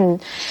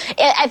 And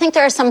I think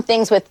there are some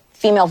things with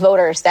female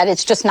voters that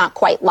it's just not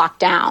quite locked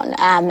down.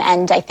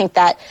 And I think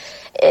that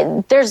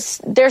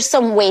there's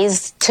some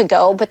ways to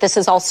go, but this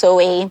is also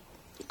a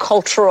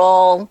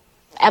cultural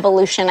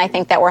evolution, I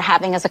think, that we're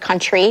having as a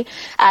country.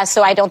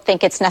 So I don't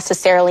think it's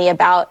necessarily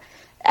about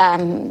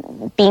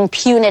being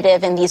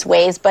punitive in these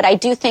ways. But I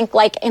do think,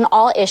 like in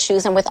all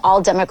issues and with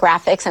all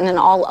demographics and in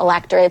all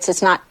electorates,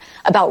 it's not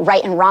about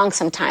right and wrong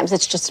sometimes.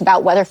 It's just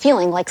about whether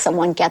feeling like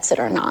someone gets it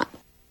or not.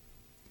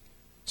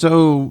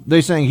 So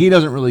they're saying he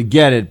doesn't really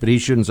get it, but he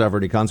shouldn't suffer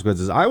any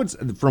consequences.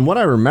 From what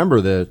I remember,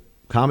 the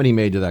comment he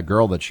made to that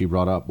girl that she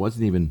brought up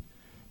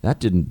that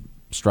didn't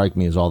strike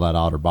me as all that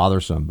odd or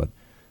bothersome. But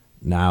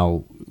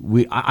now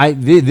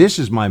this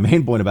is my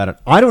main point about it.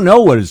 I don't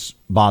know what is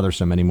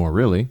bothersome anymore,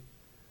 really.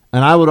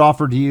 And I would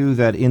offer to you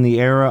that in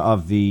the era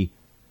of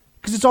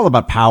because it's all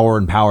about power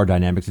and power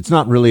dynamics. It's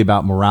not really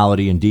about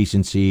morality and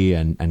decency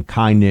and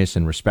kindness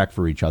and respect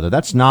for each other.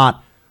 That's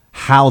not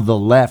how the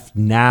left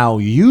now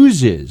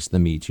uses the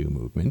Me Too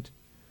movement.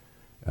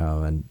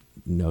 And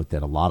note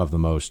that a lot of the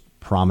most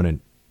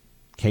prominent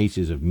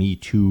cases of Me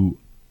Too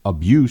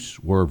abuse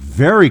were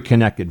very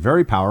connected,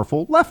 very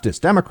powerful leftists,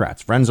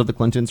 Democrats, friends of the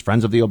Clintons,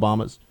 friends of the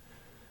Obamas,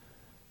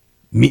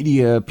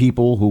 media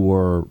people who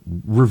were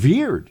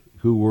revered,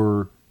 who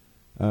were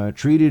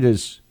treated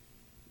as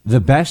the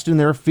best in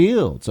their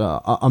fields,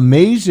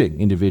 amazing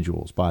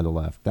individuals by the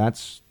left.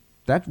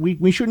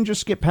 We shouldn't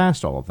just skip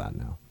past all of that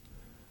now.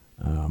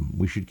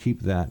 We should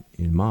keep that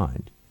in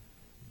mind.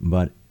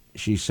 But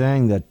she's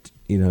saying that,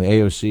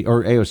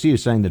 AOC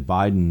is saying that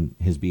Biden,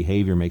 his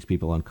behavior makes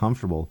people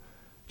uncomfortable.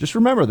 Just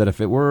remember that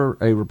if it were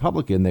a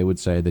Republican, they would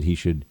say that he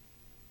should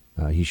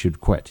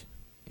quit.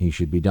 He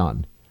should be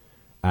done.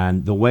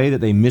 And the way that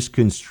they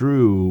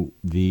misconstrue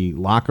the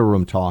locker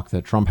room talk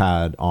that Trump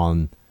had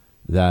on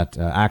that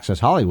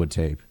Access Hollywood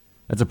tape,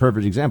 that's a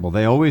perfect example.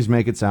 They always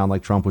make it sound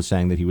like Trump was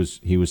saying that he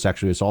was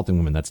sexually assaulting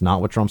women. That's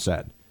not what Trump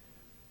said.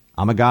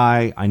 I'm a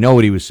guy, I know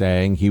what he was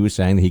saying. He was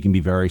saying that he can be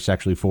very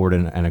sexually forward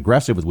and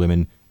aggressive with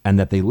women, and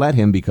that they let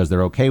him because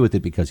they're okay with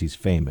it because he's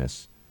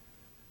famous.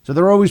 So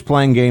they're always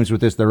playing games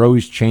with this. They're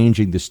always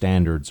changing the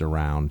standards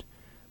around.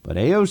 But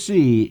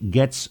AOC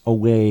gets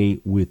away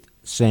with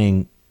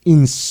saying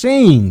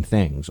insane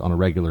things on a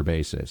regular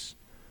basis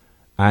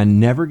and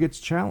never gets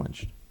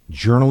challenged.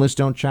 Journalists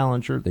don't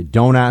challenge her. They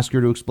don't ask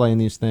her to explain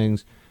these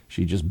things.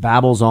 She just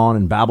babbles on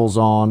and babbles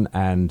on.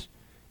 And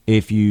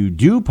if you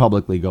do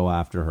publicly go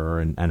after her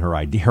and her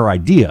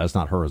ideas,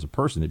 not her as a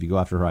person, if you go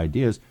after her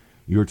ideas,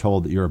 you're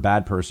told that you're a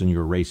bad person,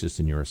 you're a racist,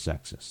 and you're a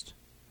sexist.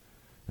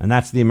 And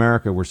that's the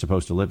America we're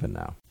supposed to live in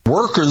now.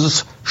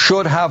 Workers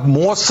should have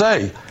more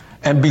say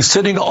and be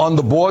sitting on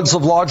the boards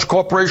of large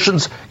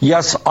corporations.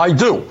 Yes, I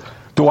do.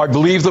 Do I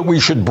believe that we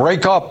should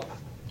break up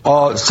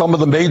some of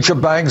the major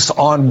banks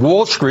on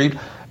Wall Street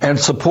and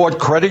support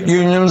credit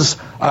unions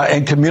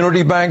and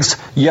community banks?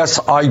 Yes,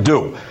 I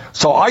do.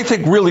 So I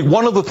think really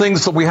one of the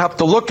things that we have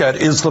to look at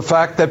is the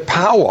fact that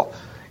power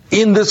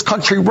in this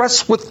country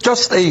rests with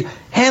just a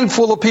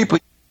handful of people.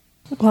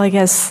 Well, I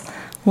guess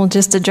We'll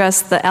just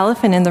address the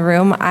elephant in the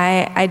room.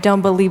 I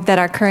don't believe that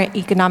our current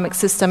economic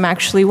system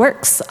actually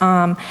works.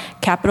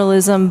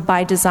 Capitalism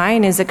by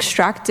design is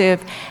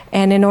extractive,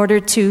 and in order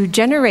to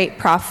generate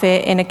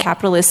profit in a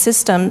capitalist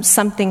system,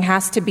 something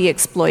has to be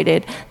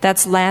exploited.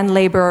 That's land,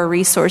 labor, or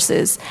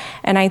resources.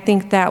 And I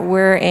think that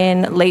we're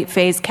in late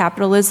phase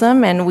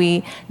capitalism, and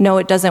we know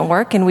it doesn't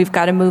work, and we've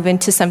got to move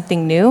into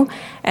something new.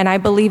 And I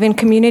believe in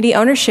community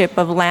ownership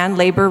of land,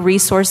 labor,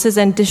 resources,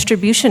 and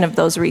distribution of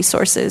those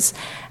resources.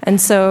 And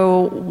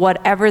so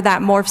whatever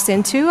that morphs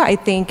into, I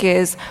think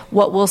is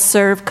what will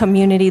serve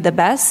community the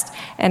best.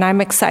 And I'm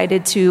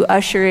excited to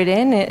usher it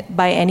in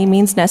by any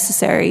means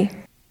necessary.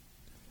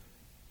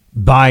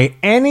 By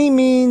any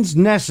means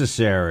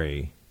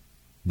necessary,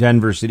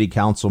 Denver City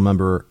Council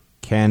member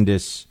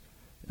Candice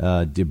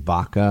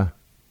DeBaca,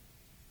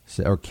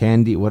 or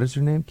Candy, what is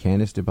her name?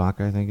 Candice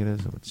DeBaca, I think it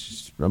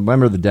is.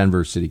 Remember the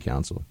Denver City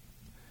Council.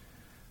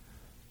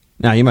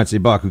 Now, you might say,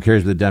 Buck, who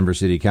cares about the Denver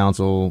City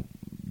Council?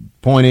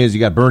 Point is, you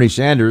got Bernie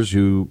Sanders,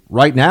 who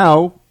right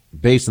now,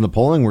 based on the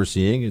polling we're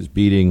seeing, is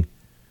beating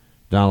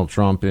Donald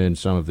Trump in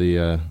some of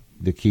the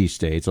key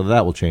states. Although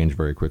that will change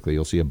very quickly.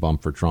 You'll see a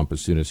bump for Trump as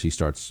soon as he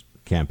starts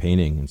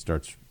campaigning and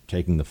starts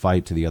taking the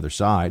fight to the other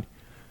side.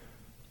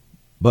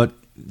 But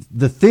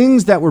the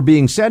things that were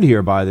being said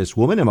here by this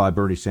woman and by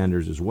Bernie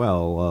Sanders as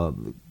well,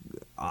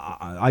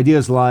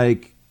 ideas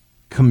like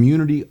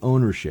community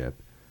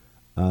ownership,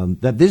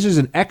 that this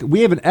is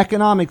we have an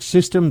economic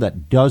system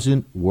that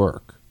doesn't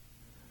work.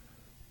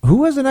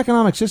 Who has an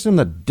economic system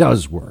that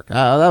does work?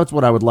 That's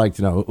what I would like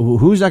to know.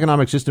 Whose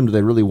economic system do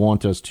they really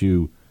want us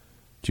to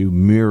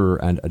mirror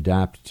and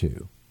adapt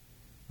to?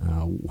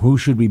 Who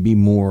should we be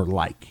more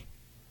like?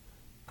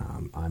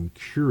 I'm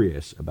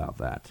curious about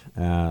that.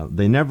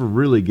 They never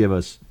really give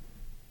us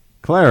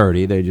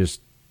clarity. They just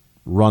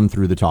run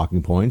through the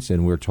talking points,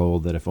 and we're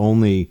told that if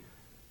only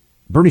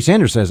Bernie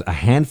Sanders says a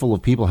handful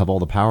of people have all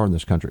the power in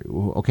this country.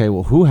 Okay,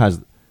 well,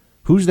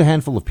 who's the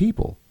handful of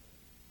people?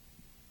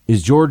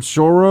 Is George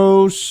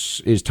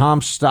Soros? Is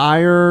Tom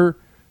Steyer?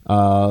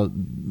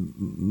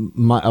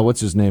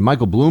 What's his name?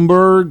 Michael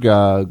Bloomberg?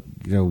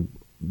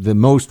 The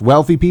most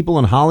wealthy people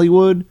in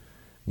Hollywood?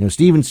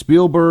 Steven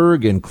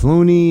Spielberg and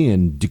Clooney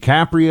and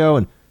DiCaprio,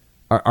 and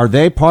are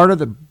they part of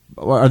the?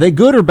 Are they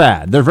good or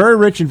bad? They're very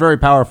rich and very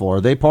powerful. Are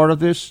they part of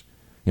this?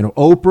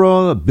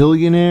 Oprah, a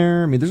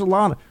billionaire. I mean, there's a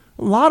lot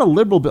of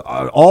liberal.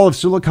 All of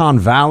Silicon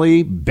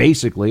Valley,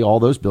 basically, all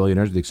those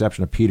billionaires, with the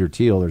exception of Peter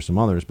Thiel. There's some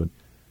others, but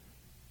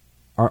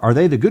are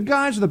they the good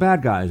guys or the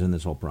bad guys in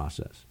this whole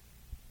process?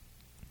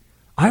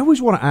 I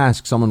always want to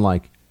ask someone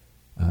like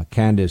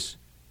Candice.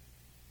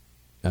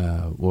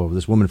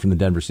 This woman from the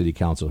Denver City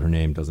Council, her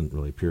name doesn't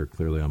really appear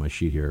clearly on my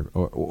sheet here,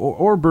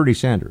 or Bernie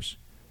Sanders,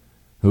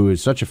 who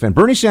is such a fan.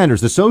 Bernie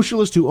Sanders, the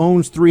socialist who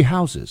owns 3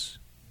 houses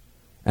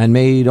and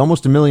made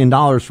almost $1 million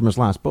from his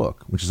last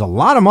book, which is a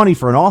lot of money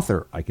for an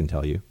author, I can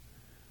tell you.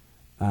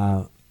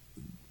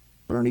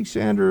 Bernie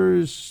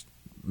Sanders,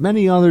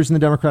 many others in the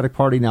Democratic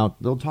Party now,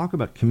 they'll talk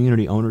about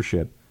community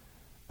ownership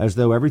as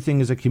though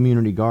everything is a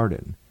community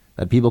garden,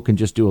 that people can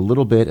just do a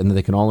little bit and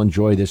they can all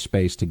enjoy this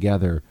space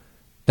together.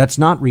 That's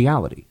not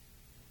reality.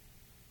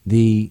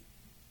 The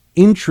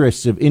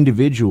interests of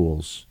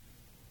individuals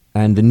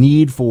and the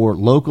need for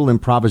local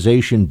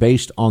improvisation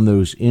based on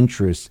those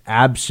interests,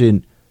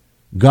 absent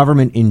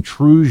government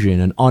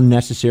intrusion and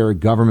unnecessary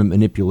government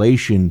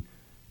manipulation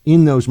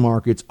in those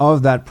markets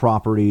of that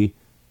property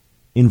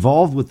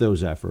involved with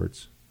those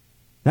efforts,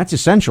 that's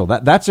essential.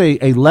 That's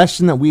a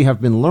lesson that we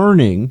have been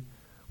learning.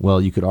 Well,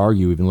 you could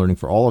argue we've been learning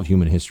for all of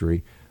human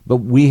history. But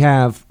we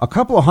have a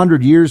couple of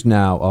hundred years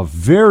now of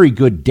very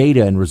good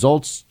data and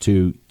results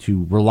to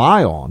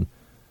rely on,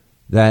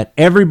 that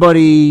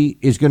everybody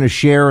is going to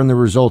share in the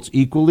results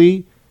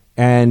equally,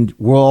 and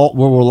we'll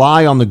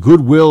rely on the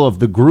goodwill of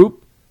the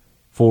group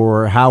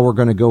for how we're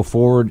going to go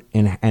forward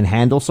and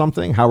handle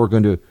something, how we're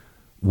going to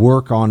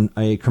work on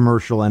a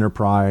commercial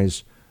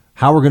enterprise,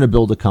 how we're going to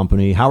build a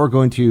company, how we're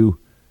going to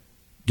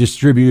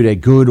distribute a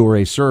good or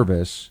a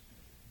service.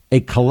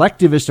 A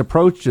collectivist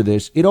approach to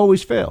this, it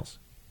always fails.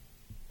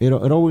 It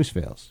always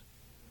fails.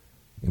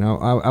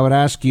 I would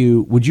ask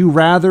you, would you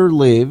rather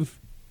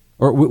live,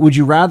 or would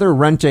you rather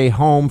rent a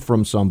home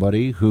from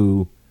somebody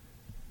who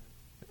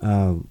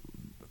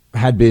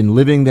had been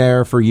living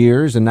there for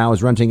years and now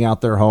is renting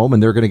out their home,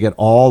 and they're going to get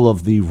all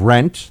of the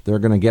rent, they're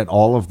going to get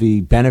all of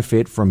the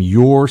benefit from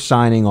your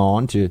signing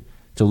on to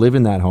live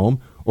in that home?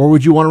 Or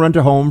would you want to rent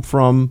a home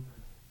from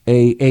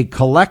a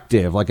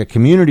collective, like a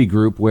community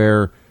group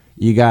where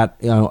you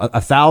got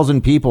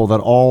 1,000 people that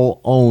all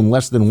own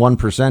less than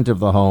 1% of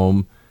the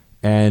home,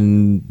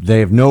 and they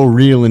have no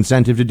real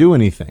incentive to do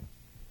anything?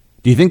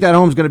 Do you think that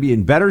home's going to be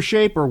in better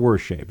shape or worse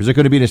shape? Is it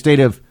going to be in a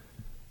state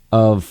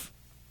of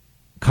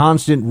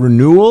constant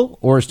renewal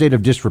or a state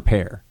of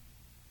disrepair?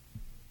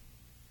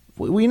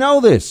 We know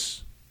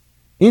this.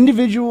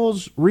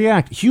 Individuals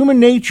react. Human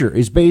nature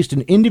is based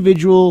in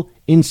individual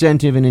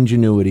incentive and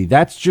ingenuity.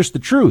 That's just the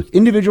truth.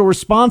 Individual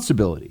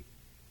responsibility.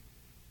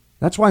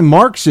 That's why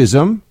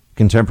Marxism,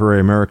 contemporary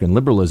American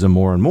liberalism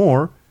more and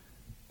more,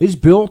 is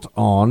built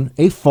on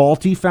a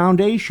faulty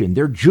foundation.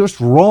 They're just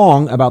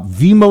wrong about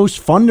the most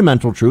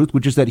fundamental truth,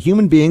 which is that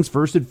human beings,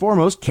 first and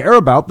foremost, care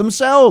about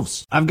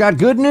themselves. I've got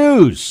good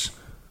news.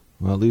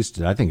 Well, at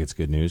least I think it's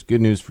good news.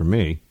 Good news for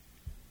me.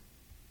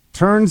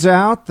 Turns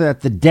out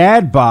that the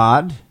dad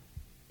bod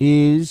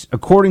is,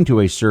 according to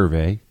a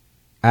survey,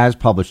 as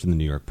published in the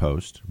New York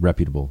Post,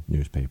 reputable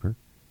newspaper,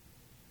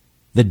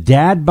 the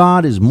dad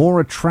bod is more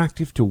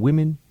attractive to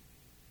women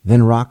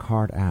than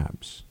rock-hard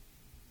abs.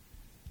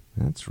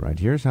 That's right.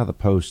 Here's how the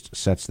Post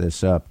sets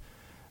this up.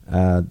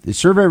 The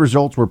survey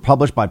results were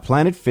published by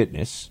Planet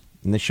Fitness,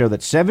 and they show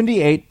that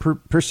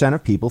 78%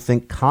 of people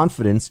think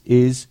confidence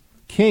is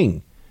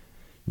king.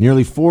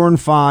 Nearly 4 in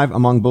 5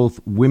 among both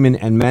women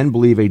and men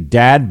believe a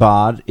dad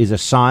bod is a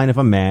sign of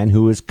a man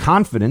who is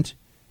confident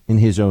in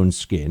his own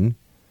skin.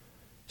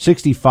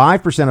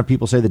 65% of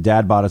people say the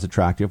dad bod is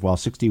attractive, while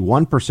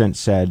 61%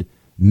 said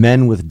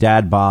men with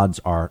dad bods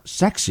are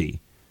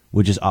sexy,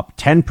 which is up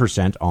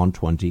 10% on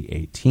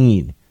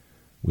 2018.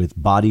 With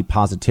body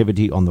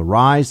positivity on the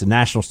rise, the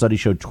national study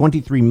showed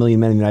 23 million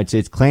men in the United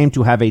States claim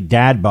to have a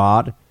dad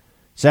bod,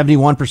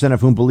 71% of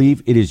whom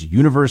believe it is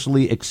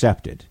universally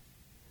accepted.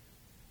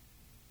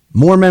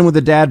 More men with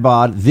a dad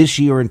bod this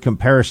year in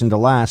comparison to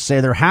last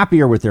say they're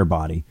happier with their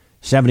body,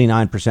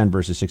 79%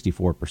 versus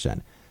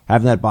 64%.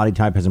 Having that body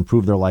type has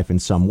improved their life in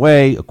some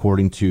way.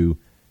 According to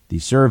the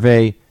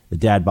survey, the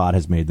dad bod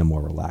has made them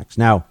more relaxed.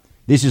 Now,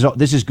 this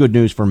is good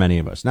news for many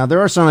of us. Now, there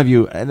are some of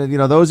you,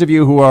 those of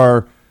you who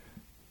are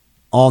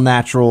all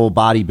natural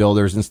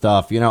bodybuilders and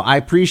stuff. I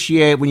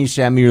appreciate when you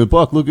send me your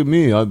book. Look at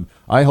me.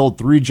 I hold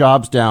 3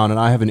 jobs down and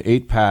I have an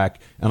 8-pack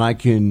and I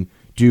can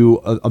do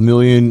a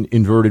million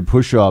inverted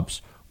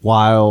push-ups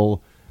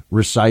while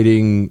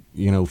reciting,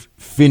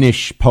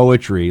 Finnish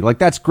poetry. Like,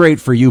 that's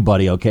great for you,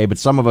 buddy, okay? But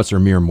some of us are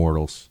mere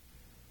mortals.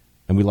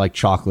 And we like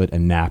chocolate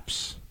and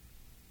naps.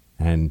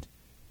 And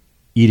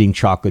eating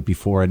chocolate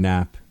before a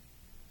nap.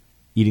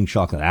 Eating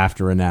chocolate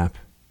after a nap.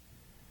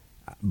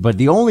 But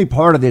the only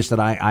part of this that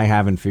I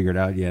haven't figured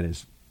out yet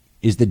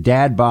is the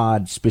dad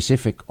bod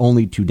specific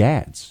only to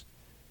dads.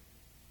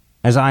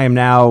 As I am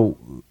now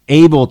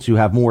able to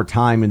have more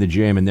time in the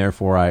gym, and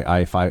therefore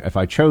if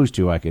I chose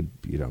to, I could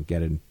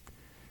get in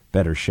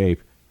better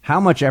shape. How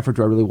much effort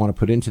do I really want to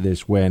put into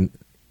this when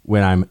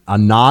I'm a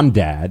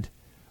non-dad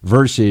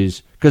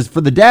versus, because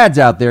for the dads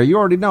out there, you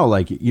already know,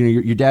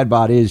 your dad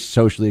bod is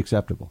socially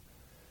acceptable.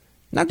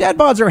 Now, dad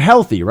bods are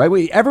healthy, right?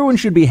 Everyone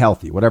should be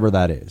healthy, whatever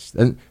that is.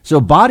 And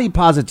so body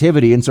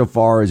positivity,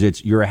 insofar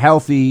as you're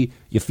healthy,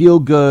 you feel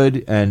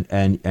good,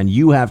 and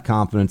you have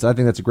confidence, I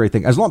think that's a great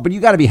thing. But you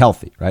got to be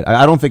healthy, right?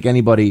 I don't think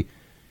anybody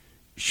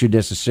should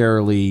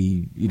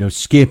necessarily,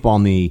 skip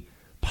on the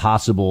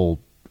possible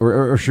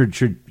or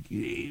should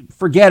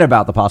forget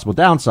about the possible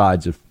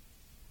downsides of,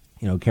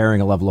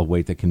 carrying a level of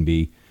weight that can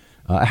be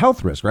a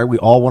health risk, right? We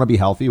all want to be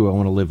healthy. We all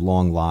want to live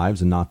long lives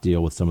and not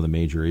deal with some of the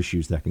major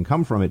issues that can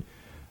come from it.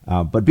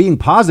 But being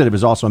positive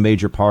is also a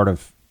major part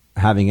of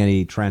having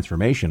any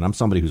transformation. I'm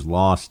somebody who's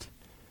lost,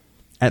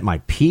 at my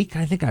peak,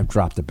 I think I've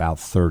dropped about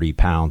 30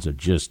 pounds of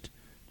just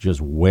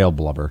whale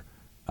blubber,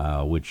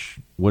 which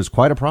was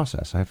quite a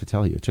process, I have to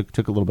tell you. It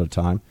took a little bit of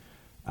time.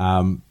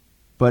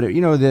 But,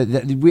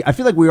 I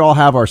feel like we all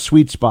have our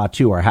sweet spot,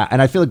 too.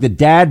 And I feel like the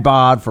dad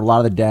bod, for a lot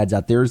of the dads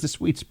out there, is the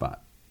sweet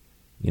spot.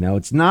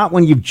 It's not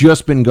when you've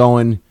just been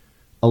going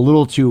a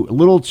little too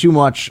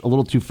much, a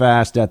little too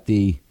fast at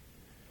the...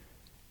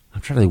 I'm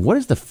trying to think, what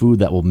is the food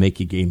that will make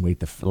you gain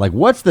weight?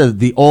 What's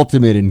the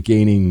ultimate in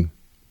gaining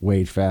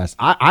weight fast?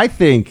 I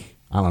think,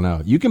 I don't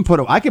know.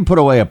 I can put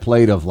away a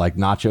plate of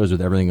nachos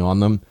with everything on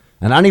them,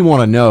 and I don't even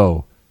want to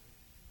know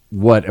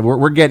what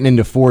we're getting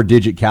into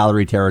 4-digit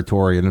calorie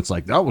territory, and it's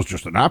that was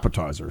just an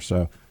appetizer,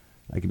 so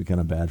that could be kind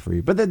of bad for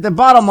you. But the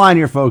bottom line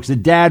here, folks, the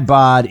dad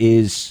bod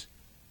is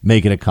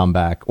making a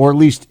comeback, or at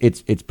least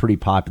it's pretty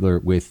popular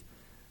with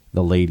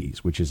the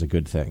ladies, which is a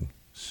good thing.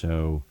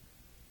 So,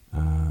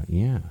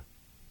 yeah.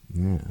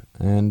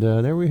 And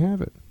there we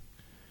have it.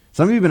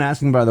 Some of you have been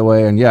asking, by the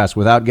way, and yes,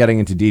 without getting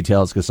into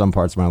details, because some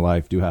parts of my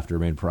life do have to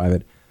remain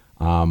private,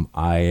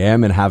 I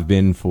am and have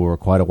been for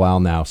quite a while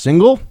now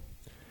single.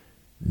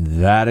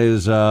 That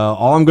is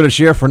all I'm going to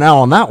share for now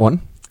on that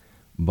one.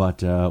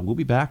 But we'll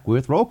be back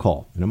with Roll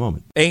Call in a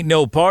moment. Ain't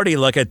no party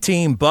like a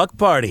Team Buck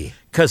party,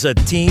 because a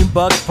Team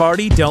Buck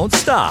party don't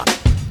stop.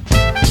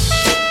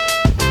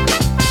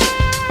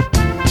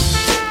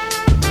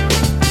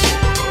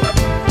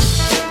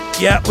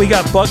 Yeah, we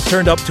got Buck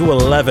turned up to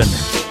 11.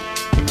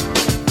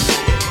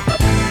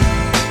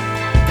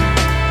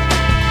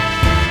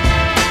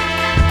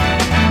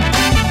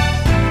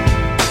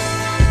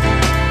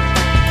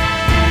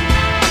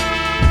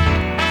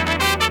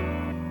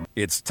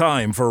 It's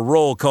time for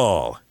Roll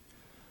Call.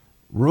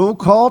 Roll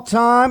Call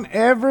time,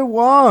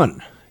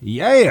 everyone.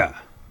 Yeah.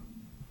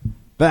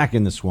 Back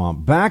in the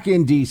swamp. Back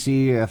in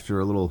D.C. after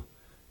a little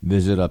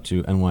visit up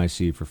to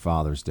NYC for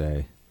Father's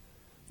Day.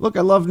 Look,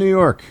 I love New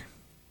York.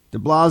 De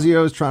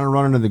Blasio is trying to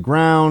run into the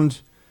ground.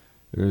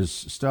 There's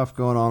stuff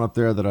going on up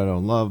there that I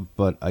don't love,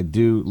 but I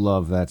do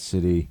love that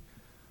city.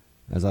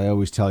 As I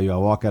always tell you, I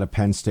walk out of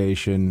Penn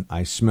Station,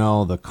 I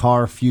smell the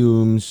car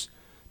fumes,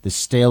 the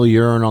stale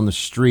urine on the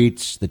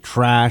streets, the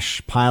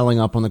trash piling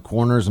up on the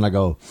corners, and I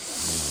go,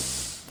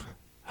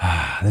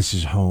 this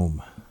is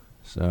home.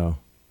 So,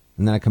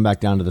 and then I come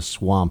back down to the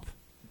swamp,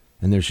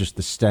 and there's just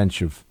the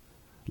stench of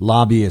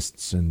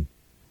lobbyists and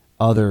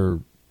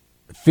other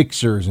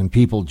fixers and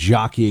people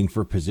jockeying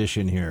for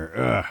position here.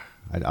 Ugh.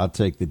 I'll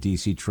take the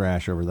DC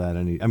trash over that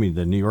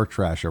the New York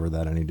trash over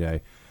that any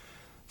day.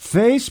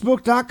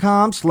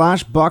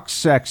 Facebook.com/Buck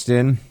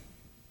Sexton.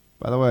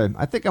 By the way,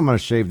 I think I'm going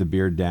to shave the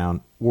beard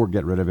down or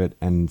get rid of it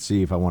and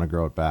see if I want to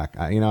grow it back.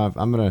 I've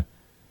been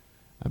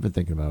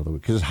thinking about it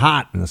because it's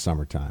hot in the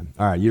summertime.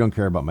 All right, you don't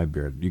care about my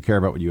beard. You care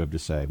about what you have to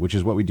say, which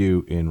is what we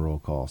do in Roll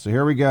Call. So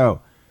here we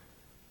go.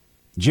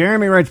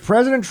 Jeremy writes,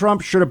 President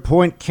Trump should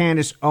appoint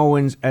Candace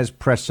Owens as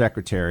press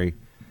secretary.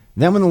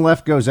 Then when the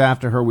left goes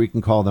after her, we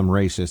can call them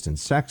racist and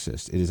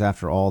sexist. It is,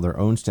 after all, their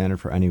own standard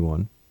for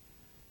anyone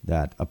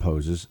that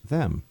opposes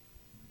them.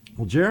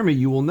 Well, Jeremy,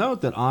 you will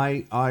note that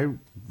I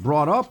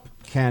brought up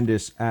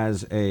Candace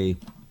as a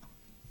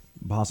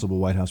possible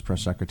White House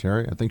press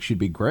secretary. I think she'd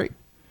be great.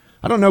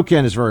 I don't know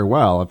Candace very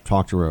well. I've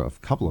talked to her a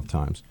couple of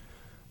times,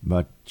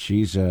 but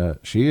she is a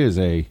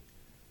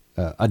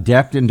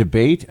adept in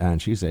debate,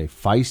 and she's a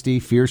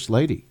feisty, fierce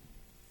lady,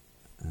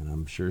 and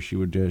I'm sure she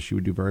would do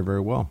very,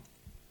 very well.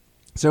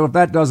 So if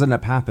that does end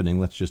up happening,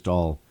 let's just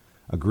all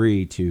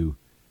agree to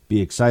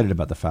be excited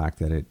about the fact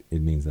that it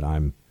means that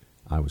I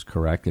was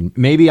correct, and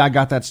maybe I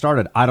got that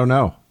started. I don't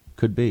know.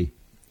 Could be.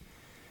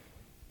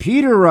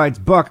 Peter writes,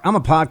 Buck, I'm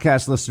a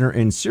podcast listener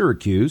in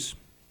Syracuse.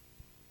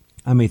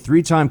 I'm a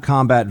 3-time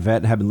combat vet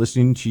and have been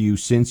listening to you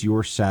since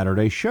your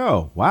Saturday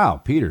show. Wow,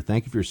 Peter,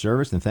 thank you for your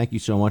service, and thank you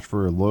so much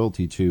for your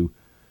loyalty to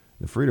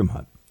the Freedom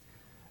Hut.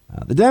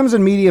 The Dems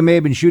and media may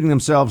have been shooting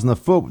themselves in the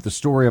foot with the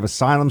story of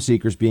asylum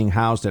seekers being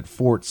housed at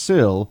Fort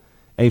Sill,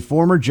 a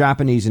former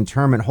Japanese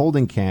internment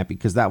holding camp,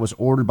 because that was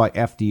ordered by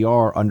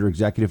FDR under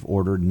Executive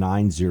Order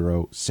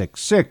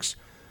 9066,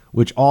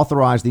 which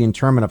authorized the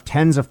internment of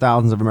tens of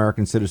thousands of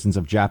American citizens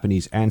of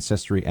Japanese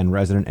ancestry and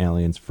resident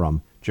aliens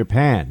from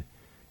Japan.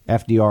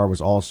 FDR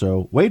was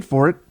also, wait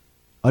for it,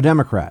 a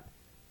Democrat.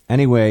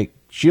 Anyway,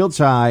 shields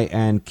high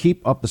and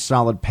keep up the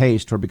solid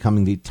pace toward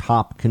becoming the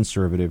top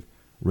conservative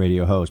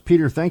radio host.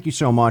 Peter, thank you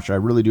so much. I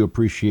really do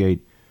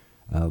appreciate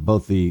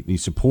both the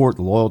support,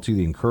 the loyalty,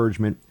 the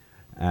encouragement,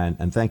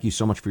 and thank you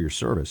so much for your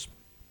service.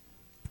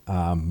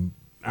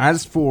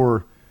 As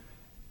for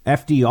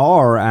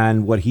FDR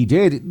and what he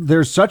did,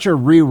 there's such a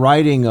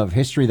rewriting of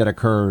history that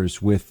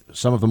occurs with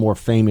some of the more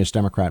famous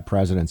Democrat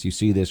presidents. You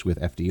see this with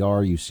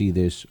FDR. You see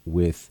this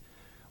with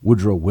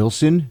Woodrow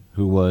Wilson,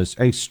 who was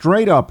a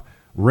straight-up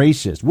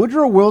racist.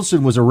 Woodrow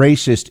Wilson was a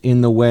racist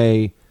in the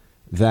way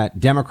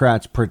that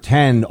Democrats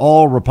pretend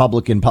all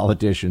Republican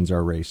politicians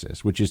are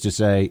racist, which is to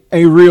say,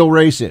 a real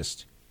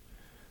racist.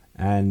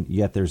 And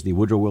yet there's the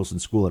Woodrow Wilson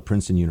School at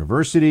Princeton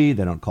University.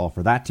 They don't call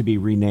for that to be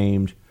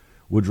renamed.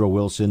 Woodrow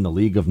Wilson, the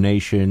League of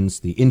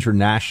Nations, the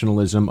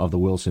internationalism of the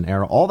Wilson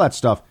era, all that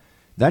stuff,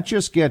 that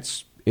just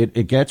gets,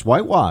 it gets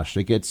whitewashed.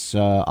 It gets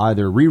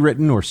either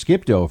rewritten or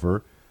skipped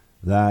over,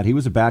 that he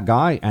was a bad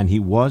guy, and he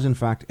was, in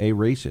fact, a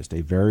racist,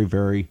 a very,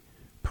 very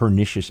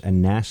pernicious and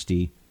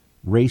nasty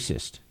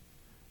racist.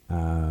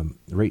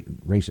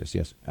 Racist,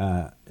 yes.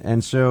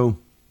 And so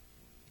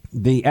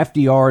the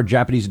FDR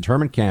Japanese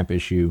internment camp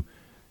issue,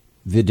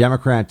 the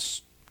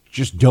Democrats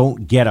just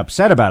don't get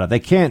upset about it. They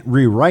can't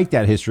rewrite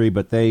that history,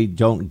 but they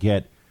don't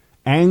get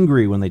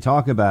angry when they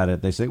talk about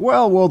it. They say,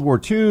 well, World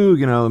War II,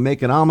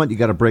 make an omelet, you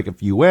got to break a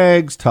few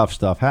eggs, tough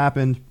stuff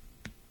happened.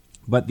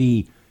 But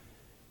the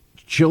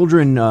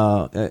children,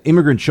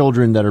 immigrant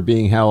children that are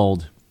being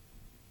held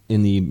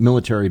in the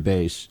military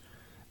base,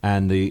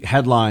 and the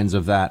headlines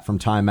of that from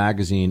Time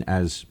Magazine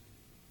as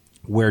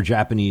where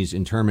Japanese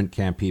internment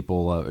camp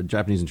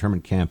Japanese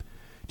internment camp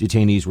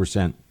detainees were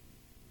sent.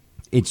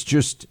 It's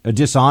just a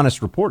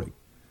dishonest reporting.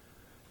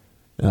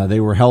 They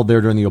were held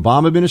there during the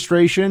Obama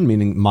administration,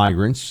 meaning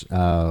migrants,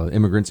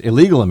 immigrants,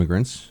 illegal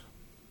immigrants,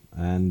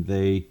 and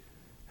they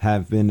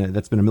have been.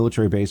 That's been a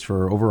military base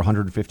for over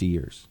 150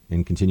 years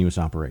in continuous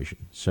operation.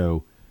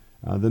 So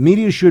the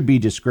media should be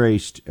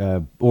disgraced,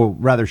 or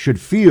rather, should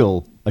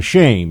feel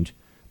ashamed.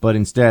 But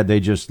instead, they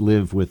just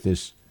live with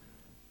this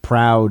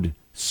proud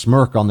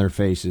smirk on their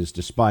faces,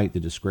 despite the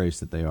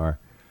disgrace that they are.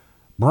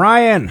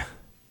 Brian,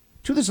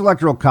 to this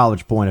electoral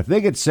college point, if they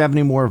get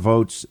 70 more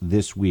votes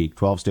this week,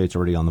 12 states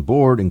already on the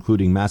board,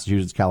 including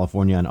Massachusetts,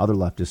 California, and other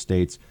leftist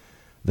states,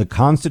 the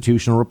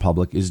constitutional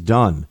republic is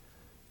done.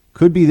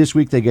 Could be this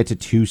week they get to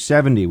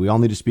 270. We all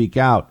need to speak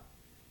out.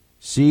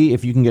 See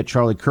if you can get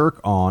Charlie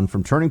Kirk on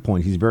from Turning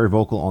Point. He's very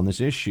vocal on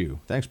this issue.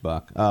 Thanks,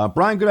 Buck.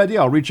 Brian, good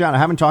idea. I'll reach out. I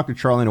haven't talked to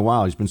Charlie in a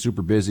while. He's been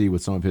super busy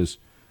with some of his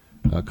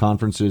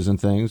conferences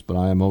and things, but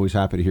I am always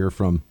happy to hear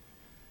from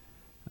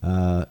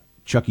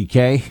Chucky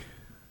K,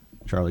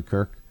 Charlie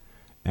Kirk,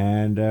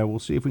 and we'll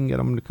see if we can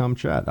get him to come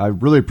chat. I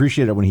really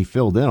appreciate it when he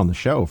filled in on the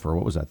show for,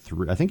 what was that,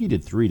 I think he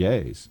did 3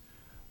 days.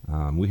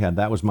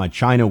 That was my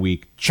China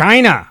week.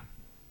 China!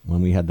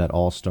 When we had that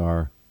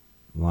all-star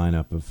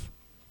lineup of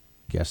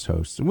guest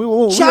hosts.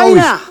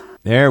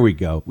 There we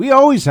go. We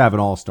always have an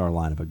all-star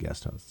lineup of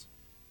guest hosts.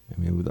 I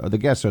mean, the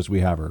guest hosts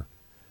we have are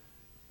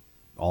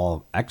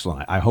all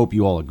excellent. I hope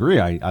you all agree.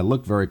 I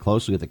look very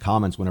closely at the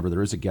comments whenever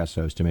there is a guest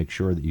host to make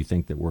sure that you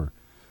think that we're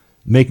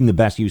making the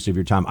best use of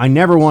your time. I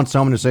never want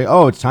someone to say,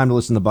 oh, it's time to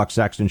listen to the Buck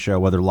Sexton Show,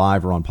 whether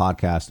live or on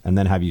podcast, and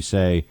then have you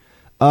say,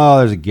 oh,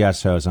 there's a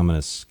guest host, I'm going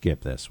to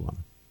skip this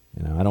one.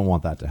 You know, I don't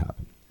want that to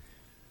happen.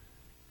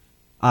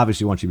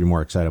 Obviously, I want you to be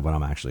more excited when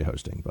I'm actually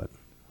hosting, but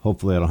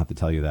hopefully I don't have to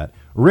tell you that.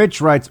 Rich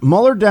writes,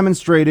 Mueller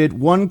demonstrated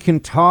one can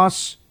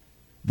toss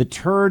the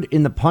turd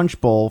in the punch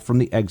bowl from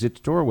the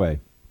exit doorway.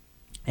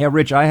 Yeah,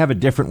 Rich, I have a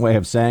different way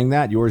of saying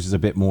that. Yours is a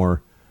bit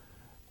more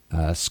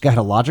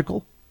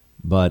scatological,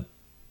 but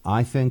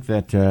I think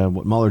that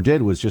what Mueller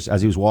did was just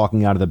as he was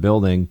walking out of the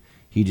building,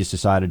 he just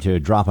decided to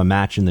drop a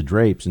match in the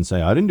drapes and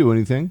say, I didn't do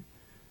anything.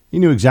 He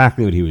knew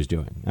exactly what he was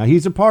doing. Now,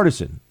 he's a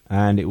partisan,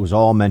 and it was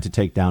all meant to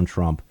take down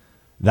Trump.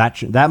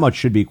 That much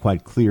should be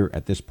quite clear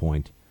at this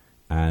point.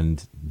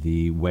 And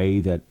the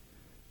way that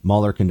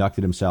Mueller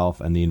conducted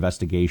himself and the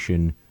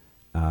investigation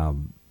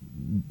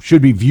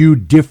should be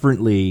viewed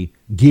differently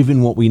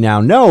given what we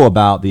now know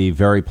about the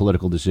very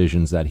political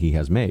decisions that he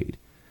has made.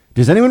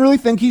 Does anyone really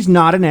think he's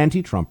not an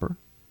anti-Trumper?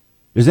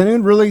 Does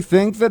anyone really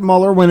think that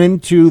Mueller went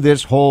into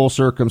this whole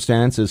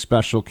circumstance as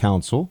special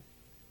counsel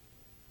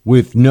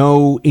with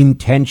no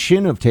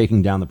intention of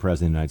taking down the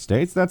President of the United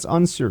States? That's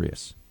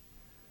unserious.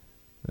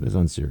 That is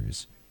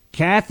unserious.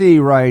 Kathy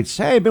writes,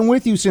 hey, been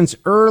with you since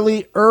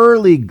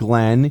early,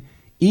 Glenn.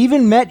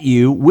 Even met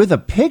you with a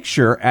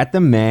picture at the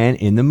Man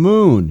in the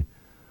Moon.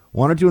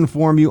 Wanted to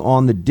inform you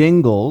on the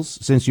Dingles,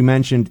 since you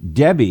mentioned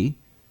Debbie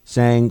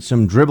sang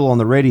some dribble on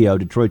the radio,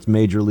 Detroit's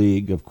Major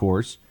League, of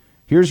course.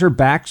 Here's her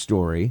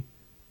backstory,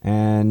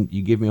 and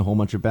you give me a whole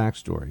bunch of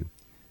backstory.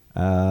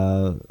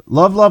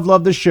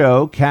 Love the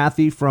show.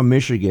 Kathy from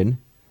Michigan.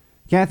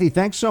 Kathy,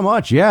 thanks so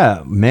much.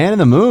 Yeah, Man in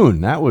the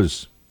Moon. That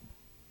was,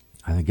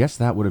 I guess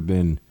that would have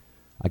been,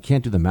 I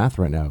can't do the math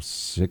right now,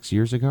 6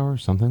 years ago or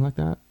something like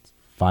that.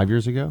 5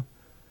 years ago.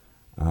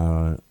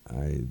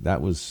 That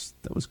was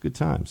good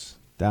times.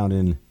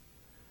 It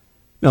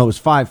was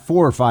 4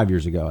 or 5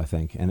 years ago, I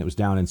think, and it was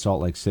down in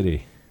Salt Lake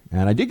City.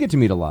 And I did get to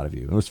meet a lot of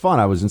you. It was fun.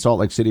 I was in Salt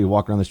Lake City,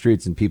 walking around the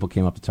streets, and people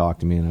came up to talk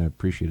to me, and I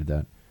appreciated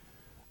that.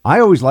 I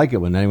always like it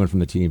when anyone from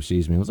the team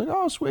sees me. I was like,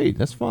 oh, sweet,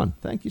 that's fun.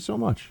 Thank you so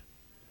much.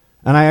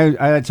 And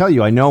I tell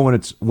you, I know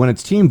when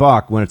it's Team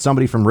Buck, when it's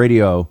somebody from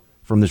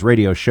this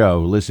radio show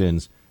who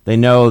listens, they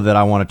know that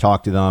I want to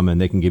talk to them, and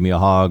they can give me a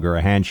hug or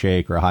a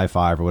handshake or a high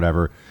five or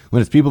whatever.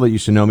 When it's people that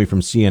used to know me from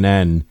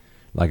CNN,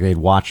 like they'd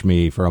watch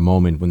me for a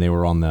moment when they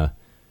were on the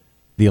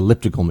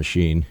elliptical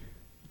machine,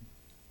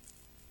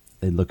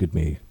 they'd look at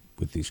me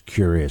with these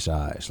curious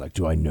eyes, like,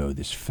 do I know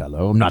this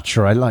fellow? I'm not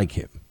sure I like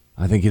him.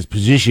 I think his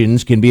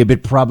positions can be a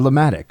bit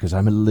problematic because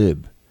I'm a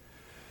lib.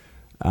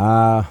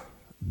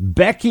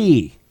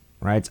 Becky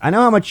writes, I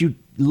know how much you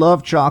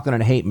love chocolate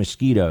and hate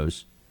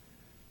mosquitoes,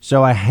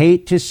 so I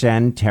hate to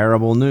send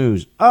terrible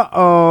news.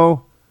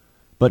 Uh-oh.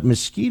 But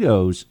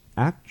mosquitoes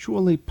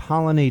actually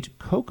pollinate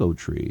cocoa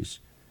trees,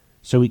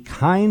 so we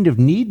kind of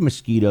need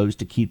mosquitoes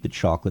to keep the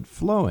chocolate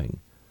flowing.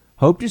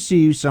 Hope to see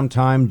you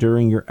sometime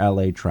during your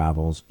L.A.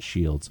 travels.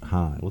 Shields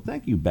high. Well,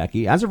 thank you,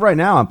 Becky. As of right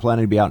now, I'm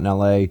planning to be out in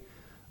L.A.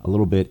 a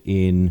little bit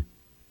in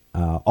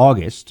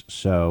August,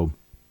 so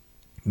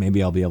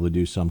maybe I'll be able to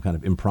do some kind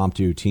of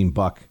impromptu Team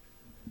Buck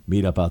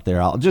meetup out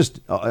there. I'll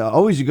just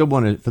always a good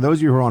one for those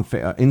of you who are on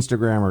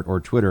Instagram or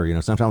Twitter. You know,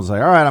 sometimes I'll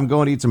say, all right, I'm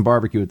going to eat some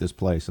barbecue at this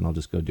place, and I'll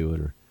just go do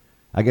it. Or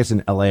I guess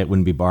in LA it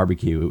wouldn't be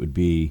barbecue; it would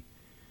be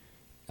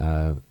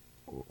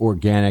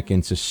organic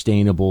and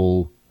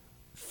sustainable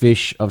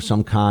fish of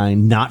some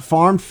kind, not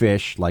farmed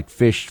fish, like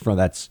fish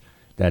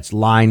that's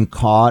line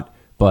caught,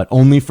 but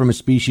only from a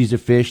species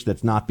of fish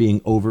that's not being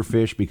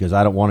overfished, because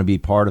I don't want to be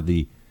part of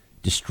the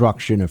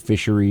destruction of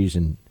fisheries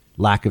and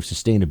lack of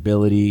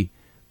sustainability.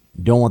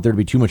 Don't want there to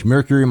be too much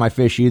mercury in my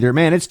fish either.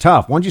 Man, it's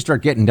tough. Once you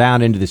start getting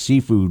down into the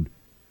seafood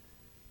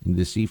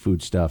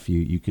stuff,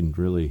 you can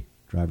really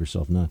drive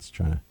yourself nuts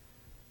trying to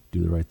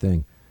do the right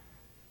thing.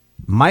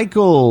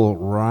 Michael,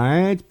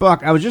 right?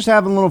 Buck, I was just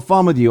having a little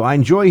fun with you. I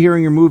enjoy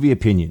hearing your movie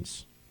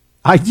opinions.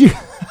 I do.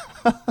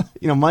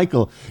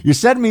 Michael, you're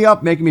setting me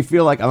up, making me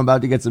feel like I'm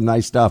about to get some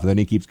nice stuff, and then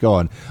he keeps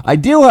going. I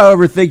do,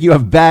 however, think you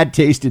have bad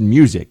taste in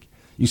music.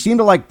 You seem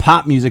to like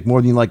pop music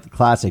more than you like the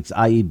classics,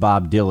 i.e.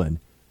 Bob Dylan.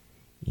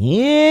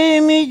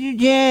 Yeah, Mr.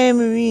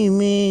 Tambourine,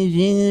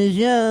 sing a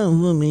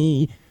song for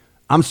me.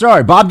 I'm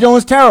sorry, Bob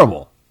Dylan's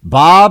terrible.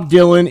 Bob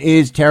Dylan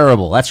is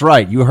terrible. That's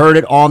right. You heard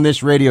it on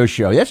this radio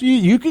show. Yes,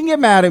 you can get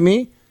mad at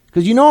me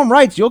because you know I'm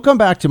right, so you'll come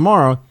back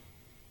tomorrow.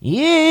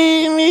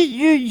 Yeah,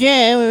 Mr.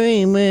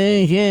 Tambourine.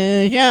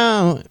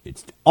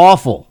 It's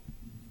awful.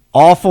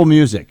 Awful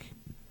music.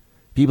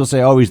 People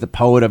say, oh, he's the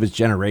poet of his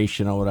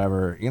generation or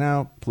whatever.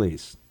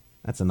 Please.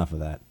 That's enough of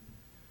that.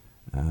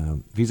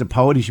 If he's a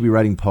poet, he should be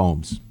writing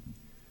poems.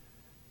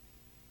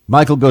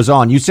 Michael goes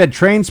on, you said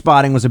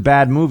Trainspotting was a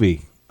bad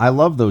movie. I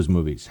love those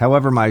movies.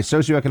 However, my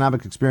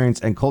socioeconomic experience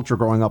and culture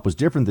growing up was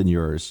different than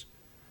yours.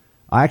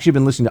 I actually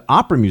been listening to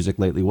opera music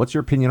lately. What's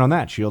your opinion on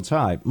that? Shields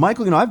High.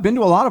 Michael, I've been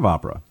to a lot of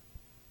opera.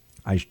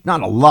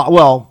 Not a lot.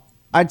 Well,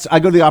 I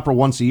go to the opera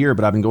once a year,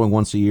 but I've been going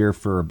once a year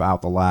for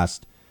about the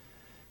last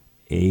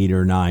 8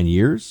 or 9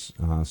 years.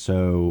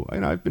 So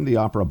I've been to the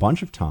opera a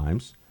bunch of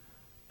times.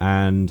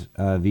 And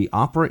the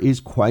opera is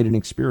quite an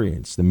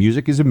experience. The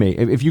music is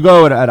amazing. If you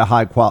go to a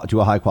high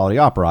quality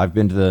opera, I've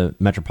been to the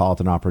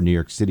Metropolitan Opera in New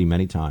York City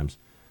many times.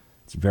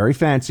 It's very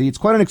fancy. It's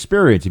quite an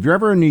experience. If you're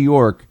ever in New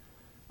York,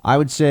 I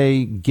would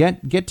say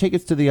get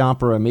tickets to the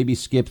opera. Maybe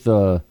skip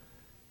the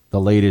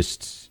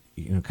latest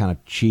kind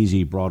of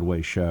cheesy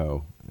Broadway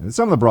show. And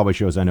some of the Broadway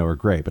shows I know are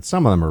great, but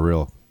some of them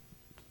are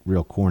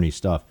real corny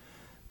stuff.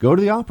 Go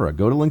to the opera.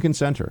 Go to Lincoln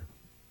Center,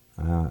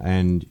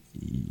 and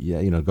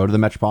go to the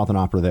Metropolitan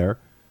Opera there.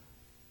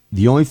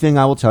 The only thing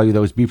I will tell you,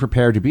 though, is be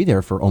prepared to be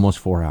there for almost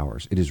 4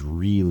 hours. It is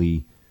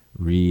really,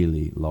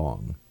 really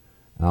long.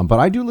 But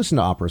I do listen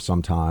to opera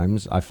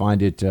sometimes. I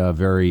find it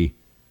very,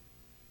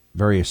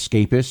 very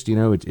escapist,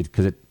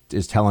 because it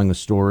is telling the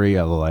story,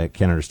 although I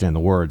can't understand the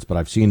words. But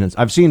I've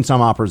seen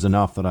some operas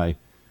enough that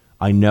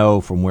I know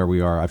from where we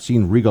are. I've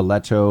seen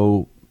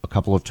Rigoletto a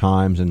couple of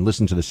times and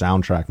listened to the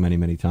soundtrack many,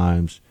 many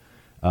times.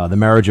 The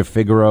Marriage of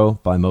Figaro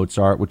by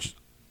Mozart, which,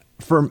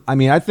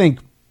 I think,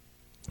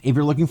 if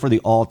you're looking for the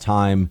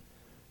all-time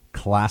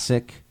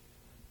classic,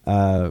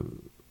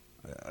 an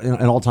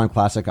all-time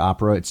classic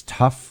opera, it's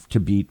tough to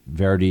beat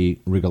Verdi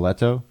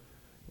Rigoletto.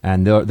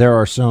 And there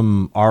are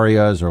some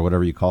arias or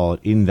whatever you call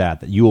it in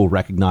that you will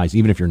recognize,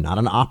 even if you're not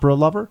an opera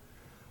lover.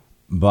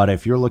 But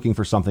if you're looking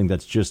for something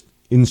that's just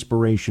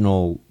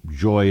inspirational,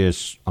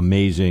 joyous,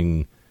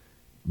 amazing,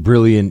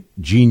 brilliant,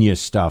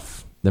 genius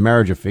stuff, The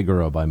Marriage of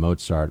Figaro by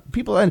Mozart.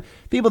 People,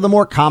 the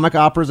more comic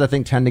operas, I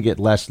think, tend to get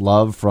less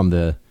love from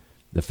the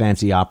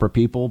fancy opera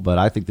people, but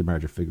I think The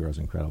Marriage of Figaro is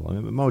incredible.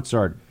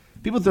 Mozart,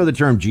 people throw the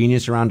term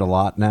genius around a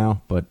lot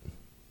now, but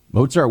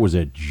Mozart was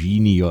a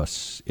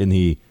genius in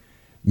the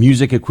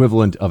music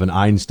equivalent of an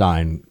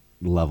Einstein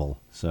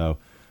level. So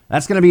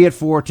that's going to be it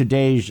for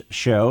today's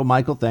show.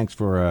 Michael, thanks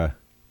for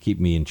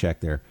keeping me in check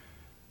there.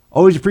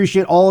 Always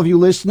appreciate all of you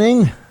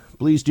listening.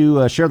 Please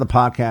do share the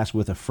podcast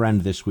with a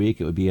friend this week.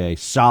 It would be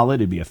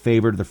it'd be a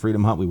favor to the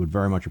Freedom Hunt. We would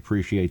very much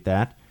appreciate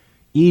that.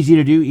 Easy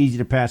to do, easy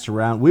to pass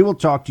around. We will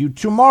talk to you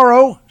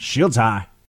tomorrow. Shields high.